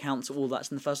 the White Council, all that's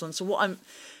in the first one. So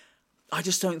I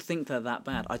just don't think they're that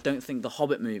bad. I don't think the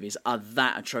Hobbit movies are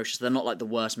that atrocious. They're not like the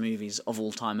worst movies of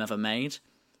all time ever made.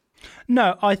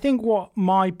 No, I think what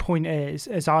my point is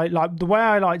I like the way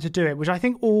I like to do it, which I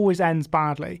think always ends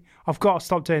badly. I've got to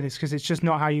stop doing this because it's just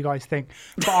not how you guys think.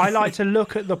 But I like to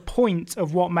look at the point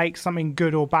of what makes something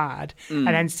good or bad and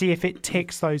then see if it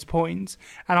ticks those points.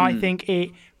 And I think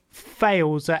it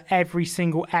fails at every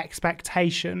single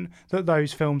expectation that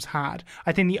those films had.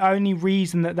 I think the only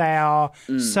reason that they are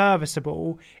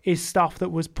serviceable is stuff that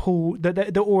was pulled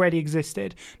that already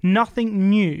existed.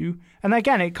 Nothing new. And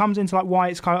again, it comes into like why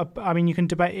it's kind of. I mean, you can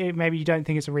debate it. Maybe you don't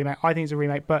think it's a remake. I think it's a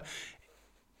remake, but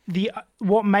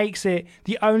what makes it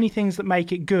the only things that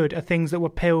make it good are things that were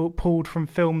pulled from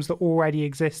films that already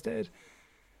existed.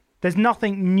 There's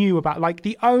nothing new about like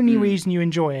the only reason you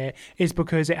enjoy it is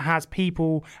because it has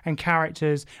people and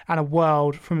characters and a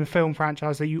world from a film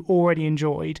franchise that you already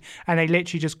enjoyed, and they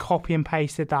literally just copy and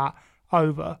pasted that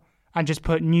over and just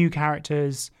put new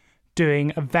characters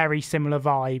doing a very similar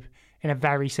vibe in a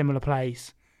very similar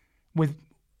place with,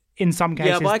 in some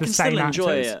cases, but I the can same still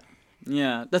enjoy actors. it.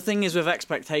 Yeah, the thing is with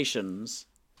expectations,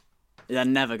 they're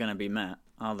never going to be met,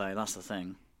 are they? That's the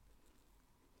thing.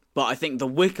 But I think The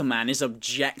Wicker Man is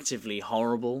objectively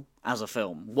horrible as a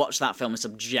film. Watch that film; it's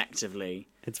objectively.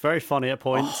 It's very funny at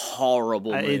points. A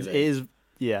horrible movie. It is.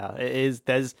 Yeah, it is.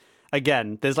 There's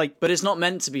like. But it's not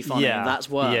meant to be funny. Yeah, That's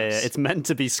worse. Yeah, it's meant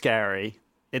to be scary.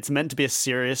 It's meant to be a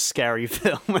serious, scary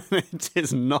film, and it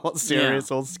is not serious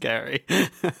or scary.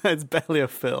 It's barely a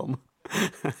film.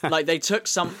 Like they took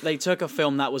a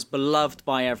film that was beloved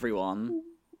by everyone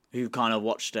who kind of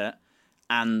watched it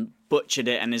and butchered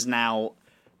it, and is now.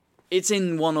 It's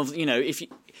in one of,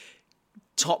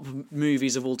 top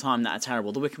movies of all time that are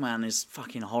terrible. The Wicker Man is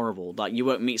fucking horrible. Like, you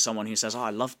won't meet someone who says,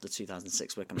 I loved the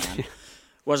 2006 Wicker Man.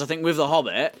 Whereas I think with The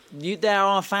Hobbit, there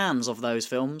are fans of those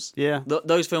films. Yeah.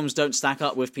 Those films don't stack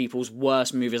up with people's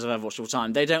worst movies I've ever watched all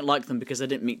time. They don't like them because they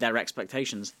didn't meet their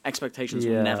expectations. Expectations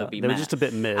will never be met. They were just a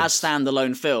bit mid. As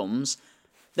standalone films,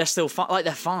 they're still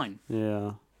they're fine.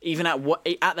 Yeah. Even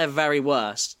at their very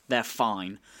worst, they're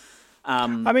fine. I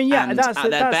mean, yeah, that's the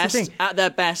thing. At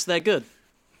their best, they're good.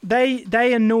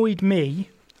 They annoyed me,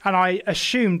 and I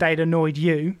assumed they'd annoyed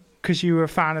you because you were a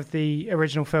fan of the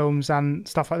original films and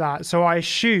stuff like that. So I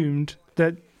assumed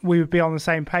that we would be on the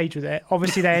same page with it.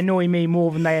 Obviously, they annoy me more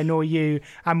than they annoy you,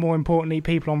 and more importantly,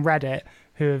 people on Reddit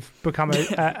who have become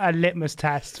a litmus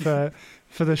test for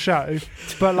the show.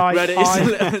 But like, Reddit is a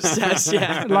litmus test,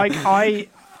 yeah. Like I,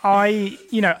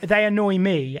 they annoy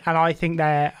me, and I think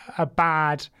they're a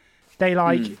bad. They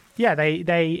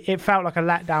it felt like a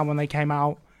letdown when they came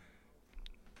out.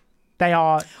 They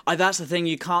are. That's the thing.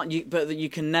 But you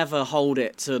can never hold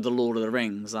it to the Lord of the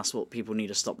Rings. That's what people need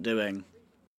to stop doing.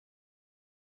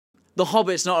 The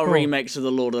Hobbit's not a remake to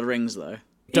the Lord of the Rings, though.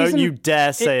 Don't you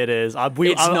dare say it is.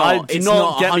 It's not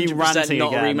get me ranting not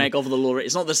again. A remake of the Lord of the Rings.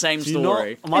 It's not the same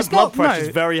story. My blood pressure is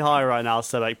very high right now,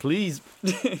 so like, please.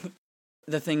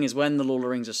 The thing is, when the Lord of the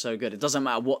Rings are so good, it doesn't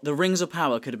matter what. The Rings of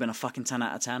Power could have been a fucking 10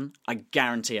 out of 10. I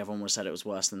guarantee everyone would have said it was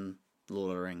worse than the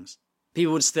Lord of the Rings.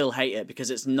 People would still hate it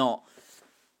because it's not.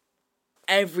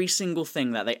 Every single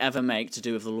thing that they ever make to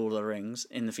do with the Lord of the Rings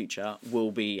in the future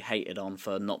will be hated on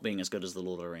for not being as good as the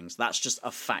Lord of the Rings. That's just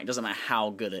a fact. It doesn't matter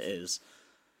how good it is.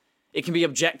 It can be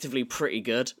objectively pretty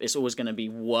good. It's always going to be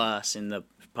worse in the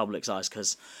public's eyes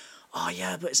because,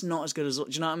 but it's not as good as. Do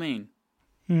you know what I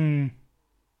mean?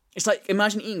 It's like,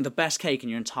 imagine eating the best cake in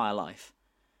your entire life.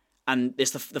 And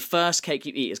it's the first cake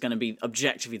you eat is going to be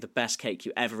objectively the best cake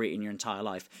you ever eat in your entire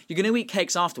life. You're going to eat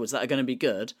cakes afterwards that are going to be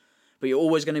good, but you're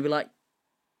always going to be like,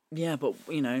 yeah, but,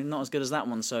 not as good as that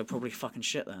one, so probably fucking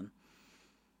shit then.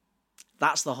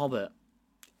 That's The Hobbit.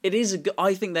 It is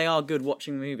I think they are good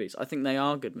watching movies. I think they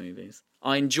are good movies.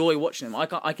 I enjoy watching them.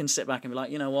 I can sit back and be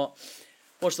like, you know what?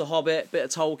 Watch The Hobbit, bit of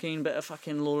Tolkien, bit of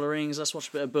fucking Lord of the Rings. Let's watch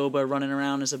a bit of Bilbo running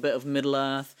around. There's a bit of Middle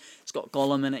Earth. It's got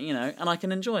Gollum in it, and I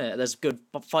can enjoy it. There's good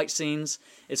fight scenes.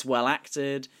 It's well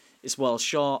acted. It's well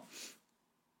shot.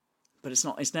 But it's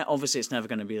not. Obviously, it's never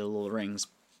going to be The Lord of the Rings.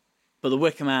 But The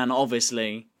Wicker Man,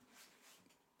 obviously,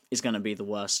 is going to be the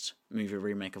worst movie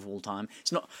remake of all time.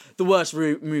 It's not the worst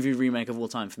movie remake of all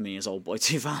time for me. Is Old Boy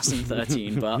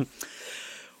 2013, but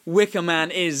Wicker Man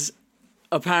is.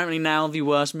 Apparently now the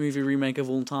worst movie remake of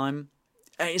all time.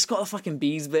 It's got a fucking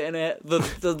bees bit in it. The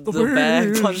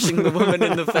bear punching the woman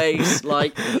in the face.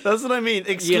 Like, that's what I mean.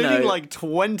 Excluding like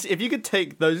 20. If you could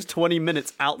take those 20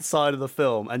 minutes outside of the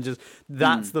film and just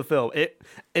that's the film.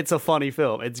 It's a funny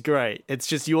film. It's great. It's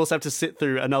just you also have to sit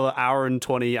through another hour and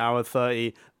 20, hour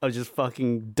 30 of just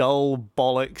fucking dull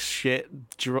bollocks shit,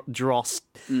 dross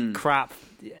crap,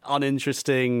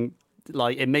 uninteresting.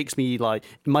 Like, it makes me, like,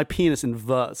 my penis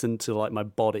inverts into, like, my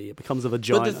body. It becomes a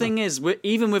vagina. But the thing is,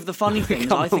 even with the funny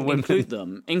things, I think include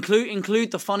them.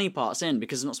 Include the funny parts in,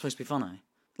 because it's not supposed to be funny.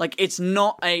 Like, it's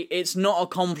not a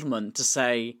compliment to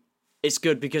say it's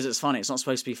good because it's funny. It's not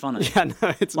supposed to be funny. Yeah,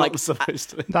 no, it's like, not supposed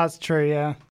to be. That's true,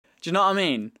 yeah. Do you know what I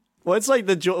mean? Well, it's like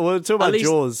we were talking about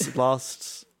Jaws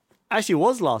last... Actually, it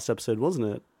was last episode, wasn't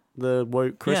it? The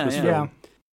woke Christmas film. Yeah.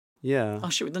 Yeah. Oh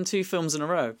shit, we've done 2 films in a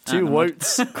row. Two woke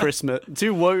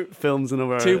films in a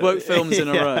row. 2 woke films in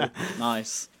a row.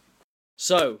 Nice.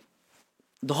 So,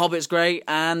 The Hobbit's great,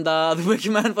 and The Wicker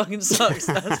Man fucking sucks.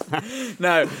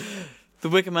 No, The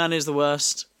Wicker Man is the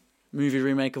worst movie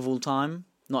remake of all time.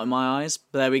 Not in my eyes,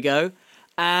 but there we go.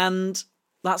 And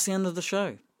that's the end of the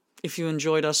show. If you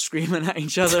enjoyed us screaming at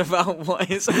each other about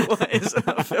what is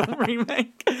a film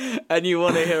remake, and you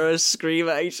want to hear us scream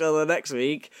at each other next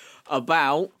week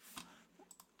about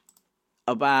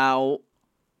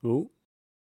Who's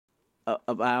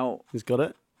got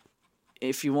it?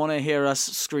 If you want to hear us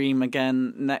scream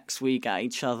again next week at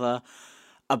each other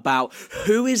about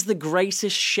who is the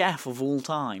greatest chef of all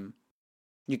time,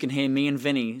 you can hear me and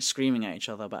Vinny screaming at each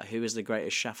other about who is the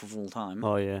greatest chef of all time.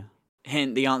 Oh yeah.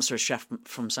 Hint: the answer is Chef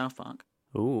from South Park.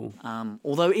 Ooh.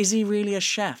 Although, is he really a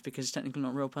chef? Because he's technically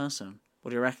not a real person. What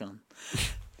do you reckon?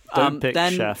 Don't pick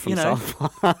Chef from South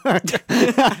Park.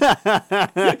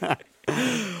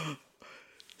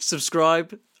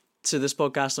 Subscribe to this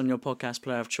podcast on your podcast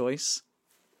player of choice.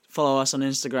 Follow us on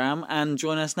Instagram and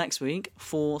join us next week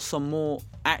for some more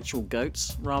actual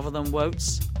goats rather than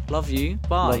woats. Love you.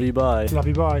 Bye. Love you. Bye. Love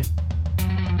you. Bye.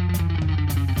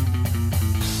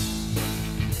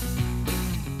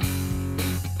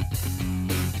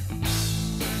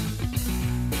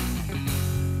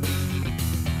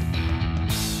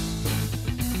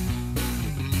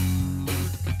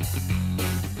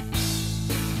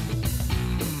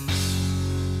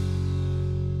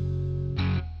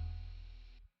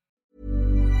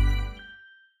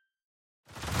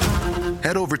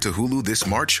 Head over to Hulu this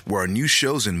March, where our new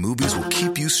shows and movies will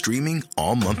keep you streaming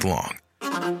all month long.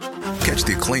 Catch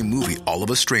the acclaimed movie All of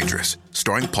Us Strangers,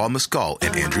 starring Paul Mescal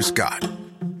and Andrew Scott.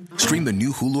 Stream the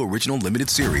new Hulu original limited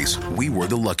series We Were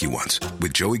the Lucky Ones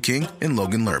with Joey King and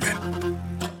Logan Lerman.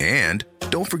 And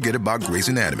don't forget about Grey's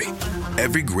Anatomy.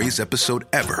 Every Grey's episode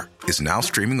ever is now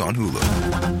streaming on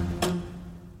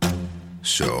Hulu.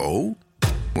 So,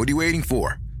 what are you waiting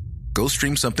for? Go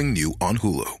stream something new on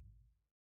Hulu.